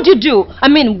up. What would you do? I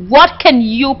mean, what can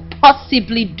you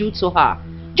possibly do to her?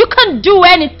 You can't do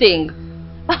anything.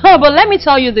 But let me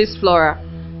tell you this, Flora.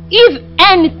 If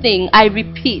anything, I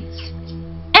repeat,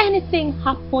 anything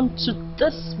happened to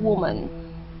this woman,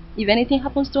 if anything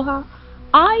happens to her,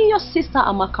 I, your sister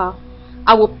Amaka,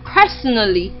 I will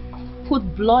personally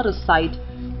put blood aside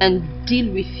and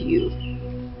deal with you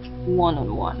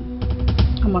one-on-one.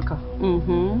 Amaka.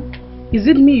 Is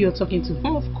it me you're talking to?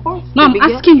 Of course. No, I'm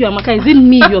asking you, Amaka, is it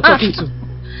me you're talking to?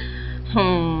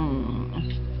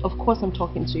 Of course I'm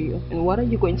talking to you. And what are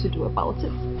you going to do about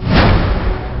it?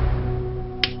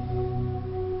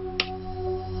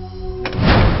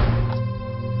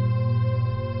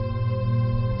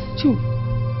 Chu,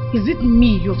 is it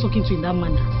me you're talking to in that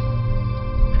manner?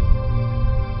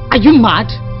 Are you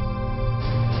mad?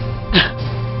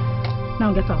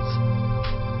 Now get out.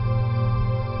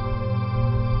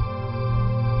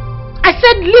 I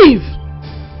said leave!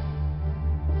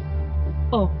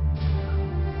 Oh.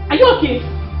 Are you okay?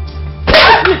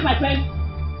 Please, my friend.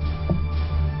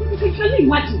 Can you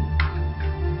imagine?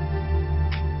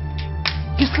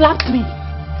 You slapped me.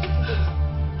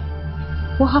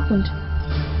 What happened?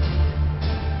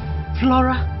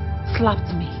 Flora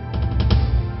slapped me.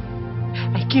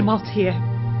 I came out here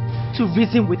to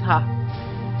reason with her.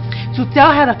 To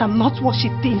tell her that I'm not what she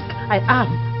thinks I am.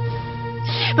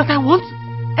 That I want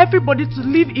everybody to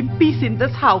live in peace in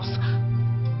this house.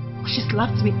 She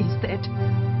slapped me instead.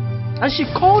 And she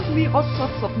called me all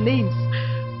sorts of names.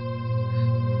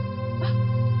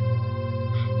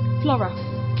 Flora.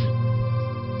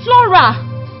 Flora!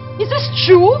 Is this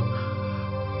true?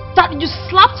 That you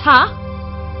slapped her?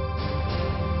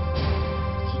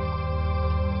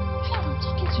 Flora, I'm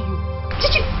talking to you.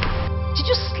 Did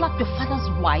you slap your father's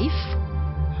wife?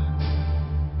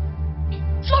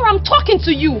 Flora, I'm talking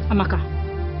to you. Amaka,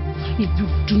 if you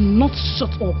do not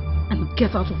shut up and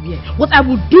get out of here, what I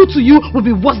will do to you will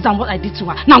be worse than what I did to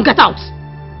her. Now get out!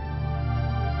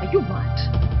 Are you mad?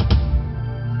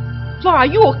 Flora, are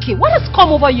you okay? What has come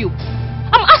over you?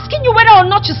 I'm asking you whether or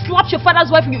not you slapped your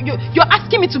father's wife. You're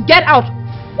asking me to get out.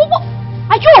 What?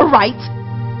 Are you alright?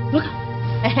 Look,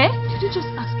 did you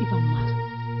just ask if I'm mad?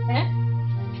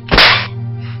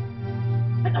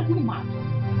 Are you mad?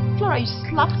 Flora, you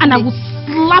slapped me. And I will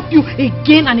slap you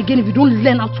again and again if you don't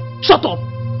learn how to shut up.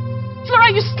 Flora,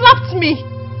 you slapped me.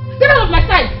 Get out of my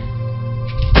sight.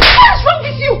 What is wrong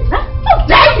with you? How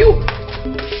dare you?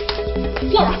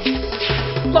 Flora.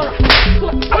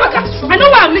 Amaka, I know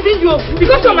why I'm leaving you.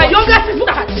 Because you're my younger sister.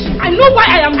 I know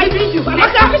why I am leaving you.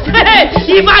 Amaka,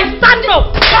 if I stand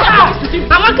up.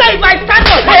 Amaka, if I stand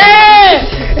up.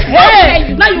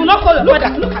 Hey! Now you will not call your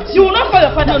father. You will not call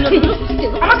your father.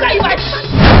 Amaka, if I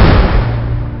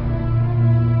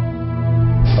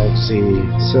See,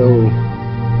 so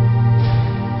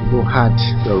you had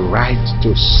the right to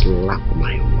slap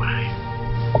my wife.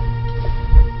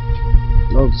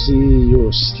 Nobsy,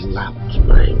 you slapped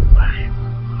my wife.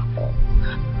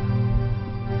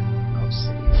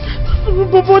 Nobsy.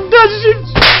 But Dad, she...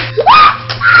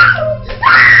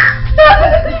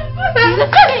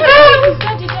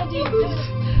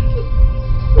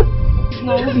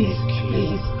 No, please.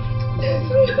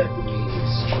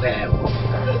 Swear.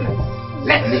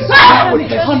 Let me swear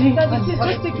with you. Honey, just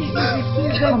take it easy,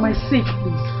 please. For my sake,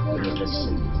 please.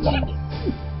 Listen.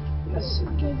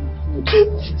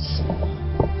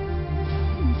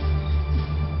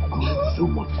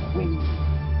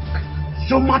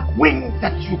 So much wing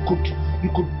that you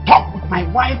could talk with my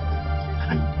wife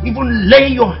and even lay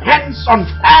your hands on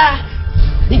her,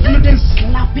 including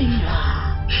slapping her.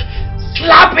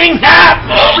 Slapping her!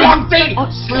 Wrong thing!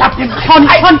 Slapping her!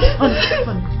 Honey.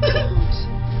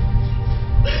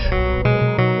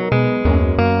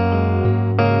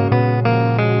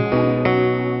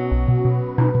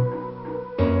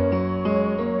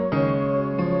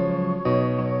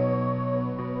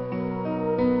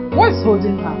 What's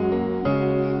holding her?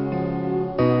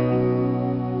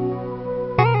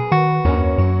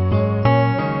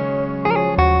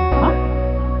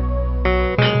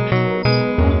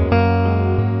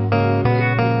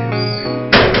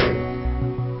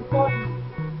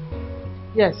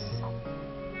 Yes.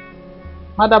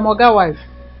 Madam Oga wife,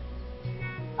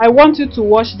 I want you to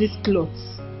wash these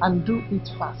clothes and do it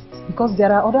fast because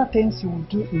there are other things you will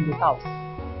do in the house.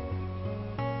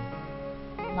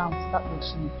 Now start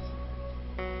washing it.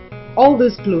 All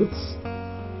these clothes,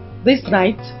 this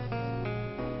night.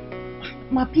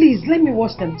 Ma, please, let me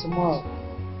wash them tomorrow.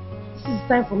 This is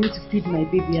time for me to feed my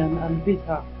baby and bathe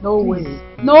her. No way.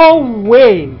 No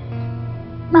way.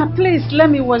 Ma, please, let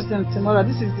me wash them tomorrow.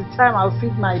 This is the time I'll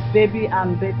feed my baby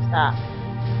and bathe her.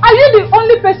 Are you the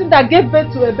only person that gave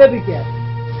birth to a baby girl?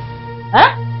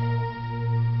 Huh?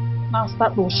 Now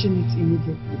start washing it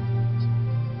immediately.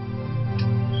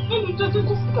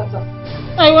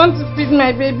 I want to feed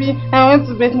my baby. I want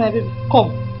to bathe my baby.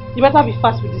 Come, you better be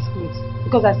fast with these clothes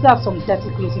because I still have some dirty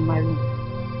clothes in my room.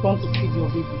 You want to feed your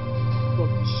baby.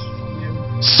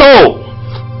 So,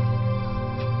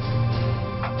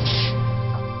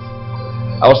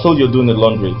 I was told you're doing the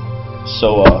laundry,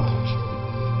 so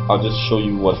I'll just show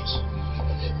you what.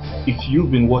 If you've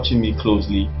been watching me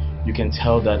closely, you can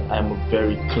tell that I'm a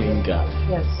very clean guy.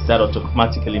 Yes. That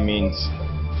automatically means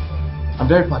I'm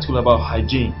very particular about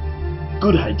hygiene,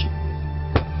 good hygiene.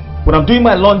 When I'm doing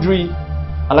my laundry,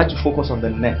 I like to focus on the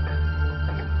neck,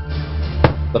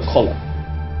 the collar,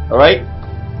 alright?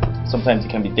 Sometimes it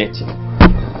can be dirty.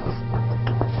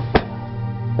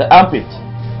 The armpit.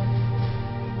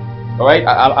 Alright,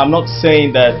 I'm not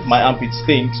saying that my armpit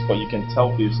stinks, but you can tell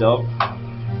for yourself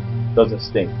it doesn't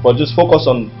stink. But just focus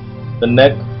on the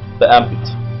neck, the armpit,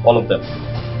 all of them.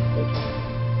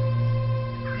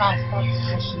 Now start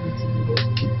washing it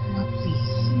immediately.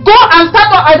 Please. Go and start.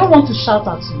 I don't want to shout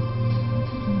at you.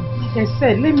 Like I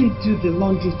said, let me do the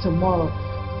laundry tomorrow.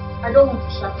 I don't want to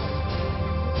shout at you.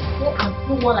 Go and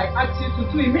do what I asked you to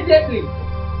do immediately.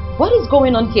 What is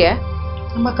going on here?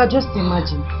 Amaka, just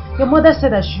imagine. Your mother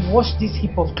said I should wash this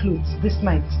heap of clothes this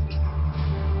night.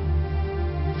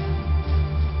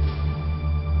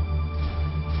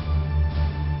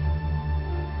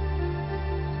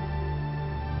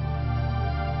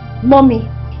 Mommy.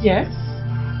 Yes?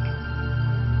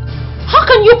 How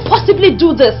can you possibly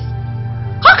do this?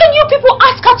 How can you people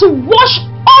ask her to wash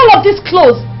all of these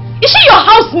clothes? Is she your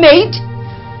housemaid?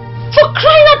 For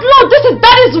crying out loud, this is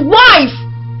Daddy's wife!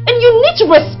 And you need to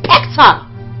respect her!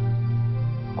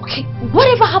 Okay,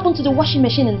 whatever happened to the washing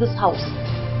machine in this house?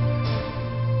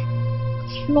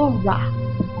 Flora.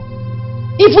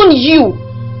 Even you!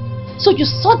 So you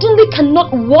suddenly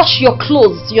cannot wash your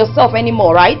clothes yourself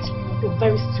anymore, right? You're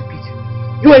very stupid.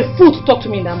 You're a fool to talk to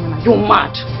me in that manner. You're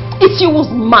mad. It's you who's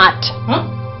mad. Huh?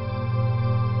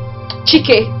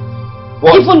 Chike.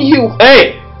 What? Even you.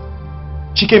 Hey!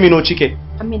 Chike me no Chike.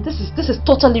 I mean, this is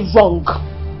totally wrong.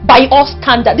 By all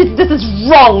standards, this is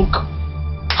wrong.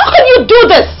 How can you do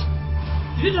this?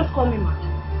 Did you just call me mad?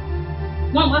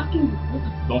 No, I'm asking you.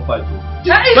 Don't fight me.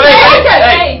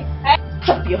 Hey!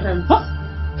 Drop your hands. Huh?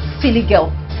 Silly girl.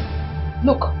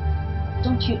 Look,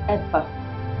 don't you ever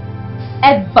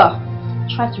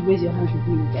try to raise your hand with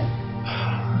me again.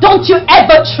 Don't you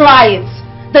ever try it.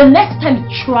 The next time you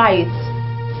try it.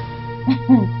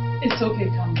 It's okay,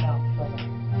 calm down, brother.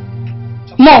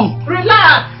 Mom!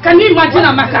 Relax! Can you imagine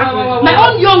Amaka? My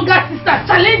own younger sister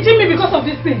challenging me because of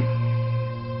this thing.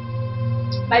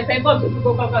 My friend, go sit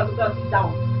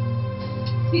down.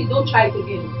 Please don't try it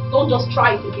again. Don't just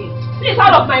try it again. Please,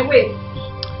 out of my way.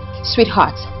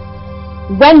 Sweetheart,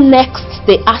 when next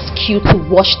they ask you to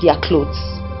wash their clothes,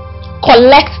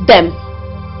 collect them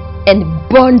and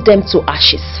burn them to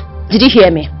ashes. Did you hear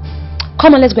me?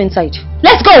 Come on, let's go inside.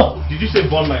 Let's go! Did you say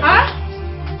burn my clothes?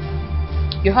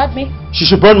 You heard me? She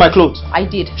should burn my clothes. I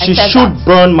did. She should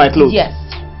burn my clothes. Yes.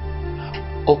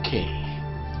 Okay.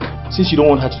 Since you don't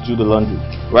want her to do the laundry,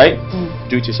 right?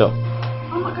 Do it yourself.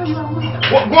 Amaka, you are mad.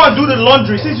 Well, go and do the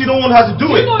laundry since you don't want her to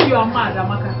do it. You know you are mad,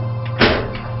 Amaka.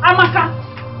 Amaka.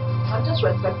 I'm just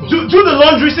respecting Do the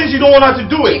laundry since you don't want her to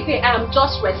do it. Chike, I'm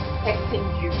just respecting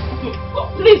you.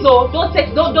 Please, don't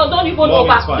even don't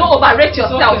overrate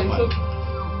yourself. It's okay.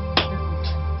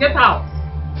 Get out.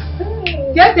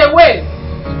 Get away.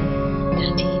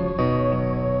 Daddy,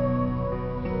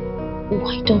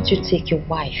 why don't you take your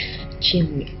wife,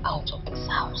 Jimmy, out of this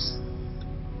house?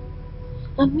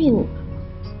 I mean,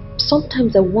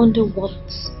 sometimes I wonder what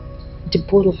the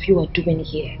both of you are doing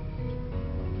here.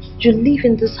 You live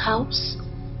in this house,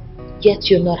 yet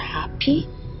you're not happy.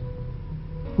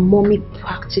 Mommy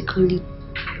practically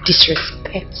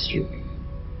disrespects you.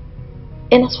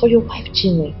 And as for your wife,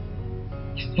 Jimmy,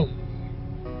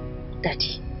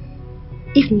 Daddy,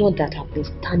 if not that I've been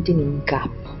standing in gap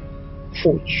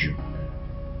for you,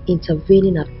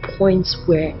 intervening at points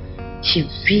where she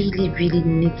really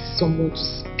needs someone to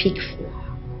speak for her,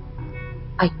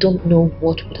 I don't know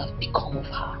what would have become of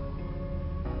her.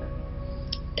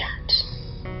 Dad,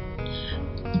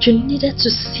 you needed to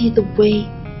see the way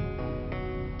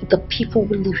the people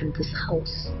who live in this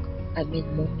house, I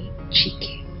mean Mommy,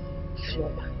 Chike,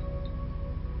 Flora,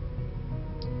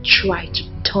 try to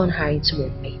turn her into a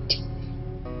maid,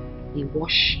 a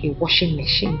washing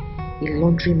machine, a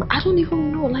laundry man. I don't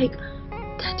even know, like,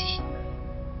 Daddy,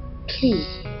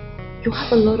 please, you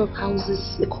have a lot of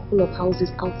houses, a couple of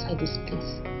houses outside this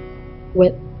place.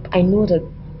 Well, I know that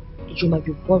you might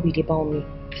be worried about me,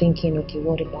 thinking, okay,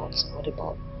 what about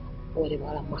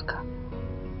Amaka?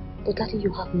 But Daddy,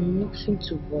 you have nothing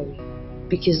to worry,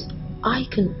 because I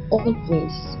can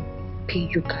always pay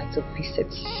you guys a visit.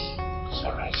 It's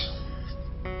alright.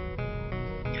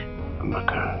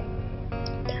 Amaka.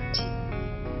 Daddy.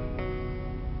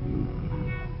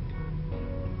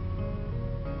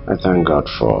 I thank God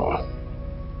for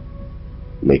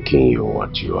making you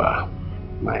what you are,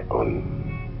 my own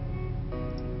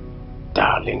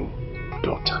darling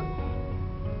daughter.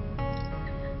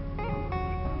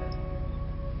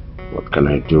 What can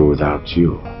I do without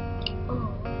you?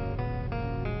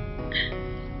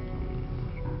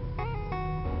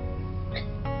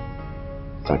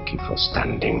 Thank you for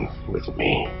standing with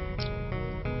me.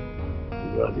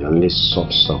 You are the only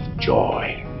source of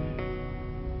joy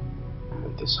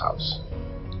in this house.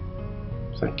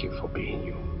 Thank you for being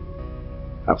you.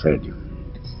 I've heard you.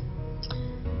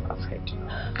 I've heard you.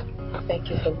 Thank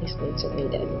you for listening to me,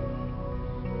 Daddy.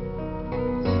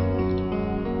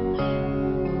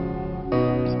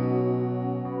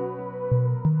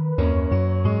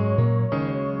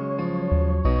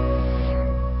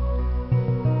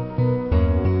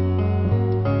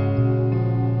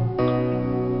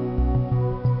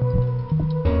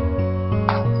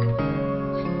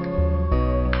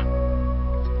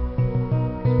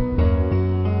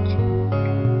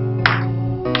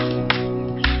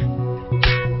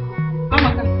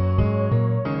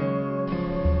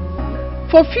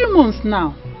 For a few months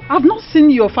now, I've not seen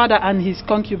your father and his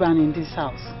concubine in this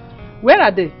house. Where are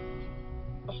they?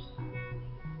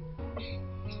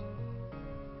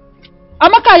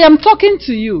 Amaka, I am talking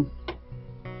to you.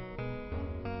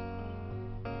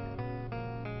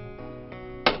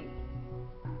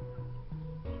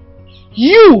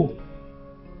 You!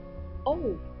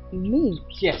 Oh, me?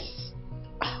 Yes.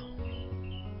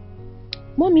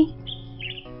 Mommy,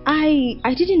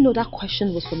 I didn't know that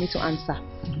question was for me to answer.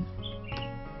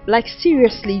 Like,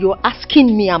 seriously, you're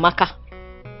asking me, Amaka?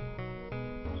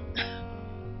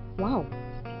 Wow.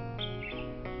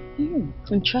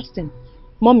 Interesting.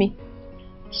 Mommy,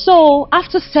 so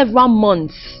after several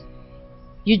months,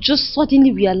 you just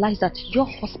suddenly realized that your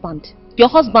husband,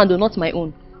 or not my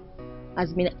own,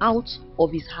 has been out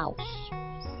of his house.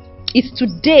 It's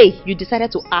today you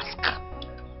decided to ask.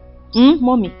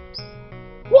 Mommy,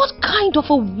 what kind of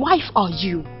a wife are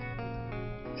you?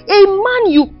 A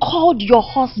man you called your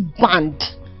husband.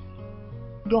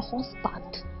 Your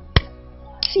husband.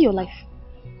 See your life.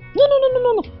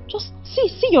 No. Just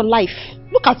see your life.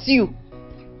 Look at you.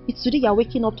 It's today you're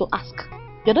waking up to ask.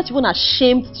 You're not even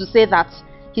ashamed to say that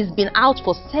he's been out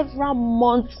for several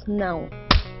months now.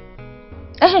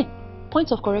 Hey,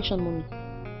 point of correction, Mommy.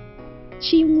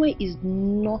 Chinwe is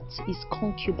not his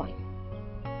concubine.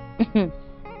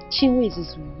 Chinwe is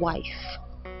his wife,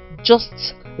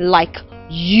 just like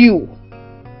you.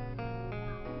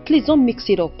 Please don't mix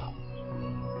it up.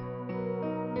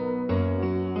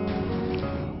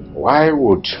 Why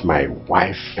would my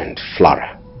wife and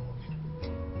Flora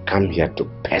come here to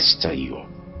pester you?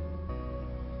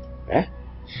 Eh?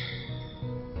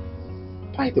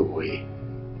 By the way,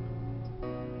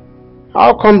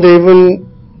 how come they even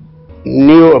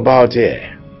knew about it?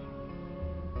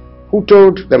 Who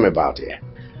told them about it?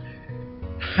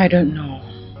 I don't know.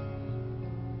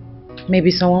 Maybe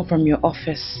someone from your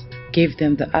office gave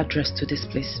them the address to this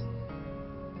place.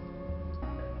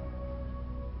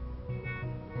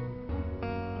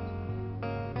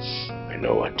 I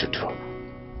know what to do.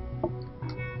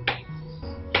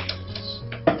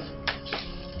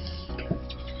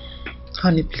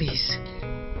 Honey, please.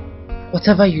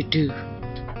 Whatever you do,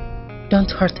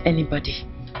 don't hurt anybody.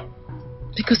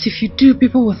 Because if you do,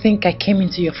 people will think I came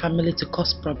into your family to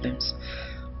cause problems.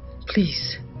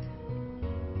 Please.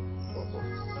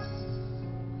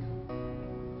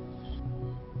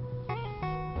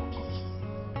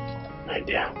 My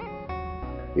dear,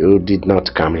 you did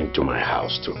not come into my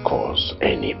house to cause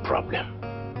any problem.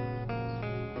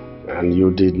 And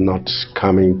you did not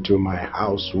come into my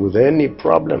house with any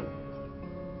problem.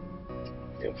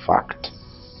 In fact,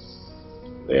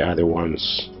 they are the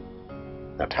ones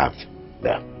that have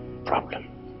the problem.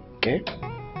 Okay?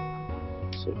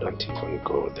 So don't even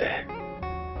go there.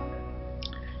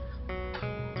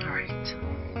 Alright.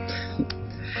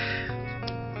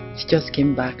 She just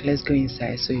came back. Let's go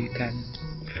inside so you can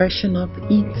freshen up,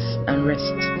 eat, and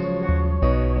rest.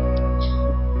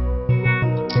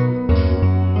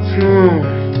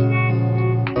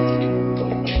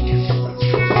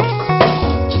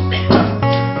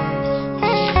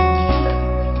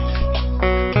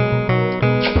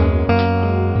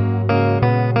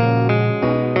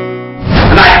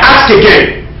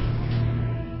 Again,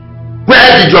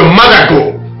 where did your mother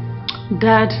go?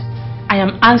 Dad, I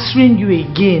am answering you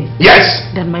again. Yes.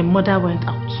 That my mother went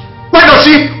out. Why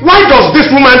does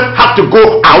this woman have to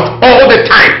go out all the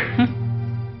time?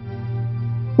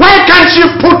 Why can't she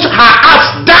put her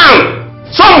ass down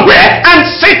somewhere and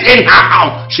sit in her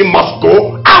house? She must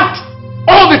go out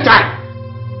all the time.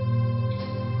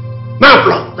 Now,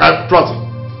 Flossie,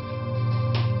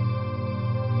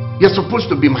 you're supposed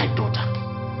to be my daughter.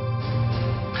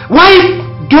 Why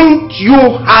don't you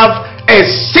have a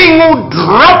single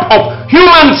drop of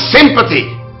human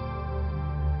sympathy?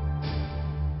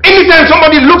 Anytime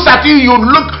somebody looks at you, you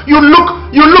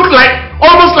look like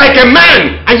almost like a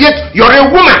man, and yet you're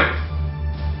a woman.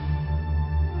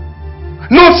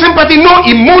 No sympathy, no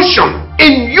emotion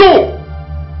in you.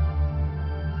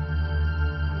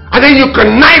 And then you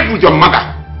connive with your mother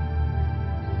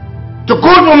to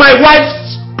go to my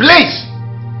wife's place,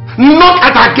 knock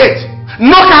at her gate,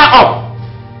 knock her up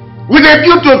with a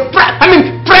view to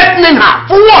threatening her.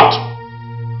 For what?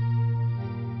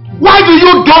 Why do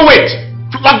you do it?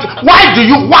 Why?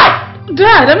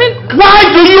 Dad, I mean, why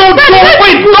do you do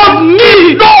it? Not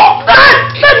me. No.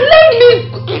 Dad, leave me.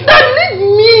 Dad, leave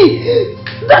me.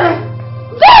 Dad.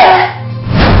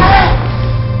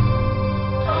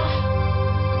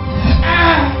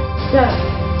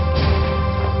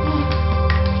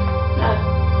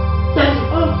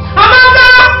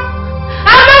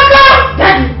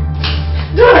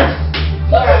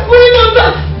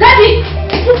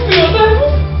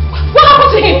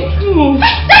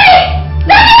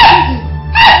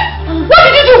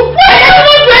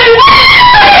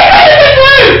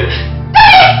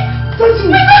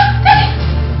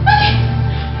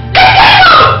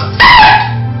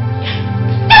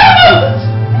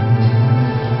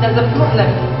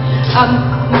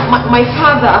 My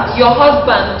father, your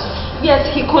husband, yes,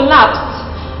 he collapsed.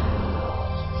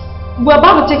 We're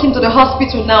about to take him to the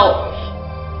hospital now.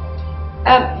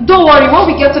 Don't worry, when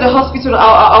we get to the hospital,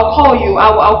 I'll call you.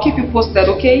 I'll keep you posted,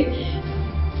 okay?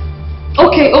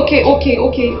 Okay.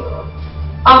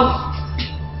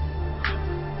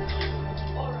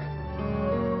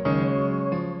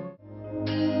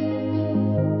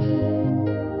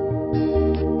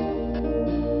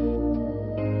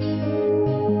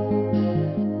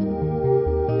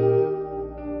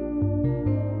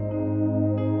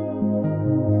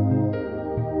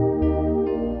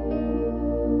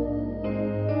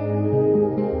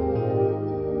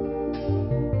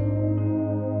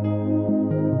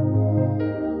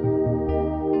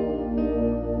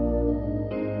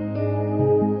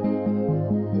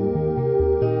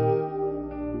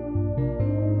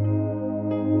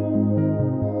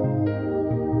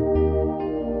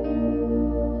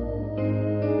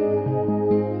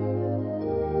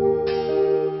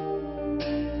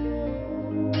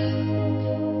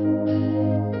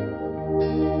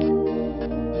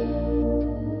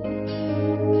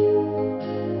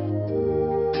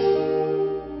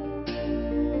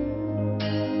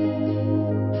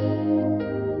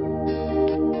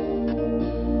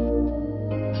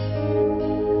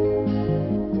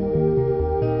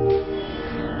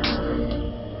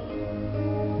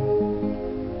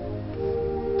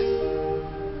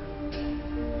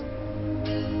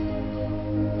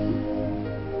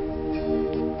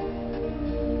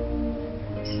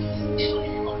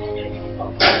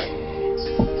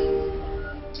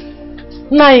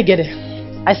 Now you get it.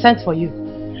 I sent for you.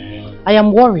 I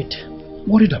am worried.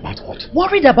 Worried about what?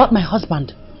 Worried about my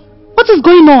husband. What is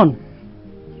going on?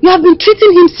 You have been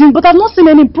treating him since, but I've not seen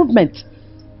any improvement.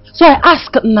 So I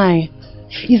asked Nai,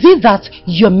 is it that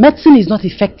your medicine is not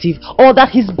effective or that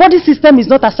his body system is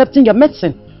not accepting your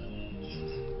medicine?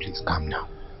 Please calm down.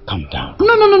 Calm down.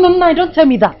 No, don't tell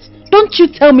me that. Don't you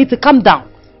tell me to calm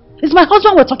down. It's my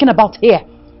husband we're talking about here.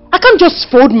 I can't just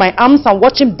fold my arms and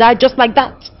watch him die just like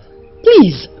that.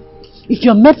 Please, if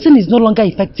your medicine is no longer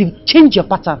effective, change your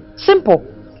pattern. Simple.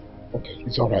 Okay,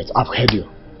 it's alright. I've heard you.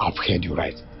 I've heard you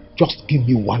right. Just give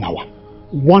me 1 hour.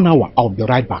 1 hour, I'll be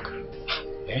right back.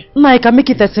 Eh? No, I can make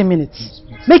it 30 minutes.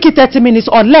 Make it 30 minutes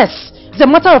or less. It's a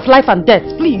matter of life and death,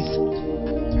 please.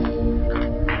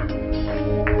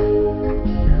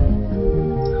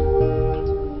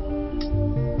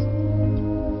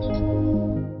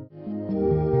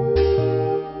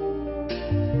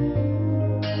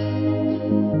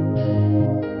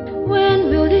 When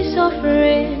will this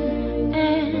suffering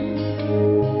end?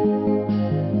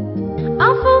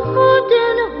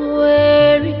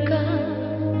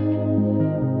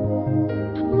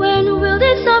 When will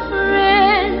this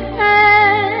suffering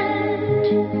end?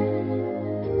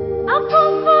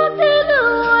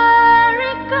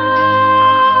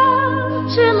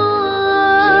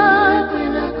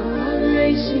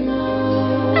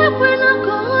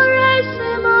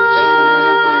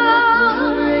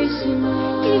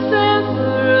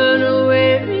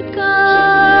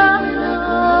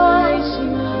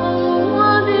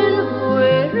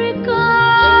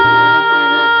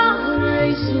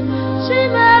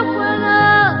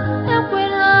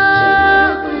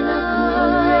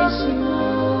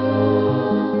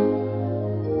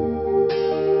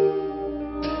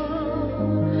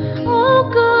 Oh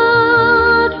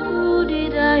God, who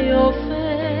did I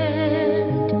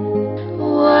offend?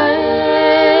 Why?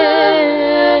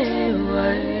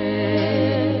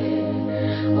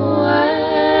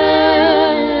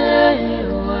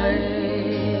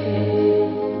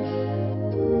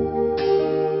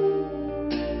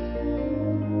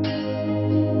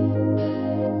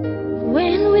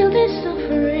 When will this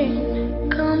suffering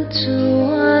come to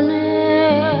an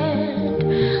end?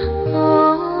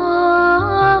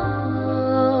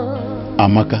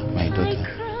 Amaka, my daughter,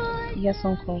 Yes,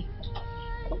 Uncle.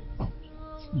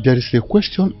 there is a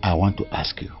question I want to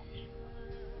ask you.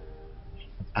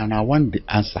 And I want the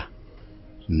answer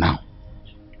now.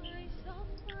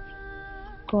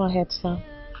 Go ahead, sir.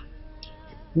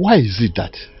 Why is it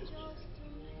that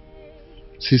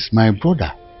since my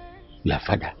brother, your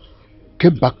father,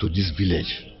 came back to this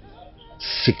village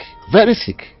sick, very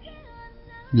sick,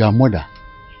 your mother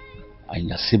and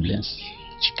your siblings,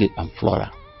 Chike and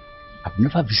Flora, have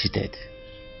never visited?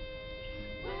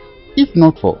 If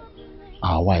not for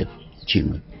our wife,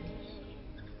 Chinwe,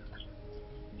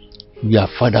 your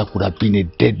father could have been a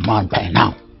dead man by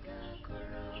now.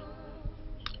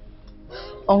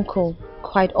 Uncle,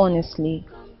 quite honestly,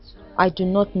 I do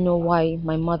not know why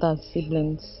my mother and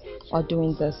siblings are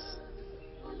doing this.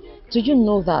 Do you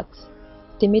know that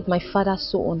they made my father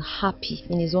so unhappy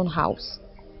in his own house?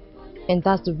 And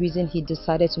that's the reason he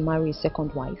decided to marry a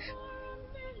second wife.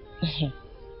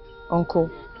 Uncle,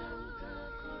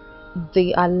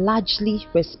 they are largely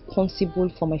responsible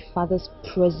for my father's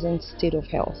present state of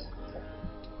health.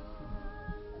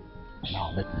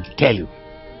 Now let me tell you,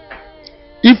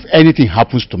 if anything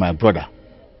happens to my brother,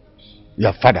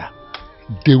 your father,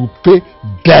 they will pay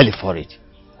dearly for it.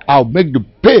 I'll make them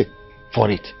pay for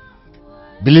it.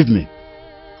 Believe me.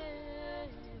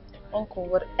 Uncle,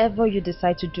 whatever you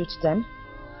decide to do to them,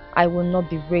 I will not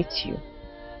berate you.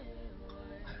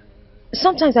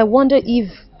 Sometimes I wonder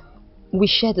if we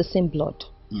share the same blood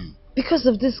because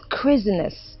of this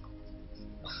craziness.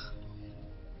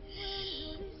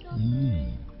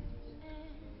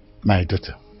 My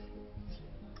daughter,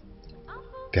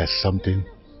 there's something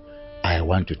I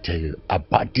want to tell you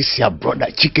about this your brother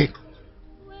Chike.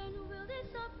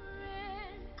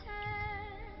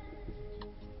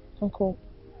 Uncle,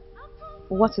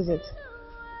 what is it?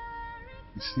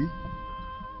 You see,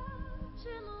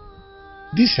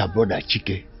 this your brother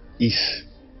Chike is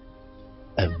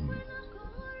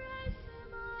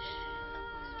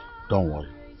don't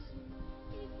worry,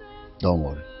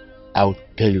 I'll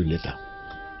tell you later.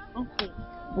 Uncle,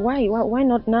 why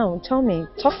not now? Tell me,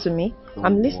 talk to me.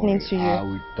 I'm listening to you. I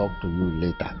will talk to you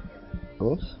later.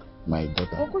 Oh, my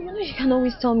daughter. Uncle, you know you can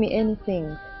always tell me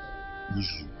anything.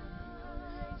 Easy.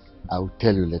 I will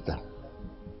tell you later.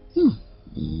 If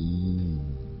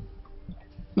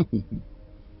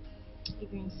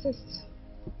you insist.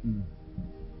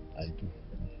 I do.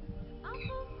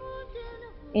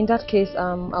 In that case,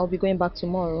 I'll be going back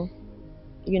tomorrow.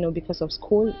 You know, because of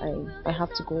school, I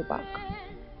have to go back.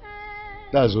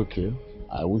 That's okay.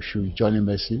 I wish you Johnny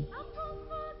Mercy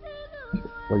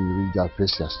when you reach that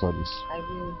place your studies. I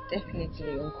will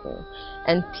definitely, Uncle.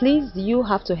 And please, you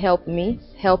have to help me,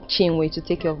 help Chinwe to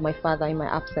take care of my father in my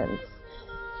absence.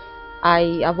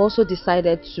 I have also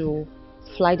decided to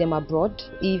fly them abroad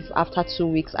if after 2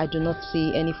 weeks I do not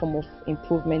see any form of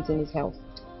improvement in his health.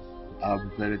 I'll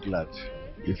be very glad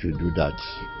if you do that.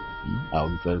 I'll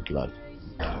be very glad.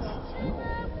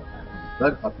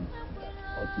 Very happy.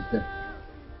 Okay.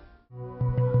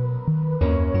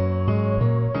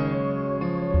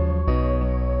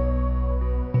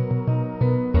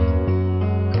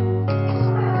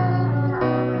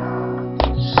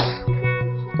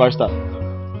 Barrister,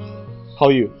 how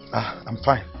are you? I'm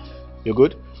fine. You're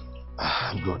good?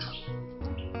 I'm good.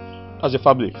 How's your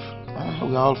family?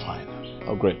 We're all fine.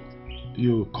 Oh, great.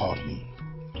 You called me.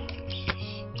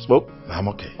 Smoke? I'm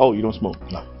okay. Oh, you don't smoke?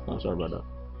 No. Oh, sorry about that.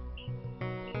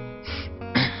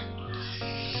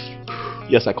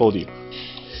 Yes, I called you.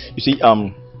 You see,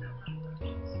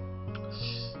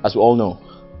 as we all know,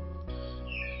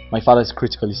 my father is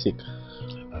critically sick.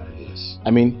 Yes. I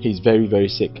mean, he's very, very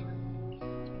sick.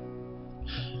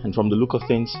 And from the look of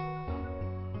things,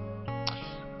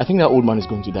 I think that old man is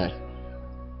going to die.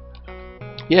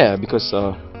 Yeah, because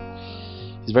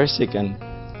he's very sick and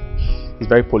he's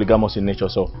very polygamous in nature,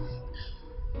 so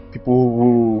people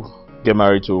who get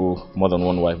married to more than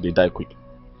one wife, they die quick.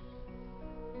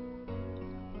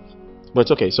 But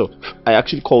it's okay. So I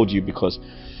actually called you because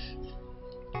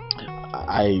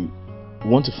I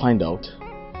want to find out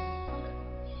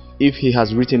if he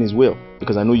has written his will,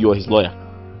 because I know you are his lawyer.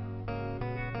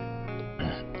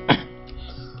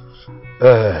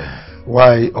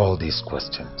 Why all these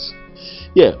questions?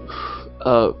 Yeah,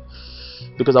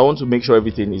 because I want to make sure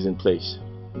everything is in place,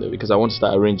 because I want to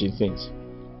start arranging things.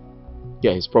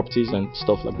 Yeah, his properties and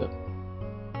stuff like that.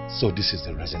 So this is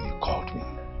the reason you called me?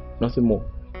 Nothing more.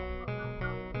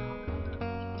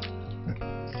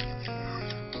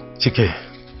 Chike.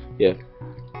 Yeah.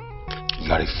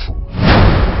 You are a fool.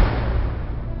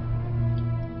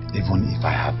 Even if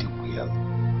I have the will,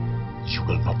 you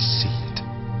will not see it.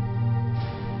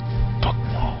 Talk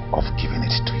more of giving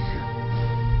it to you.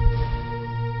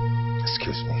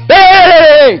 Excuse me.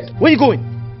 Hey! Where are you going?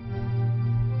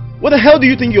 Where the hell do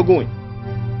you think you're going?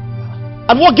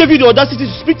 And what gave you the audacity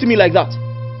to speak to me like that?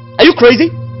 Are you crazy?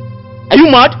 Are you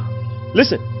mad?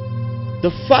 Listen,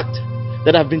 the fact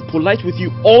that I've been polite with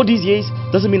you all these years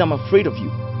doesn't mean I'm afraid of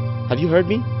you. Have you heard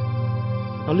me?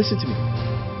 Now listen to me.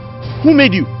 Who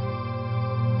made you?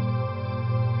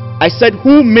 I said,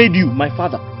 who made you? My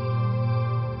father.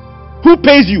 Who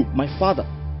pays you? My father.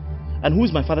 And who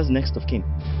is my father's next of kin?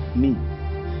 Me.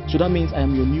 So that means I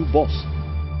am your new boss.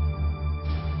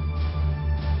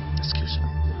 Excuse me.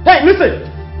 Hey, listen!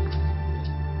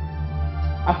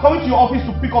 I'm coming to your office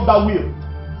to pick up that wheel.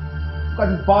 Look at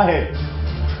his bar head.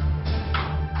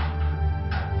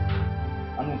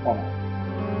 I'm no farmer.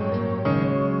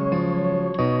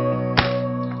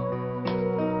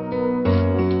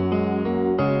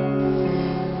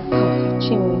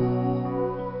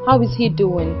 Chinwe, how is he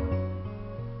doing?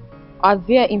 Are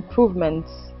there improvements?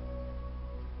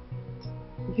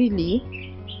 Really?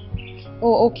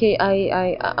 Oh, okay.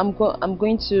 I'm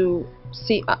going to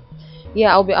see.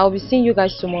 Yeah, I'll be seeing you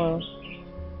guys tomorrow.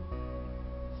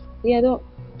 Yeah,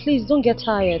 please don't get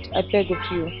tired. I beg of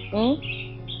you.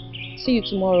 See you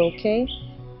tomorrow, okay?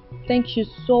 Thank you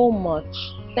so much.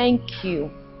 Thank you.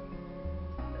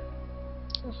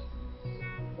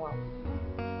 Wow.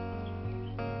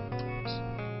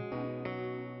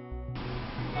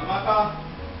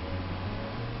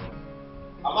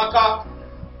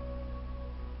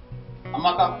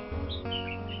 Amaka.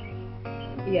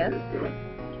 Yes?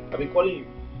 I've been calling you.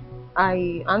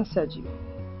 I answered you.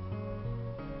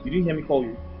 You didn't hear me call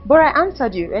you. But I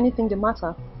answered you. Anything the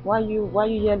matter? Why you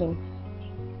yelling?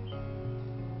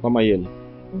 Why am I yelling?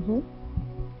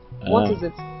 What is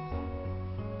it?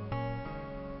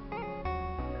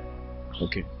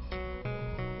 Okay.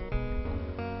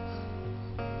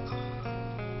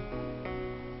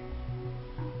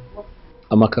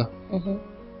 Amaka,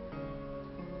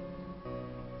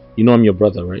 you know I'm your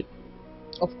brother, right?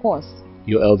 Of course.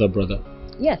 Your elder brother.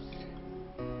 Yes.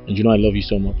 And you know I love you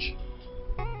so much.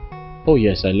 Oh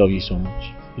yes, I love you so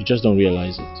much. You just don't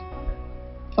realize it.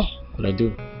 Oh. But I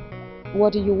do.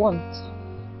 What do you want?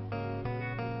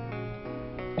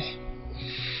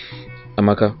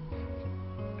 Amaka,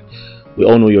 we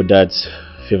all know your dad's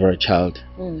favorite child.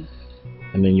 Mm.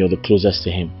 And then you're the closest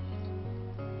to him.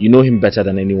 You know him better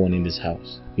than anyone in this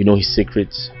house. You know his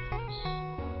secrets.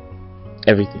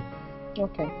 Everything.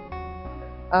 Okay.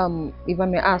 If I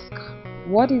may ask,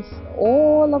 what is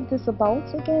all of this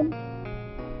about again?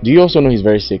 Do you also know he's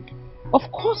very sick?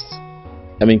 Of course.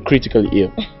 I mean, critically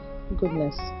ill.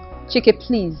 Goodness. Chike,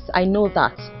 please, I know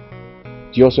that.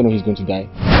 Do you also know he's going to die?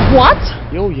 What?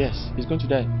 Oh yes, he's going to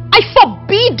die. I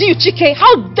forbid you, Chike.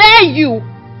 How dare you?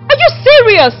 Are you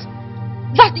serious?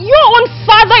 That your own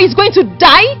father is going to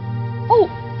die? Oh.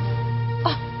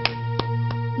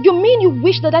 You mean you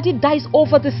wish that daddy dies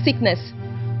over this sickness?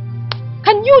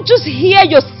 Can you just hear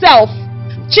yourself?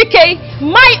 Chike,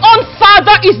 my own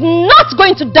father is not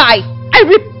going to die. I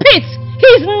repeat, he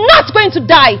is not going to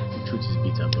die. The truth is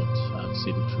bitter, but I'll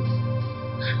say the truth.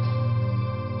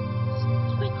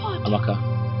 Oh my God. Amaka.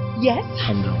 Yes?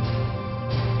 Calm down.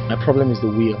 My problem is the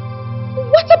will.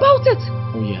 What about it?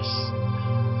 Oh yes.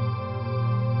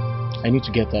 I need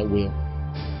to get that will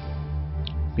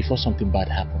before something bad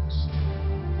happens.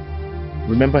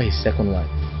 Remember his second wife.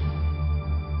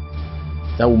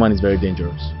 That woman is very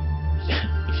dangerous.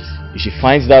 If she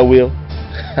finds that will,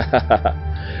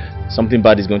 something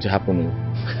bad is going to happen.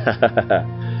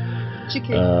 Chike,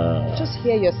 just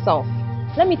hear yourself.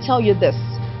 Let me tell you this.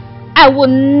 I will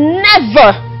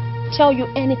never tell you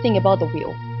anything about the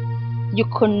will. You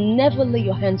can never lay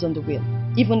your hands on the will.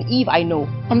 Even if I know.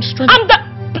 I'm just trying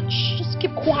Just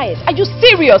keep quiet. Are you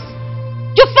serious?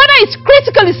 Your father is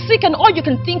critically sick and all you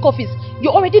can think of is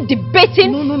you're already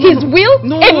debating his will?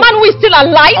 A man who is still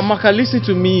alive? Amaka, listen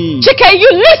to me. Chike, you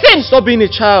listen! Stop being a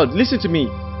child. Listen to me.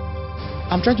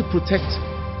 I'm trying to protect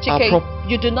Chike,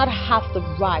 you do not have the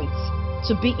right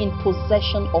to be in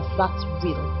possession of that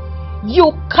will.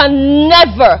 You can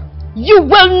never, you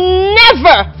will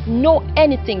never know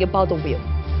anything about the will.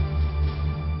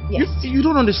 Yes. You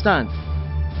don't understand.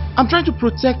 I'm trying to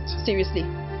protect. Seriously.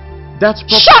 That's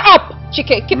Shut up!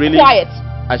 Chike, keep quiet.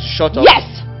 I shut up. Yes!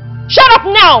 Shut up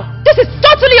now! This is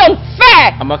totally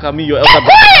unfair! Amaka, me, your elder brother.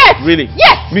 Quiet! Really?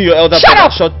 Yes! Me, your elder Shut brother.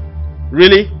 up! Shut.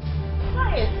 Really?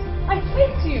 Quiet. I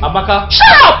said to you. Amaka.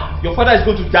 Shut up! Your father is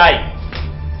going to die.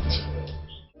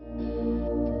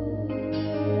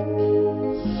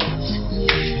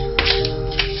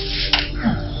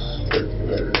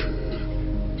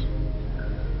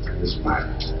 This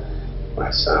my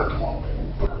son.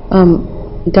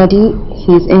 Daddy,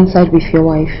 he's inside with your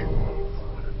wife.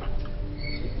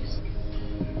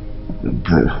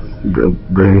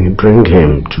 Bring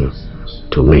him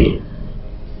to me.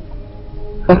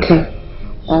 Okay.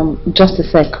 Just a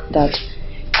sec, Dad.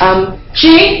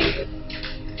 Chi?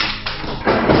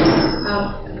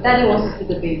 Daddy wants to see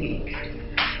the baby.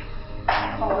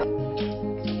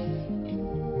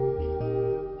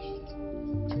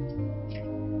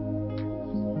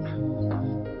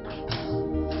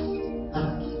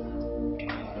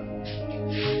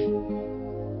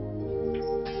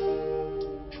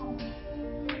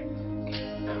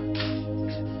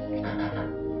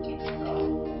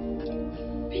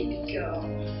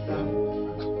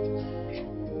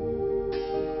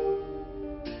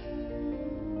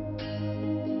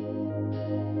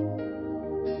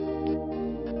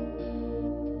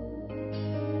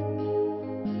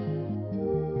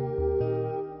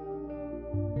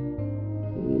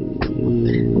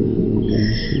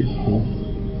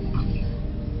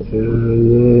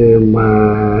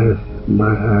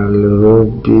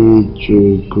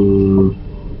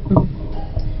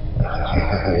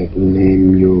 I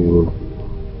name you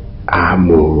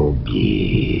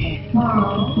Amobi.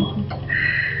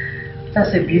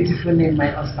 That's a beautiful name, my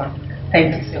husband.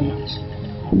 Thank you so much.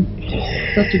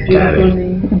 Such a beautiful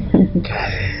name.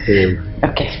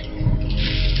 Okay.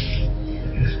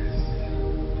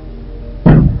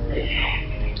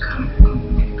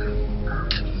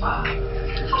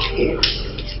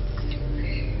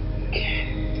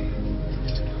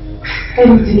 Let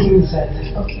me take you inside.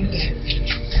 Okay.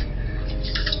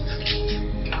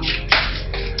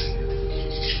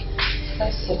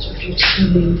 That's such a beautiful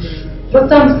name.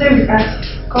 But I'm staying with us.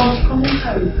 Come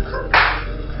inside.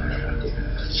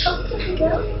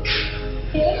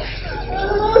 Yeah.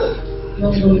 You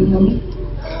want to go with mommy?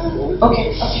 Okay.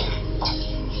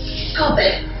 Go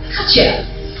there. Catch ya.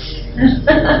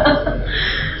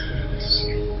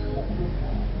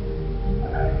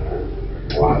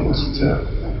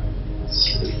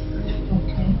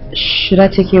 Should I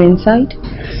take you inside?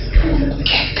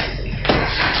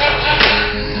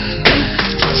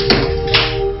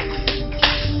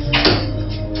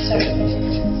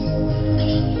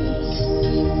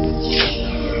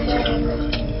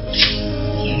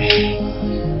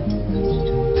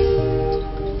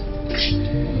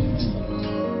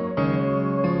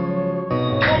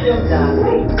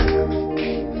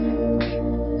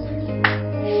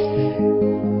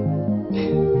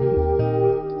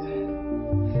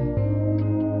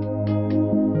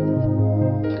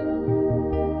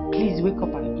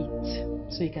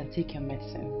 so you can take your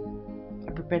medicine.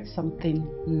 I prepared something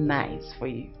nice for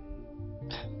you.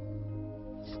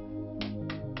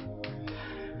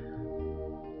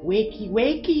 Wakey,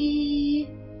 wakey!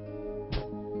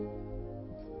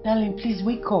 Darling, please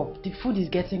wake up. The food is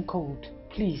getting cold.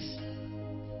 Please.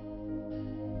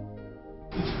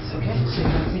 It's okay, so you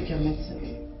can take your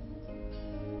medicine.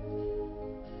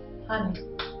 Honey.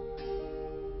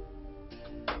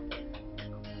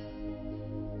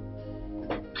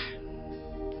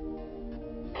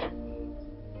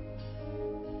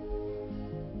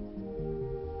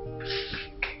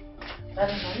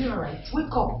 Darling, are you alright?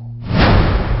 Wake up.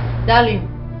 Darling.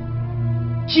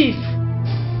 Chief.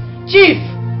 Chief!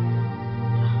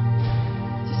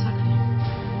 What's happening?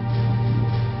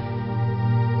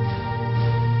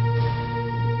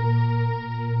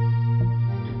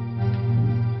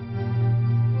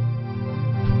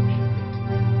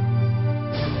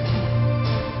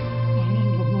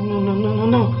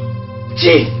 No.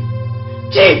 Chief!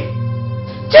 Chief!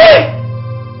 Chief!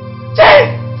 Chief!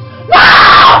 No!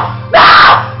 No!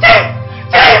 Chief!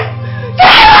 Chief! Chief!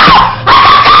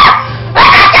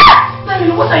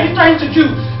 What are you trying to do?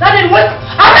 Daddy, what?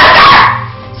 Amanda!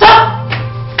 Stop!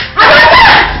 Amanda!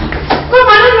 Come, I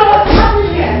don't know what's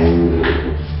happening here.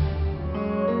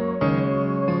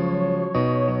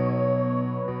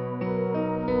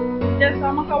 Yes,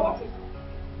 Amaka, what is it?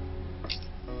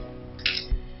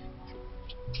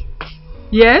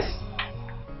 Yes?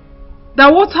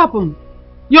 That what happened?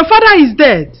 Your father is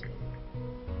dead.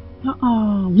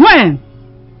 When?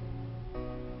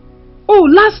 Oh,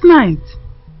 last night.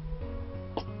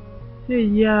 Hey,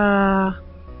 yeah.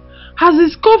 Has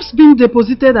his corpse been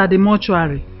deposited at the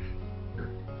mortuary?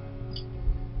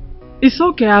 It's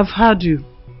okay, I've heard you.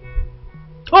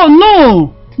 Oh,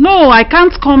 no. No, I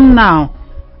can't come now.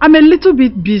 I'm a little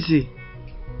bit busy.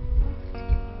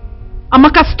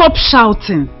 Amaka, stop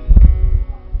shouting.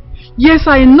 Yes,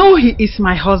 I know he is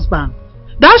my husband.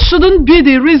 That shouldn't be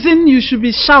the reason you should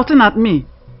be shouting at me.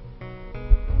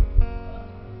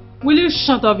 Will you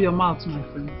shut up your mouth, my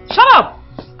friend? Shut up!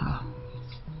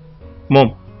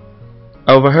 Mom,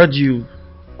 I overheard you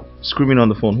screaming on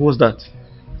the phone. Who was that?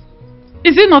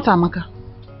 Is it not Amaka?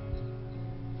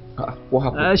 What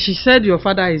happened? She said your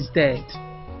father is dead.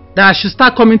 That I should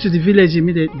start coming to the village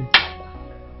immediately.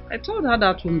 I told her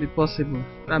that won't be possible.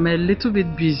 I'm a little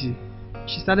bit busy.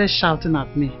 She started shouting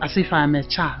at me as if I am a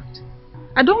child.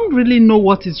 I don't really know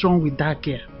what is wrong with that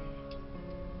girl.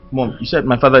 Mom, you said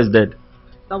my father is dead.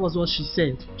 That was what she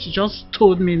said. She just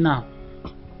told me now.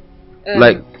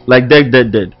 Like dead.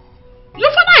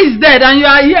 Your father is dead and you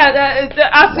are here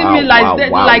asking me like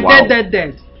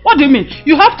dead. What do you mean?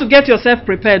 You have to get yourself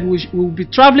prepared. We will be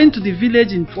traveling to the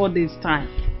village in 4 days' time.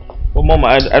 But Mom,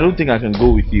 I don't think I can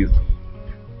go with you.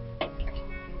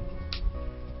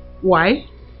 Why?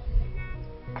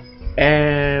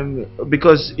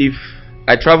 Because if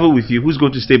I travel with you, who's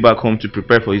going to stay back home to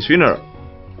prepare for his funeral?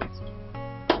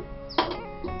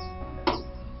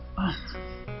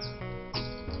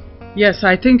 Yes,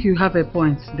 I think you have a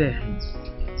point there.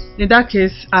 In that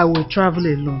case, I will travel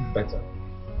alone. Better.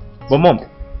 But Mom,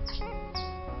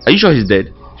 are you sure he's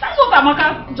dead? That's what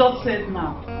Amaka just said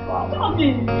now. Wow.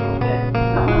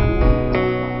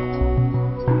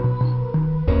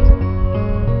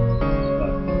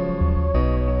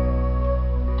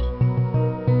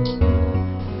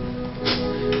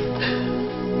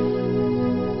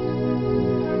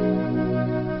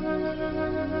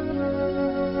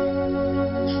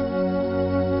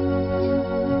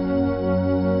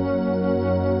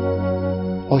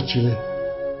 Ochile.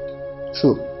 So,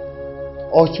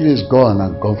 Ochile is gone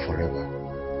and gone forever.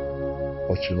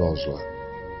 Ochile Ozwa.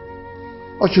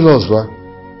 Ochile Ozwa,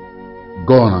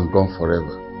 gone and gone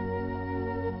forever.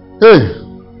 Hey!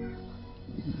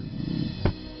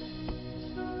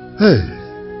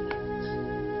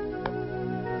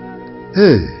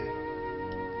 Hey!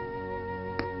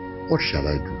 What shall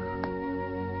I do?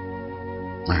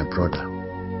 My brother,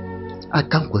 I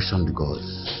can't question the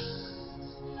gods.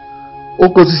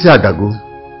 Okosisi agago,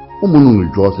 umununu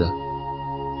jofia.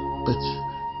 But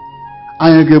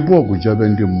I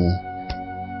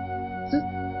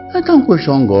can't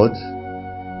question God.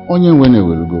 Only when he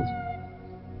will go.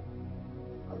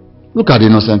 Look at the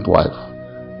innocent wife.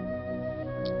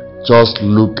 Just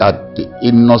look at the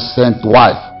innocent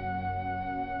wife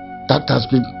that has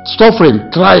been suffering,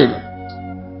 trying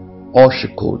all she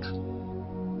could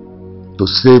to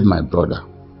save my brother.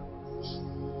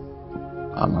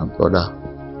 And my brother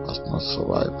has not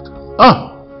survived.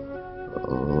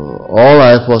 All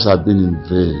our efforts have been in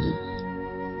vain.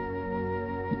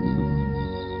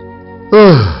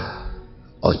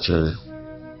 Ochile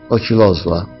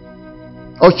Ozwa,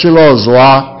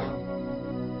 Ochilozwa.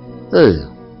 Hey.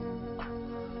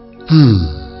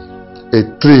 A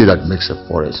tree that makes a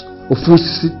forest.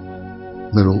 Ofusi.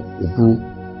 Mero obu.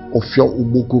 Ofia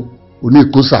uboko.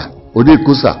 Onekusa.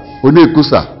 Onekusa.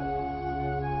 Onekusa.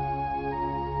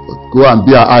 Go and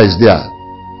be our eyes there.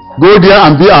 Go there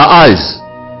and be our eyes.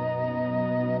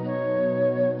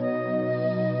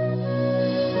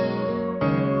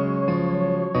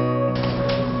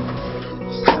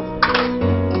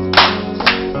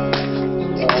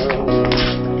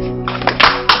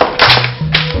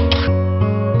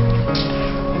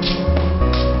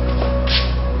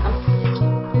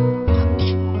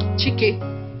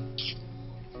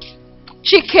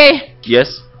 Chike!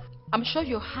 Yes? I'm sure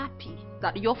you're happy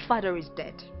that your father is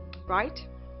dead, right?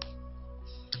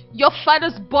 Your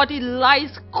father's body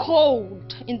lies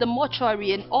cold in the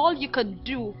mortuary and all you can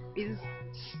do is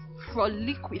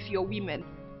frolic with your women.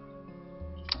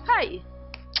 Hi!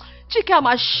 Chike, I'm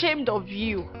ashamed of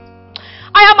you.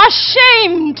 I am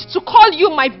ashamed to call you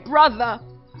my brother.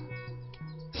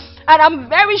 And I'm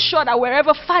very sure that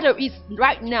wherever father is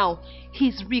right now,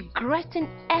 he's regretting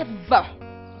ever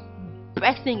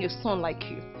birthing a son like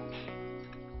you.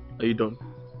 Are you done?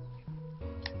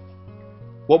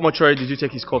 What mortuary did you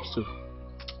take his corpse to?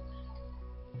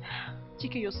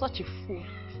 Chike, you're such a fool.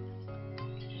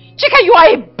 Chike, you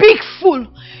are a big fool.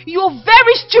 You're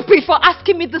very stupid for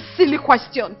asking me this silly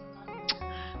question.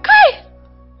 Kai!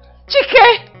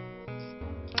 Chike!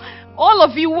 All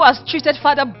of you who has treated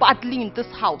father badly in this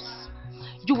house,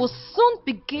 you will soon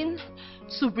begin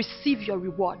to receive your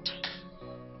reward.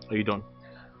 Are you done?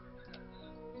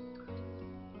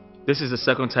 This is the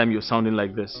second time you're sounding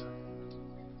like this.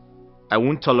 I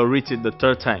won't tolerate it the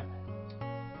third time.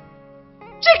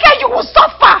 Chike, you will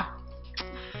suffer!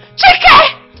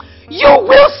 Chike! You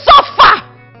will suffer!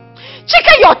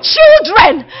 Chike, your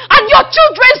children and your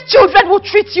children's children will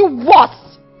treat you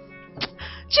worse.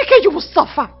 Chike, you will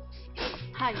suffer.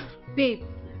 Hi, babe.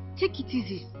 Take it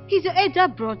easy. He's your elder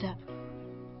brother.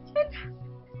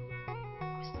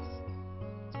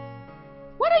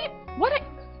 What are you...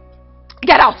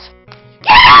 Get out!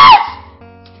 Get out!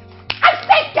 I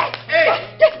said get!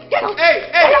 Get out! Hey!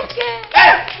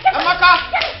 Amaka!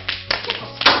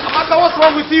 Amaka, what's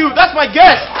wrong with you? That's my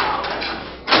guest!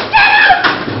 Get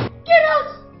out! Get out!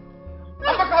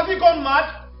 Amaka, have you gone mad?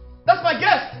 That's my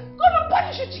guest! God will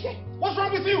punish you, Chike! What's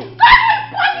wrong with you? God will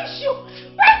punish you!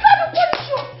 Right, God will punish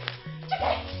you!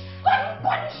 Chike! God will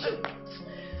punish you!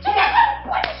 Chike, God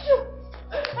will punish you!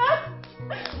 Huh?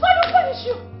 God will punish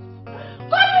you!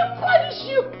 God will punish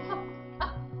you!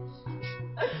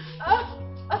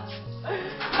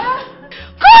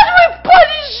 God will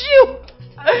punish you!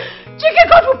 Chike,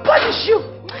 God will punish you!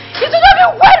 It will not be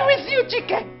well with you,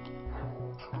 Chike!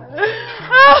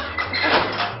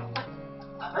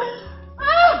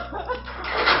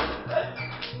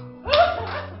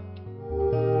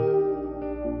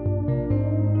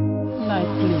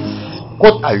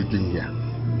 What are you doing here,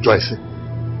 Joyce?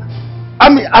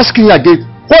 I'm asking you again,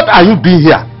 what are you doing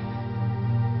here?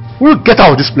 Will you get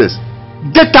out of this place?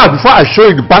 Get out before I show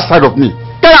you the bad side of me.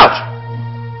 Get out!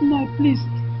 No, please,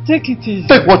 take it easy.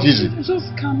 Take what easy? Just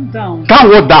calm down. Calm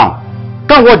what down?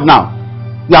 Calm what now?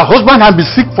 Your husband has been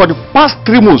sick for the past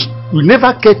 3 months. You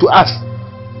never cared to ask.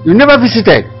 You never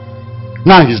visited.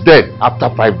 Now he's dead after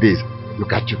 5 days.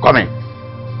 Look at you coming.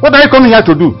 What are you coming here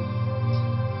to do?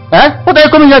 Eh? What are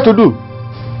you coming here to do?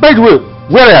 By the way,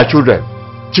 where are your children?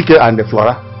 Chike and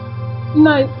Flora?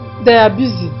 No, they are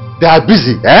busy. They are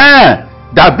busy. Eh?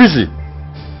 They are busy.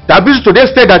 They are busy to the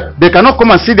extent that they cannot come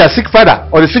and see their sick father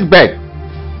or the sick bed.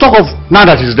 Talk of now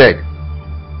that he's dead.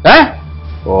 Eh?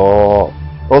 Oh,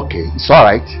 okay. It's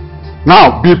alright.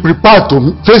 Now be prepared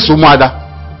to face your mother.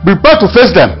 Be prepared to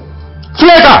face them.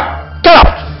 Fleka! Get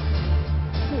out!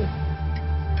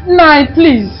 Nai,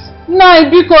 please. Nai,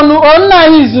 bikonu, oh, Nai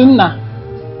Izunna.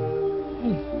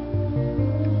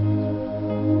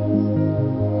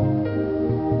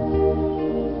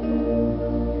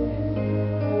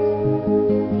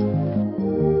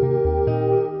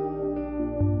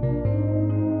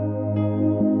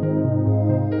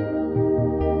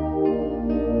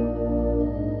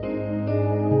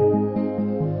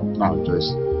 Now,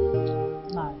 Joyce.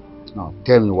 Now,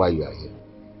 tell me why you are here.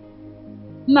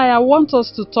 Nai, I want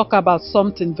us to talk about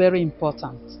something very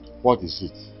important. What is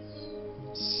it?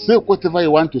 Say whatever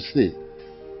you want to say.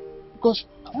 Because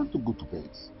I want to go to bed.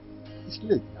 It's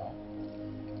late now.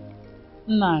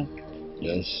 Nai.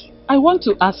 Yes. I want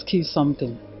to ask you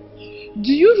something.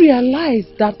 Do you realize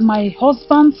that my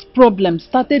husband's problem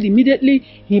started immediately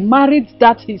he married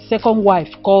his second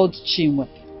wife called Chinwe?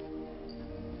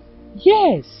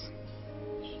 Yes.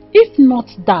 If not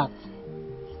that,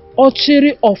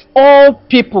 Ochiri of all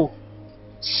people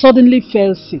suddenly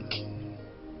fell sick.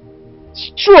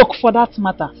 Stroke for that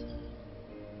matter.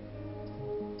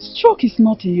 Stroke is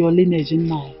not in your lineage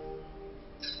now.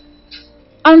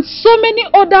 And so many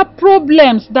other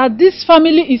problems that this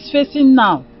family is facing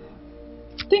now.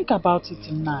 Think about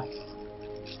it now.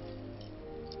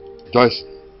 Joyce.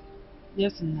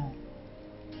 Yes, now.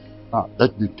 Now,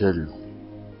 let me tell you.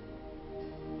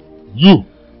 You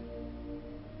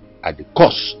are the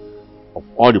cause of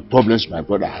all the problems my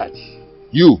brother had.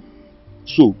 You.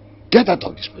 So, get out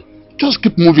of this place. Just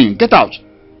keep moving. Get out.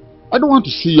 I don't want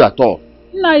to see you at all.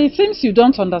 Now, it seems you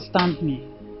don't understand me.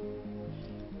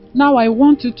 Now I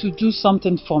want you to do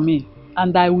something for me,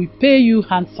 and I will pay you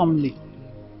handsomely.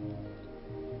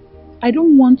 I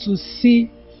don't want to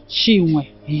see Chinwe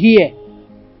here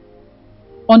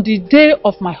on the day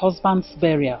of my husband's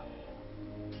burial.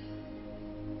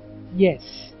 Yes.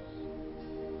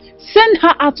 Send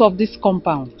her out of this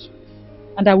compound,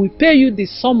 and I will pay you the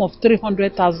sum of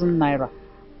 300,000 naira.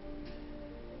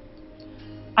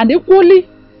 And equally,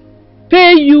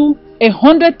 pay you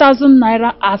 100,000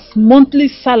 naira as monthly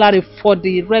salary for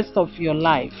the rest of your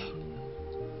life.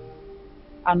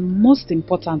 And most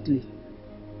importantly,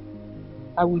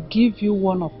 I will give you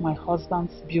one of my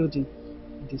husband's building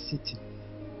in the city.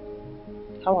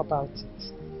 How about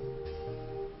it?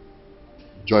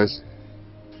 Joyce.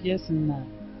 Yes, Nna.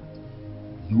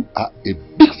 You are a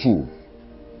big fool.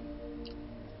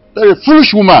 You're a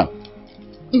foolish woman.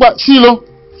 Ngwa, Silo,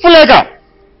 Fulega.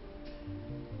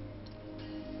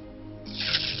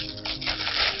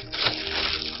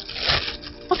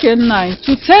 Okay, Nna,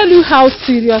 to tell you how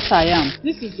serious I am,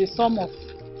 this is the sum of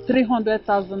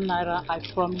 300,000 naira I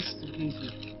promised to give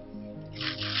you.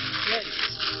 Yes.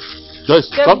 Joyce,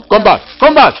 come back.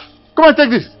 Come back. Come and take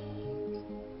this.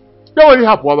 Don't worry,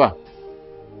 have Waba.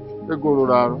 They go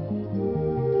around.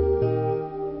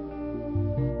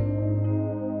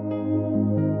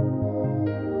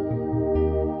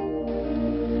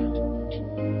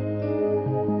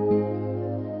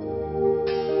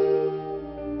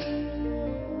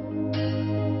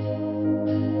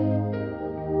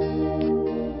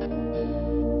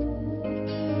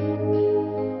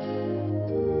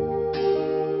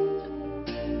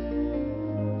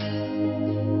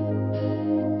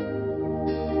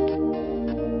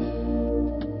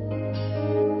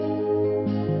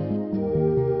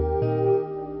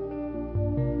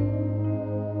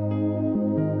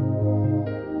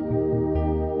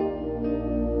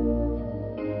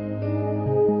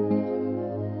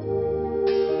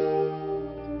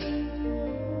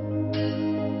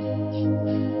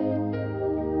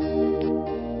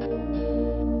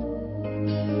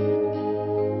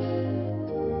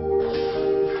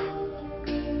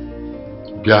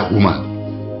 Yeah,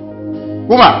 woman.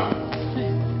 Woman!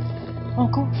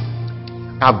 Uncle?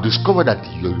 I've discovered that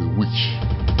you're a witch.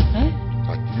 Eh?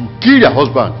 That you killed your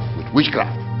husband with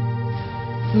witchcraft.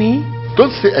 Me?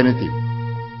 Don't say anything.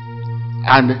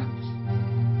 And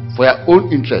for your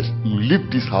own interest, you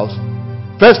leave this house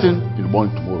first thing in the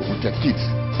morning tomorrow with your kids.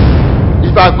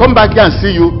 If I come back here and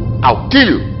see you, I'll kill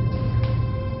you.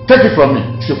 Take it from me.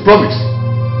 It's a promise.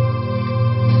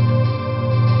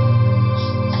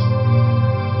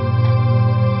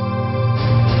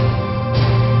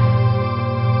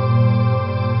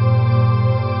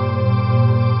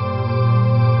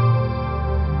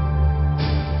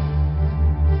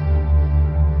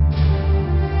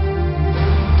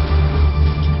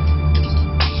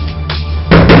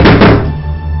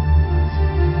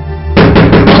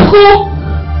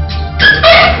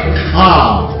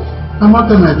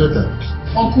 My daughter.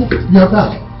 Uncle, you're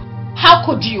back. How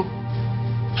could you?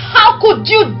 How could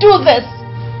you do this?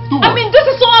 I mean, this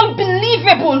is so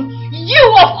unbelievable. You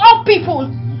of all people,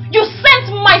 you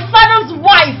sent my father's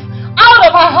wife out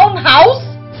of her own house,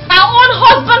 her own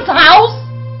husband's house.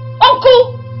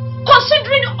 Uncle,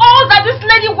 considering all that this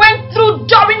lady went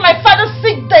through during my father's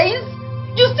sick days,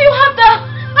 you still have the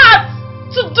heart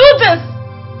to do this.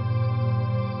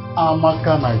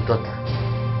 Amaka, my daughter.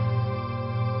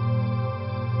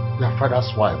 Your father's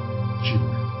wife,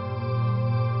 Chinwe,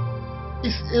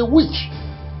 is a witch.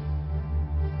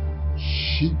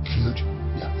 She killed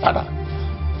your father.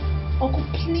 Uncle,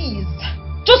 please,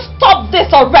 just stop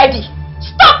this already.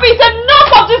 Stop it!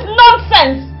 Enough of this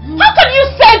nonsense! How can you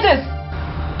say this?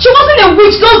 She wasn't a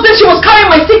witch those days she was carrying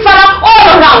my sick father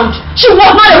all around. She was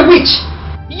not a witch.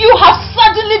 You have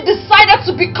suddenly decided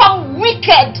to become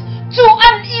wicked to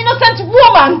an innocent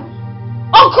woman.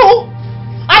 Uncle,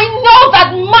 I know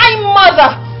that my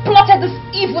mother plotted this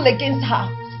evil against her.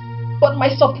 But my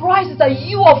surprise is that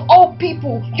you of all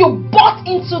people, you bought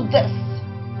into this.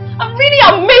 I'm really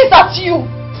amazed at you.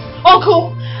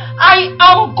 Uncle, I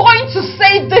am going to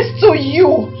say this to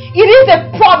you. It is a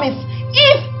promise.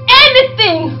 If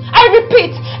anything, I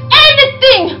repeat,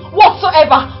 anything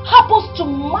whatsoever happens to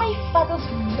my father's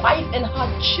wife and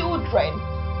her children,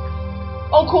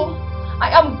 Uncle, I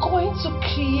am going to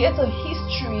create a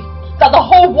history that the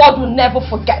whole world will never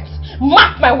forget.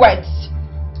 Mark my words.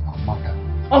 Amaka.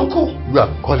 Uncle. You are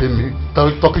calling me,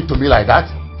 talking to me like that?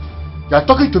 You are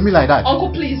talking to me like that? Uncle,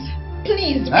 please,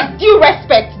 please, with due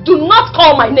respect, do not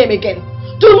call my name again.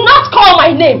 Do not call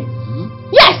my name.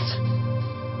 Yes.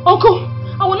 Uncle,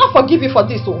 I will not forgive you for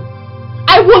this. Oh.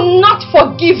 I will not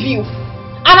forgive you.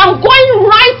 And I'm going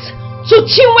right to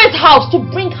Chinwe's house to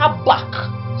bring her back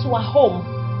to her home.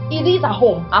 It is her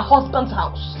home, her husband's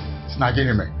house. It's not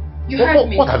getting me. You heard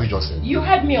me. What have you just said? You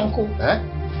heard me, Uncle. Eh?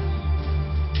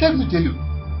 Let me tell you.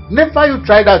 Never you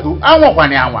try that. Don't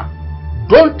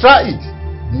try it.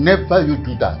 Never you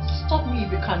do that. Stop me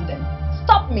if you can then.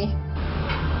 Stop me.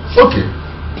 Okay.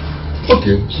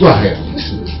 Okay, go ahead.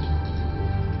 Listen.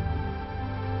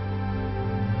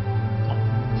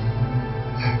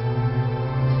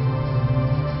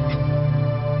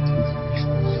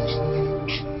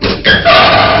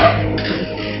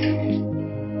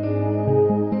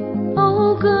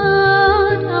 Oh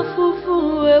God,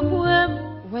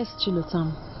 where's Chilotam?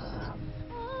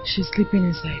 She's sleeping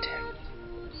inside.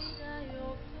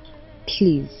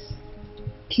 Please,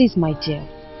 please, my dear,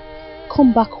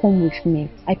 come back home with me.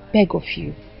 I beg of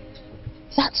you.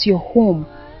 That's your home,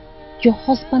 your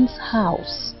husband's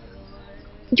house.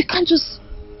 You can't just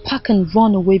pack and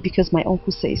run away because my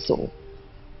uncle says so.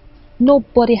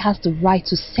 Nobody has the right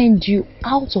to send you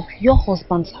out of your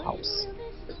husband's house.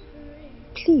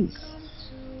 Please.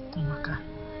 Amaka.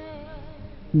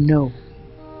 No.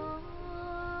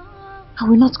 I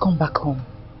will not come back home.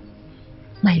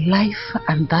 My life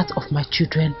and that of my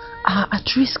children are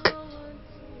at risk.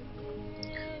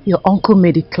 Your uncle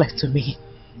made it clear to me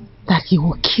that he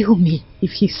will kill me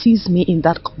if he sees me in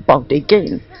that compound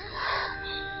again.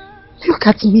 Look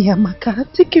at me,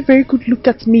 Amaka. Take a very good look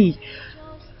at me.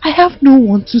 I have no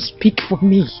one to speak for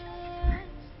me.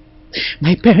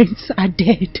 My parents are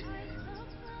dead.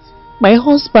 My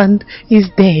husband is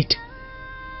dead.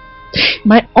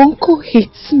 My uncle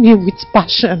hates me with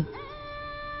passion.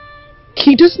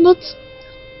 He does not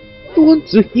want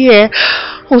to hear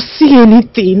or see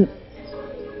anything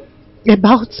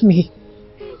about me.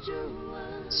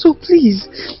 So please,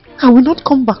 I will not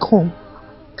come back home.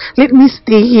 Let me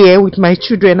stay here with my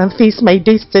children and face my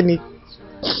destiny.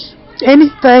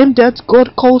 Anytime that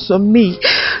God calls on me,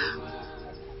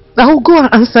 I will go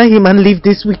and answer him and leave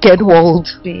this wicked world.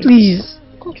 Please.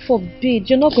 God forbid,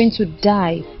 you're not going to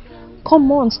die.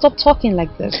 Come on, stop talking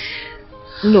like this.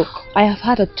 Look, I have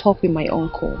had a talk with my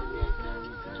uncle.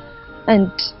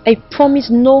 And I promise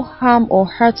no harm or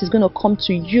hurt is going to come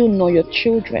to you nor your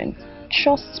children.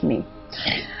 Trust me.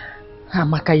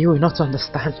 Amaka, you will not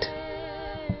understand.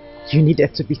 You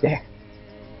needed to be there.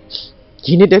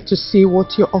 You needed to see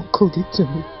what your uncle did to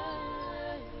me.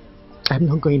 I'm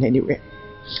not going anywhere.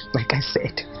 Like I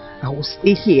said, I will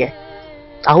stay here.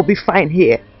 I will be fine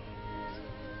here.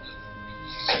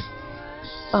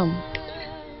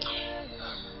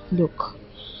 Look,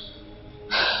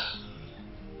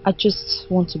 I just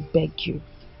want to beg you.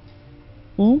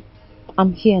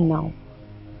 I'm here now.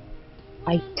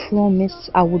 I promise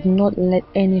I would not let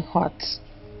any hurt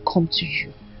come to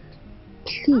you.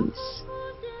 Please,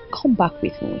 come back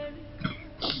with me.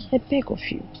 I beg of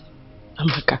you.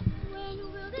 Amaka,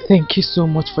 thank you so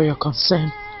much for your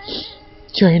concern.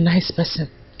 You're a nice person.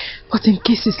 But in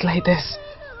cases like this,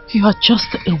 you are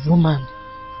just a woman.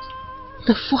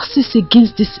 The forces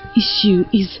against this issue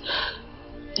is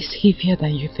heavier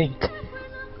than you think.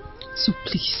 So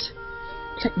please,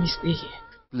 let me stay here.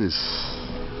 Please.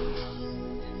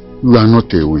 You are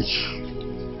not a witch.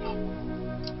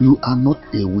 You are not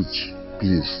a witch.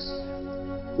 Please.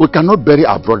 We cannot bury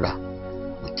our brother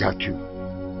without you.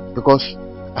 Because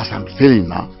as I'm feeling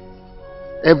now,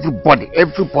 everybody,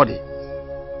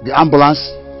 the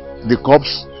ambulance, the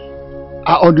cops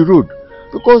are on the road.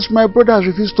 Because my brother has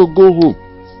refused to go home.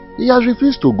 He has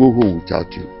refused to go home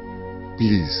without you.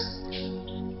 Please.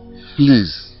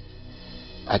 Please.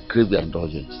 I crave your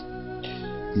indulgence.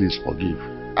 Please forgive.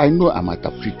 I know I might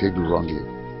have treated you wrongly.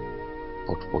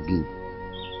 But forgive.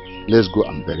 Let's go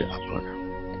and bury our brother.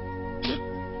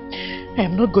 I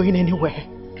am not going anywhere.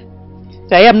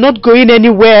 I am not going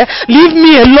anywhere. Leave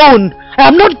me alone. I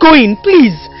am not going,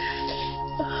 please.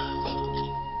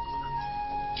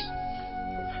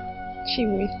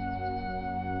 Chinwe,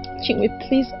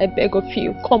 please, I beg of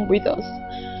you, come with us.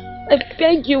 I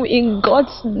beg you in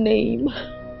God's name.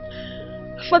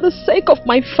 For the sake of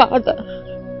my father,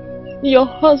 your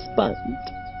husband,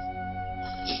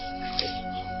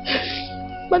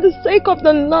 for the sake of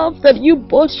the love that you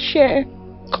both share,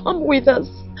 come with us.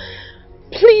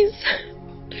 Please,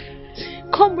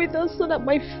 come with us so that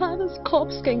my father's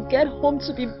corpse can get home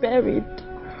to be buried.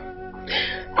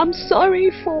 I'm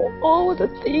sorry for all the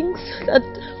things that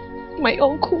my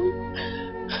uncle,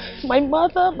 my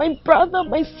mother, my brother,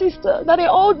 my sister, that they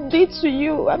all did to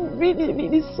you. I'm really,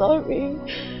 really sorry.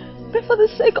 But for the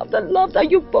sake of the love that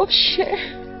you both share,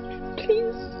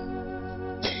 please,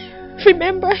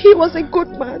 remember he was a good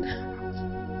man.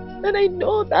 And I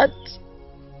know that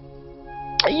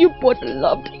you both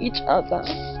loved each other.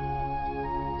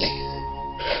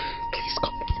 Please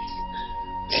come with us.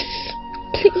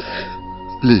 Please.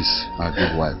 Please, my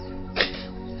good wife.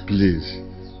 Please.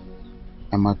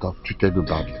 I might have treated you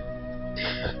badly.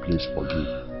 But please forgive.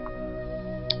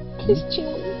 Please,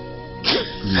 Chiwe.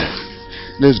 Please.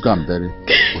 Let's go and bury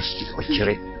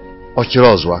Ochire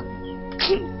Ozwa,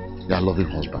 your loving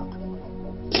husband.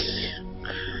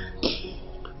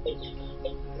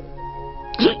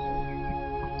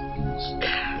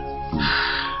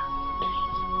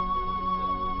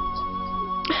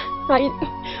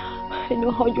 I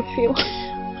know how you feel. I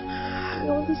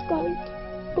understand.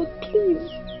 But please.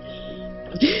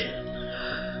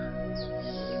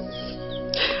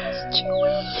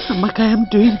 Amaka, I am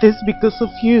doing this because of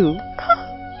you.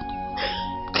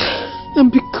 And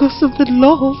because of the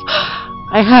love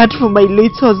I had for my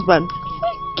late husband.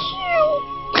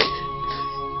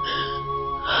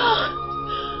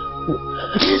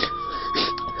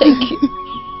 Thank you.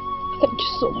 Thank you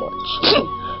so much.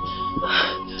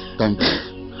 Thank you.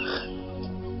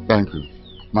 Thank you,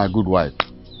 my good wife.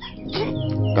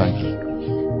 Thank you.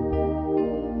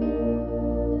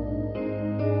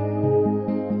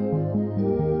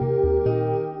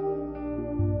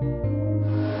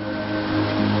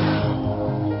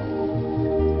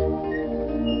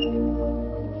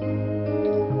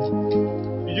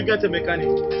 Did you get a mechanic?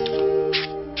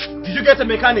 Did you get a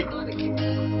mechanic?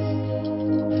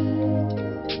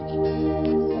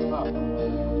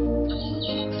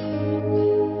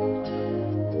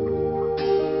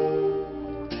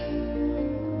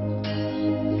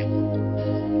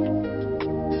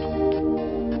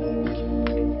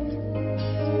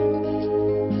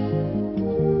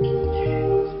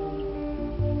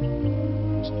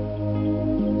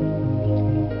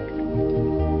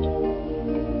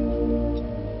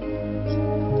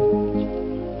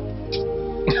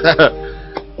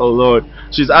 Oh Lord,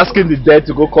 she's asking the dead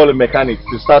to go call a mechanic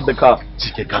to start the car.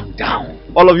 Chike, calm down.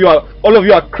 All of you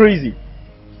are crazy.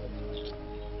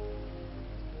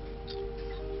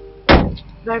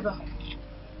 Driver,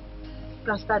 you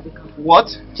can start the car. What?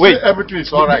 Wait, everything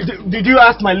is alright. Did you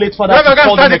ask my late father Driver, to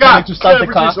call the mechanic to start the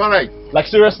car? Everything is alright. Like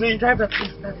seriously? Driver,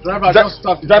 please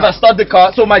start. Driver, start the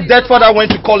car. So my dead father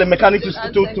went to call a mechanic to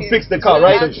fix the car,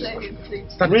 right?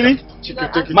 Really?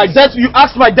 You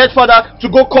asked my dead father to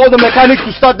go call the mechanic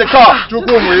to start the car. Chike,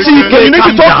 you need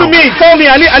to talk to me. Tell me,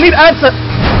 I need answer.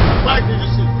 Why did you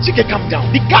say? Chike, calm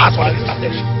down. The car's already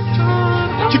started.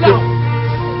 Chike.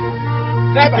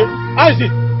 Driver, how is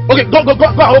it? Okay, go and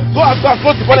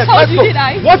close the bonnet. I told you, did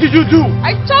I? What did you do?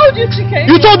 I told you, Chike.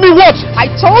 You told me what? I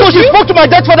told you. So she spoke to my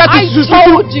dead father to... I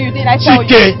told you, did I tell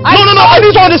Chike. you? No, I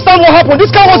need to understand what happened.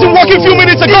 This car wasn't working a few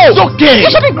minutes ago. It's okay.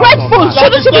 You should be grateful.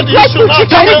 Shouldn't you be grateful,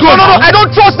 Chike? No, I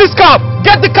don't trust this car.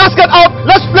 Get the casket out.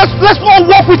 Let's all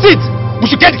walk with it. We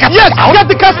should get the casket out? Yes, get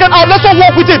the casket out. Let's all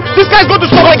walk with it. This guy's going to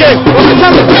stop again.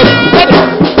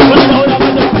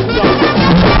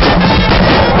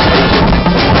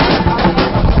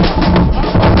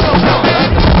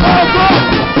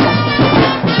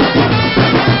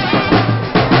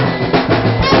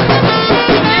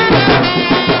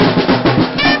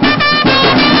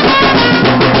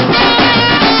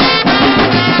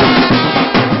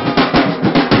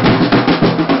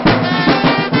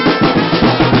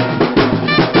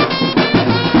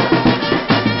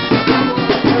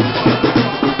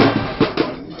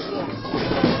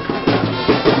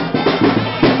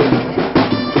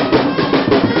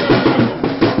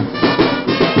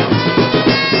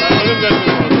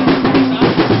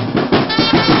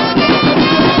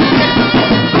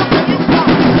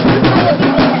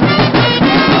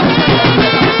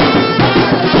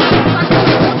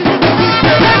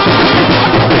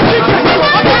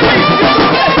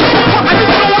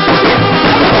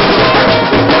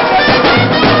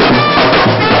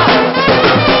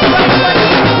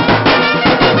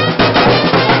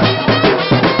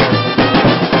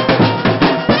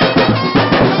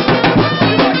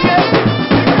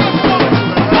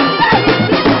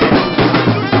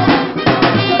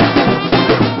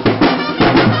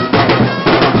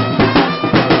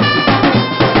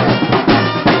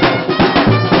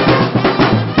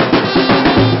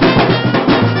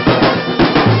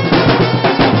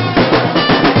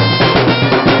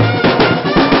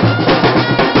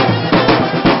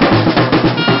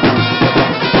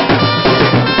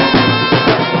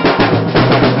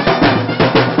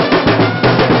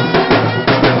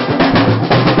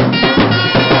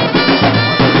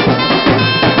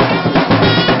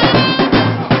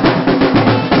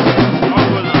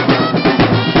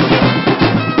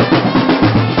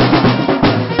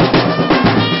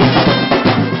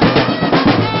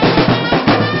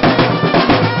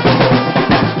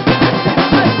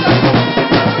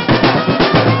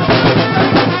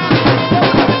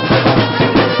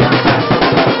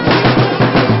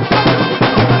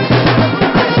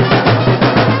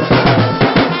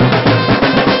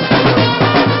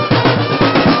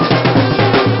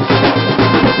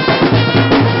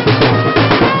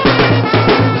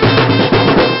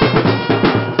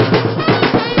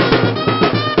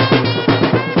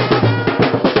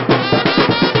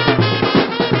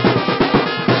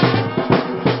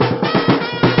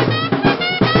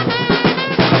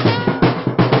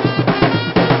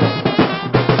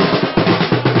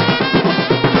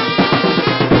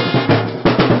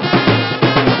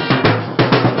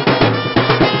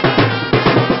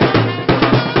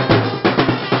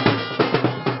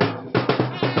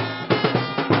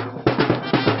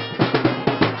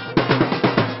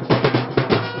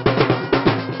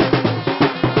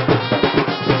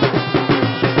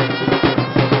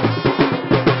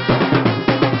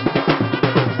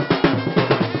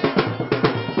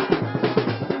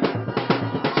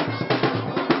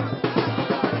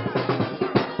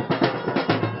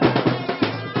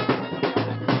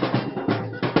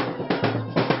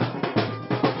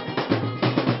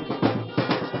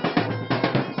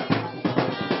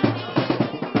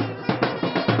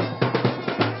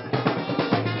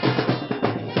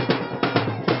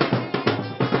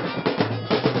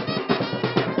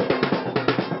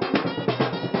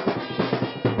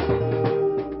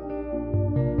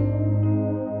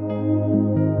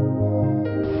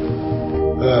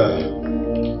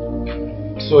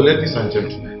 So, ladies and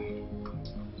gentlemen,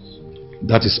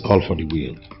 that is all for the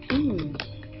will.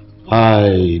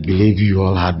 I believe you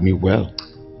all had me well.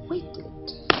 We did.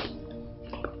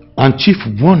 And Chief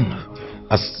won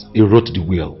as he wrote the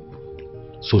will.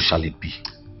 So shall it be.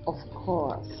 Of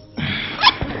course.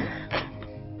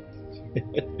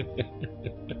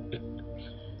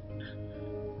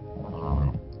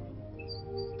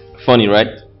 Funny, right?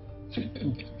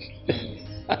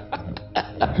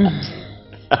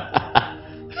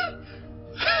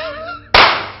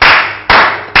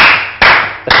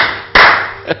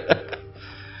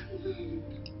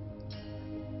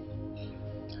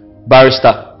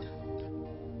 Barrister,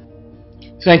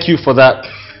 thank you for that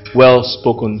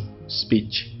well-spoken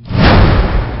speech.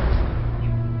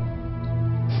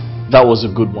 That was a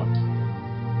good one.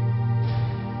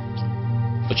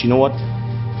 But you know what?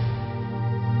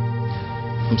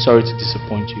 I'm sorry to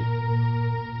disappoint you.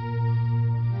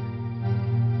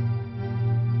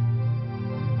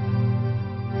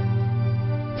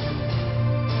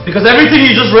 Because everything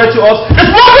you just read to us is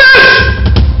rubbish!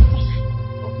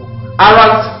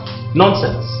 Arrant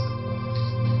nonsense.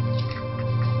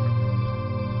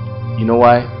 You know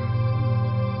why?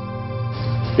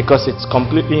 Because it's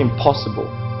completely impossible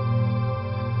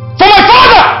for my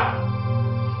father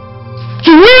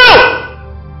to will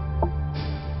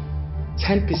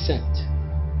 10%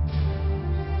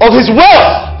 of his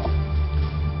wealth,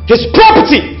 his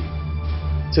property,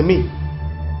 to me.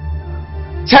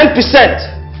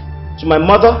 10% to my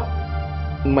mother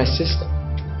and my sister.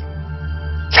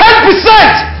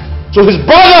 10% to his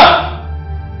brother,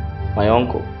 my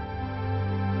uncle,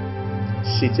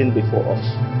 sitting before us.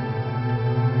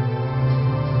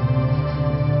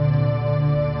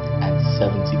 And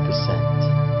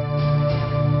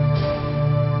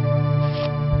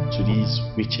 70% to these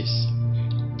witches,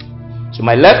 to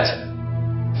my left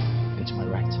and to my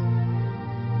right.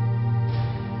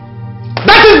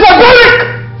 That is barbaric!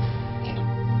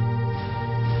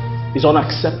 It's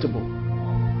unacceptable.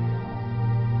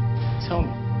 Tell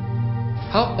me,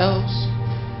 how else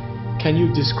can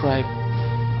you describe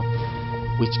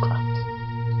witchcraft?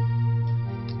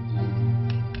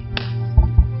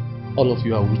 All of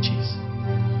you are witches,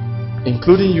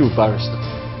 including you, barrister.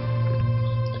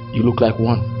 You look like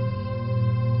one.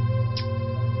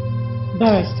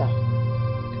 Barrister,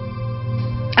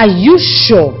 are you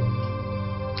sure,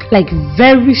 like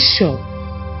very sure,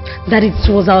 that it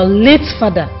was our late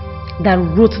father that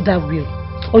wrote that will?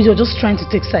 Or you're just trying to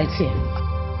take sides here?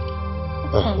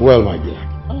 Well, my dear,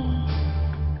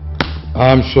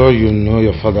 I'm sure you know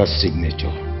your father's signature.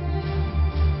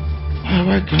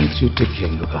 Why can't you take a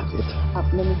look at it?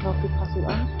 Let me help you pass it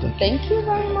on. Thank you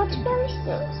very much,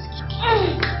 barrister.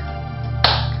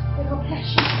 Your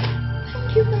pleasure.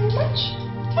 Thank you very much.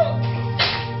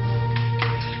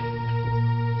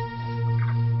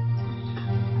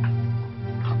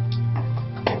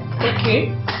 Okay.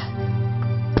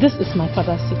 This is my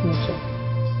father's signature.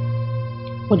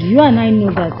 But you and I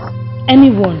know that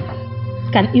anyone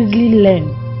can easily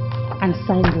learn and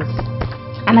sign this.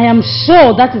 And I am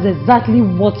sure that is exactly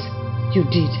what you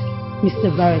did,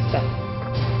 Mr. Barrister.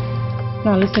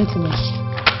 Now listen to me.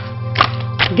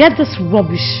 Get this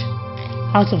rubbish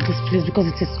out of this place because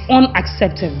it is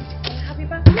unacceptable.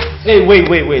 Hey, wait,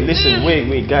 listen,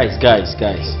 wait, guys.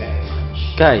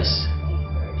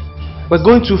 We're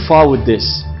going too far with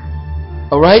this.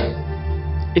 Alright?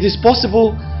 It is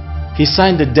possible he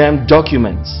signed the damn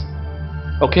documents.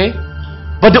 Okay?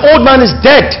 But the old man is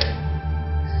dead.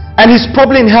 And he's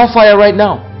probably in hellfire right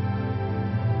now.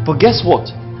 But guess what?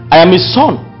 I am his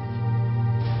son.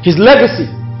 His legacy.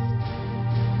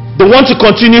 The one to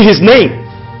continue his name.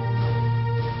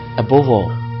 Above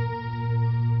all,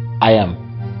 I am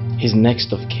his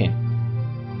next of kin.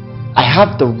 I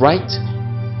have the right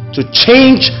to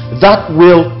change that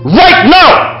will right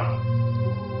now.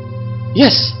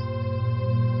 Yes,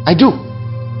 I do.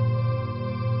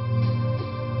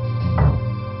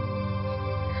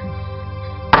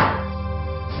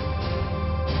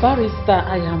 Barrister,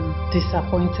 I am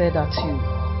disappointed at you.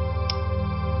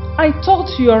 I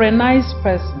thought you are a nice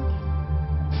person.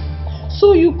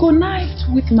 So you connived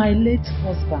with my late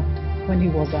husband when he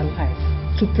was alive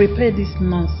to prepare this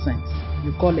nonsense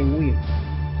you call a will.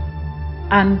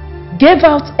 And gave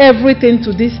out everything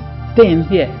to this thing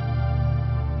here.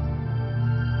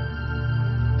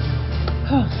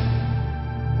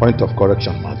 Point of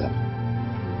correction, madam.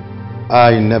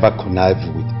 I never connived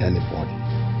with anybody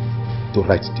to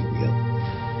write the will.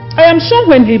 I am sure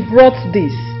when he brought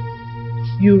this,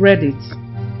 you read it.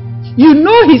 You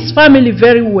know his family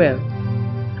very well.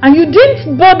 And you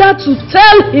didn't bother to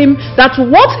tell him that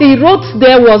what he wrote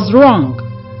there was wrong.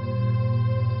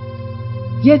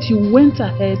 Yet you went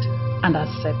ahead and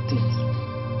accepted.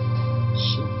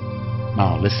 So,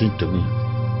 now listen to me.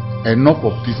 Enough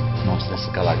of this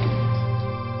nonsensical argument.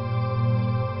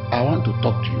 I want to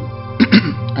talk to you.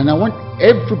 And I want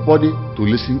everybody to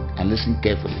listen and listen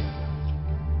carefully.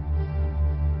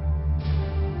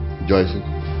 Joyce,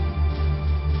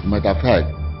 you might have heard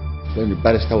when the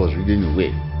barrister was reading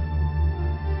away,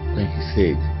 when he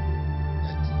said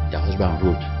that your husband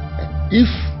wrote that if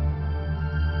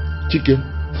Chike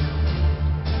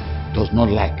does not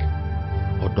like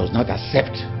or does not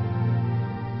accept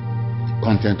the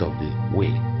content of the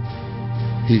will,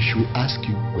 he should ask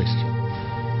you questions.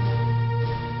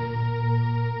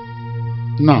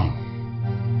 Now,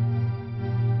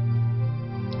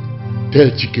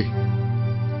 tell Chike,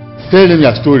 tell him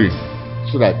your story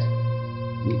so that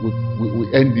we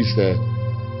end this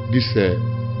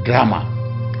drama,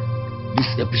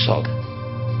 this episode.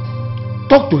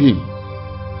 Talk to him.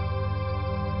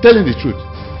 Tell him the truth.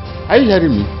 Are you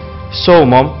hearing me? So,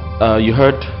 Mom, you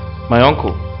heard my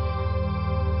uncle.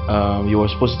 You were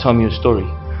supposed to tell me a story.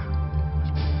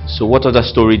 So what other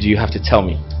story do you have to tell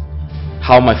me?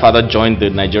 How my father joined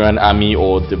the Nigerian army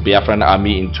or the Biafran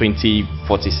army in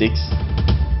 2046?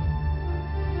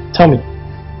 Tell me.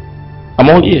 I'm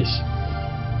all ears.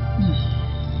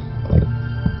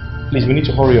 Please, we need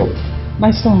to hurry up.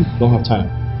 My son. Don't have time.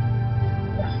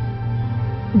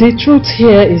 The truth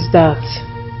here is that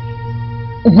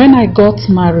when I got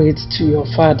married to your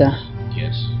father,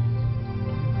 yes,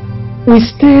 we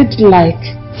stayed like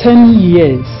 10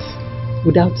 years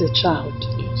without a child.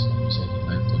 Yes,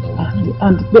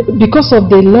 And because of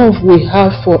the love we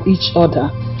have for each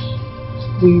other,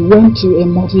 we went to a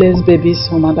motherless baby's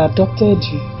home and adopted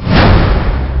you.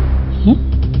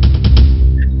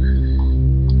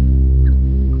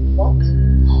 What?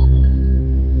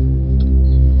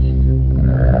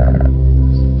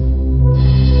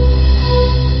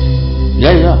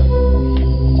 Yeah.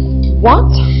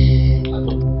 What?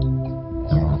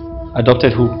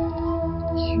 Adopted who?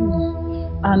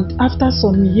 And after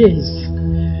some years,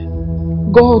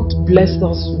 God blessed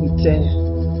us with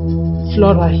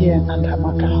Flora here and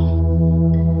Amaka.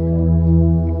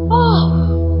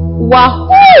 Oh,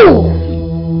 wahoo!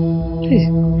 Hey,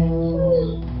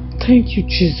 thank you,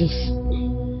 Jesus.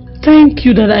 Thank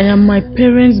you that I am my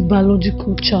parents'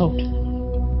 biological child.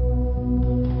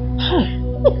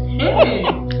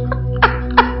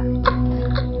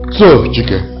 So,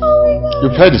 Chike,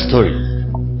 you've heard the story.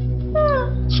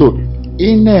 So,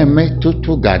 in a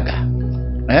metoto gaga,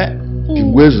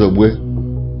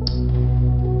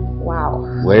 Wow.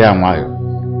 Where am I?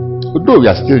 Although we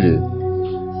are still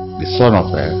the son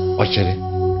of Ochere,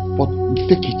 but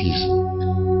take it easy.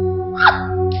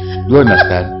 Do you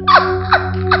understand?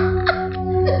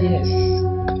 Yes.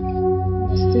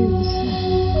 Stay the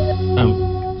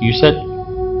same. You said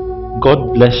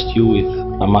God blessed you with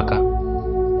Amaka.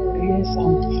 Yes,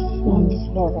 and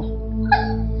Flora.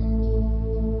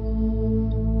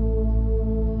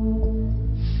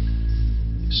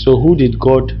 So who did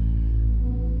God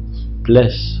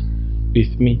bless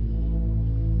with me?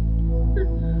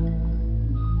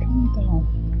 Calm down.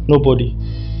 Nobody.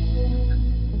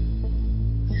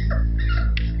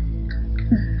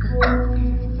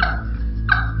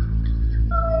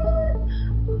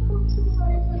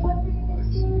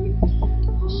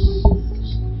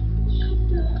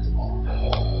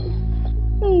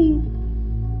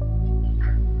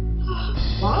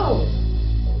 Wow.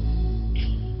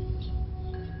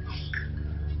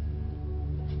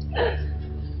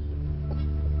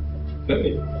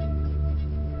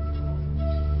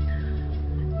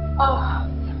 Oh.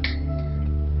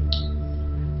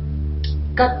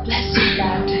 God bless you,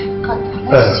 Dad. God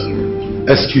bless you.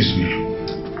 Excuse me.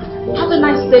 Have a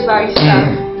nice day, Barrister.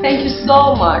 Thank you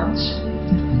so much.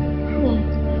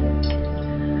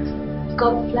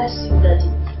 God bless you, Daddy.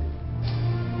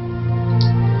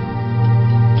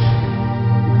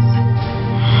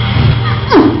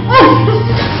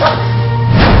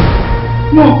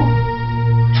 No!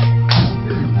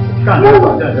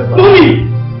 Mommy!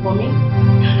 Mommy?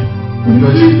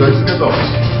 Get up.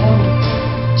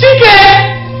 Chike!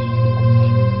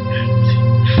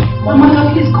 Mama,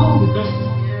 please go.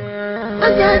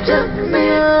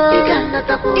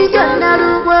 You cannot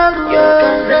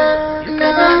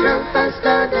run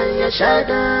faster than your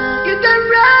shadow. You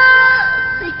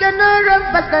cannot run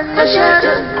faster than your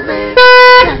shadow.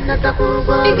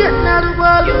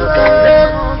 You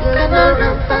cannot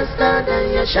run faster than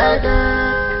your shadow.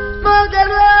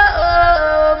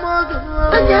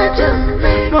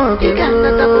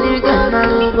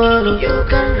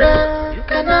 You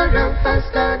cannot run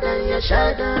faster than your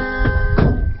shadow.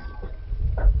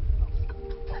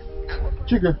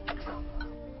 Chike,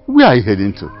 where are you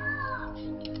heading to?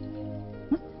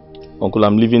 Uncle,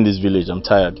 I'm leaving this village. I'm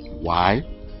tired. Why?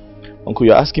 Uncle,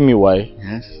 you're asking me why?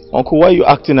 Yes. Uncle, why are you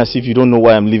acting as if you don't know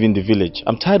why I'm leaving the village?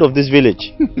 I'm tired of this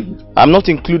village. I'm not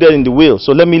included in the will,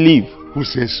 so let me leave. Who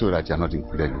says so that you're not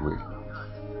included in the will?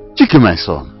 Chike, my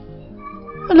son,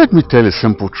 let me tell a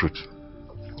simple truth.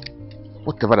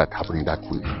 Whatever that happened in that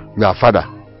will, your father,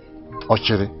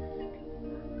 Ochere,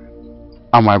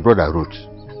 and my brother Ruth,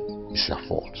 is your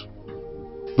fault.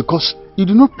 Because you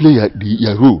do not play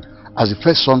your role as the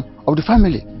first son of the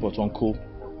family. But uncle,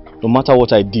 no matter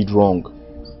what I did wrong,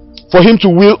 for him to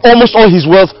will almost all his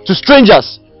wealth to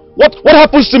strangers, what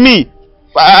happens to me?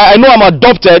 I know I'm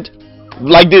adopted,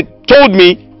 like they told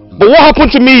me, but what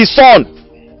happened to me, his son?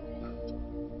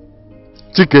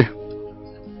 Chike,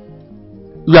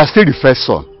 you are still the first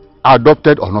son,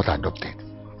 adopted or not adopted.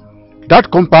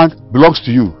 That compound belongs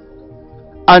to you,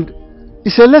 and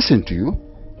it's a lesson to you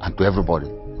and to everybody.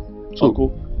 So,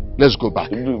 Uncle, let's go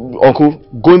back. Uncle,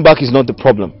 going back is not the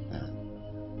problem.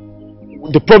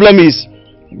 The problem is,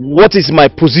 what is my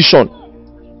position?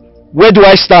 Where do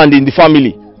I stand in the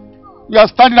family? You are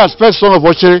standing as first son of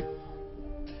Ochere,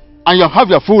 and you have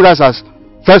your full rights as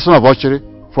first son of Ochere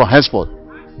for henceforth.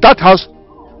 That house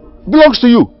belongs to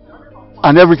you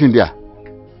and everything there.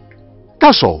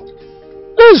 That's all.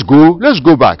 Let's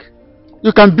go back.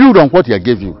 You can build on what I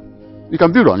gave you. You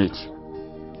can build on it.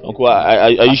 Uncle, are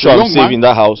you sure I'm safe in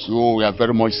that house? Oh, we are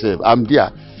very much safe. I'm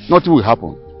there. Nothing will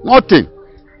happen. Nothing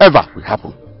ever will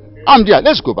happen. I'm there.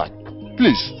 Let's go back.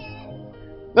 Please.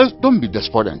 Don't be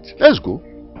despondent. Let's go.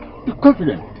 Be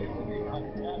confident.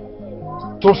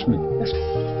 Trust me. Let's go.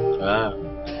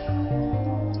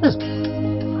 Let's go.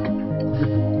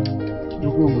 You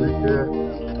go with there.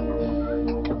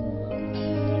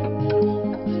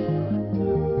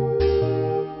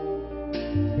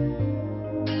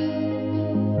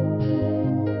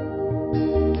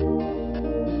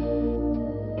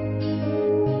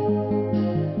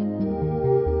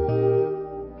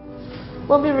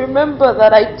 Mommy, remember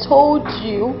that I told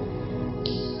you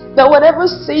that whatever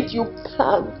seed you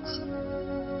plant,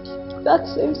 that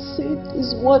same seed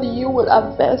is what you will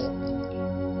harvest.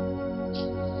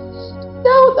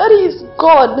 Now that he is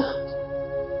gone,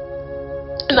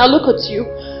 and I look at you,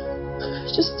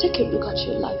 just take a look at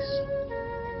your life.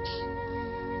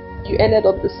 You ended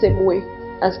up the same way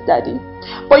as Daddy.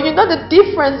 But you know the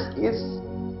difference is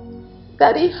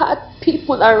Daddy had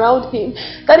people around him,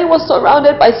 that he was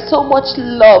surrounded by so much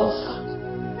love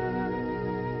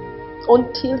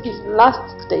until his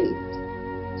last day.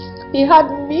 He had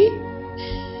me,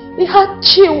 he had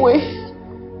Chinwe,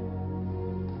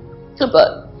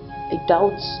 but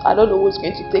I don't know who's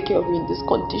going to take care of me in this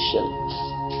condition.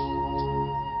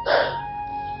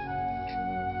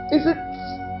 Is it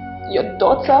your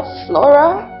daughter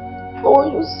Flora or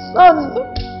your son?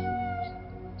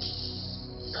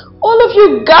 All of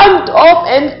you ganged up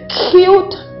and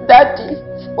killed Daddy.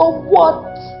 For what?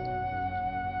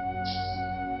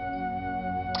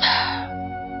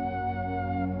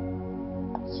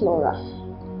 Flora.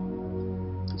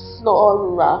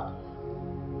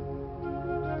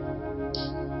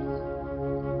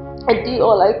 I did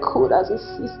all I could as a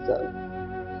sister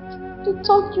to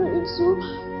talk you into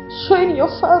showing your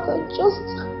father just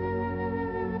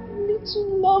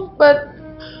little love, but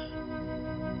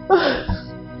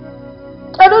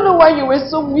I don't know why you were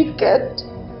so wicked.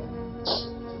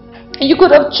 You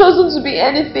could have chosen to be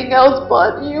anything else,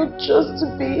 but you chose to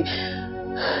be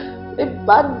a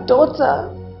bad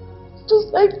daughter.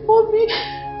 Just like mommy.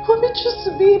 Mommy chose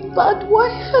to be a bad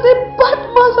wife and a bad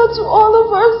mother to all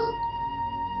of us.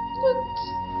 But,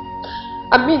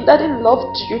 I mean, Daddy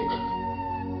loved you.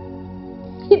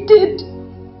 He did.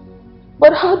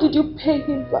 But how did you pay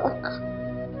him back?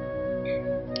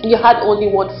 You had only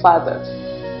one father.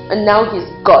 And now he's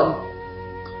gone.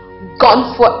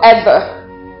 Gone forever.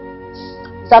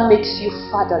 That makes you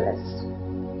fatherless.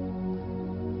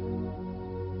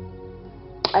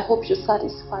 I hope you're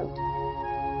satisfied.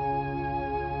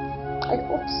 I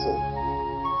hope so.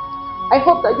 I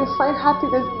hope that you find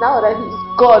happiness now that he's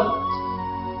gone.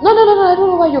 No, I don't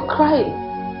know why you're crying.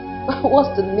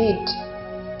 What's the need?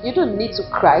 You don't need to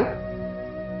cry.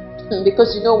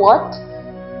 Because you know what?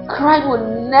 Crying will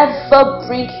never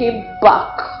bring him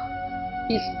back.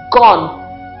 He's gone.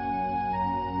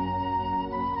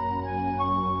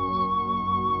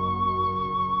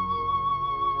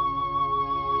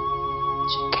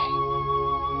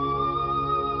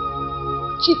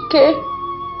 Chike.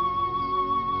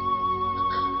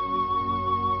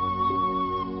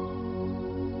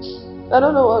 I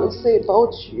don't know what to say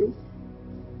about you,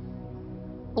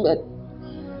 but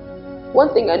one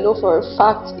thing I know for a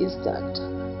fact is that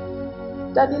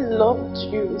Daddy loved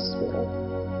you as well.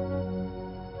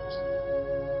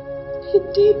 He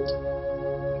did.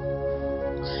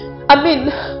 I mean,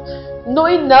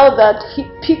 knowing now that he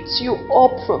picked you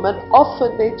up from an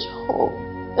orphanage home,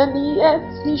 and yet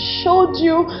he showed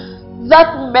you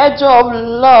that measure of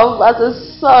love as a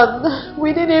son.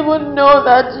 We didn't even know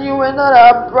that you were not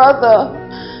our brother.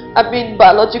 I mean,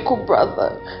 biological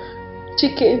brother.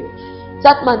 Chike,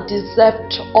 that man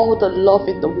deserved all the love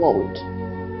in the world.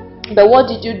 But what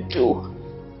did you do?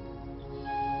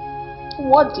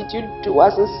 What did you do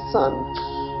as a son?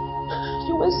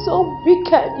 You were so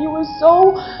wicked. You were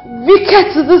so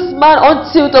wicked to this man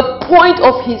until the point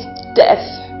of his death.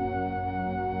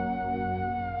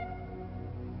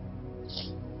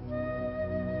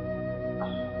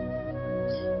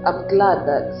 I'm glad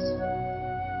that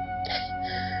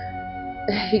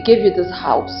he gave you this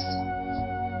house.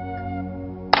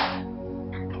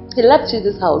 He left you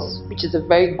this house, which is a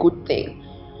very good thing.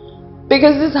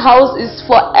 Because this house is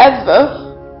forever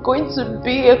going to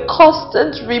be a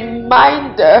constant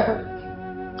reminder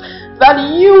that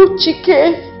you,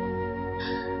 Chike,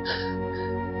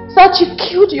 that you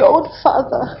killed your own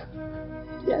father.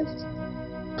 Yes.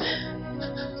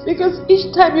 Because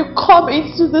each time you come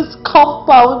into this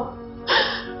compound,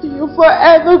 you're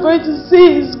forever going to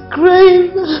see his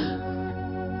grave.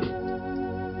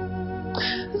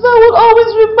 That will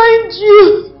always remind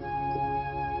you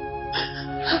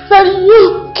that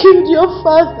you killed your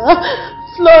father.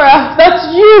 Flora,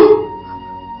 that you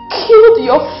killed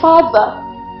your father.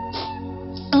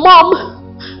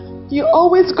 Mom, you're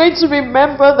always going to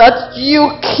remember that you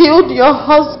killed your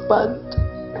husband.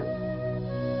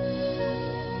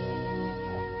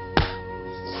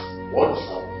 What?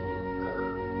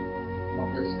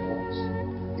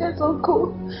 Yes,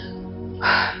 Uncle.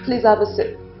 Please have a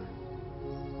sip.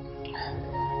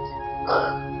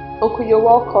 Uncle, you're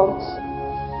welcome.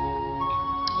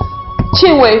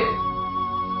 Chinwe.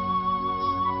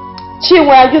 Chinwe,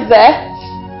 are you there?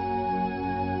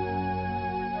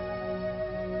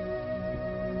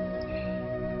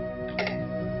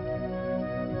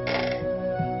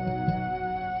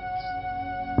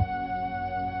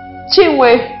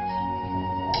 Chinwe.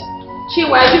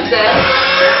 Chinwe, are you there?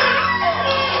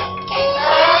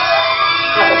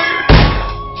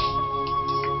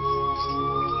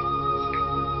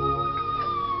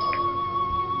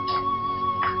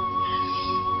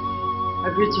 I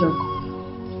greet you, Uncle.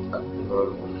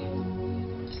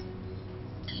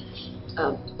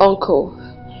 Uncle,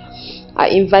 I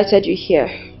invited you here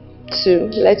to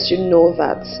let you know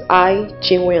that I,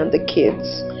 Chinwe, and the kids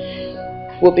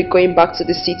will be going back to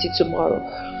the city tomorrow.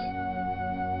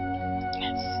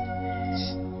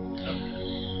 Yes.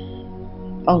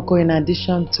 Uncle, in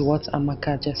addition to what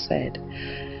Amaka just said,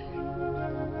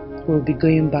 we'll be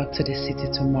going back to the city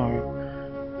tomorrow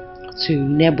to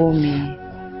enable me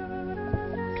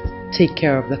take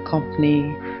care of the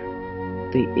company,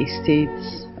 the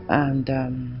estates, and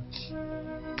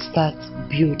start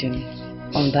building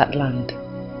on that land.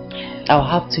 I'll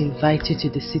have to invite you to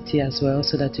the city as well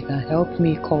so that you can help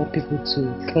me call people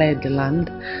to clear the land,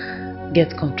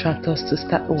 get contractors to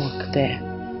start work there.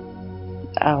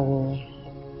 I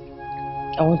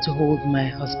want to hold my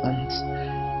husband's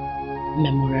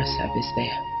memorial service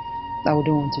there. I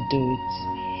wouldn't want to do it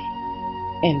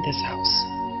in this house.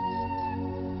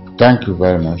 Thank you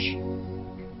very much.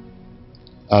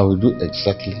 I will do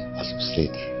exactly as you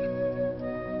said.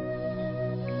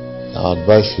 I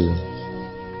advise you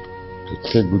to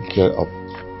take good care of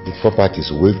the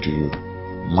properties waived to you.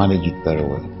 Manage it very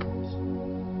well.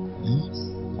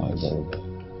 Very well.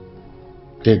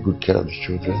 Take good care of the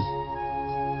children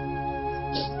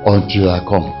until I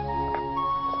come.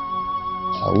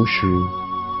 I wish you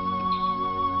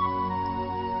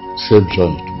safe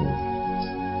journey tomorrow.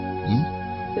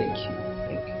 Thank you.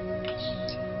 Thank you.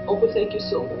 Uncle, thank you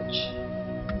so much.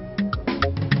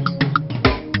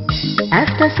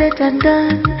 After said and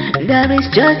done, there is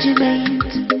judgment.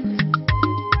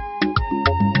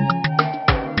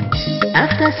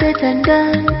 After said and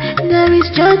done, there is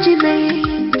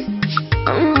judgment.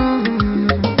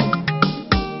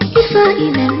 If I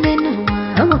in a menu,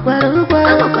 I'm a baluba.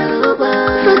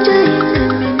 If I in a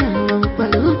menu, I'm a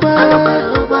baluba.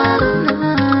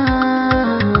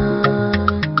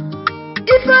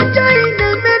 If I in a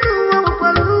menu, I'm a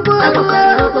baluba.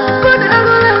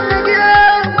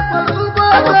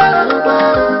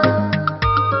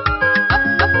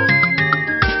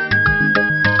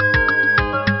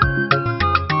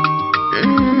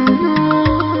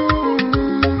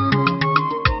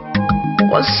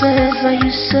 Whatsoever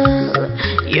you sow,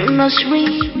 you must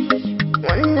reap.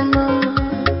 One more.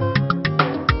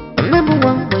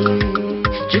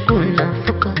 Kuna.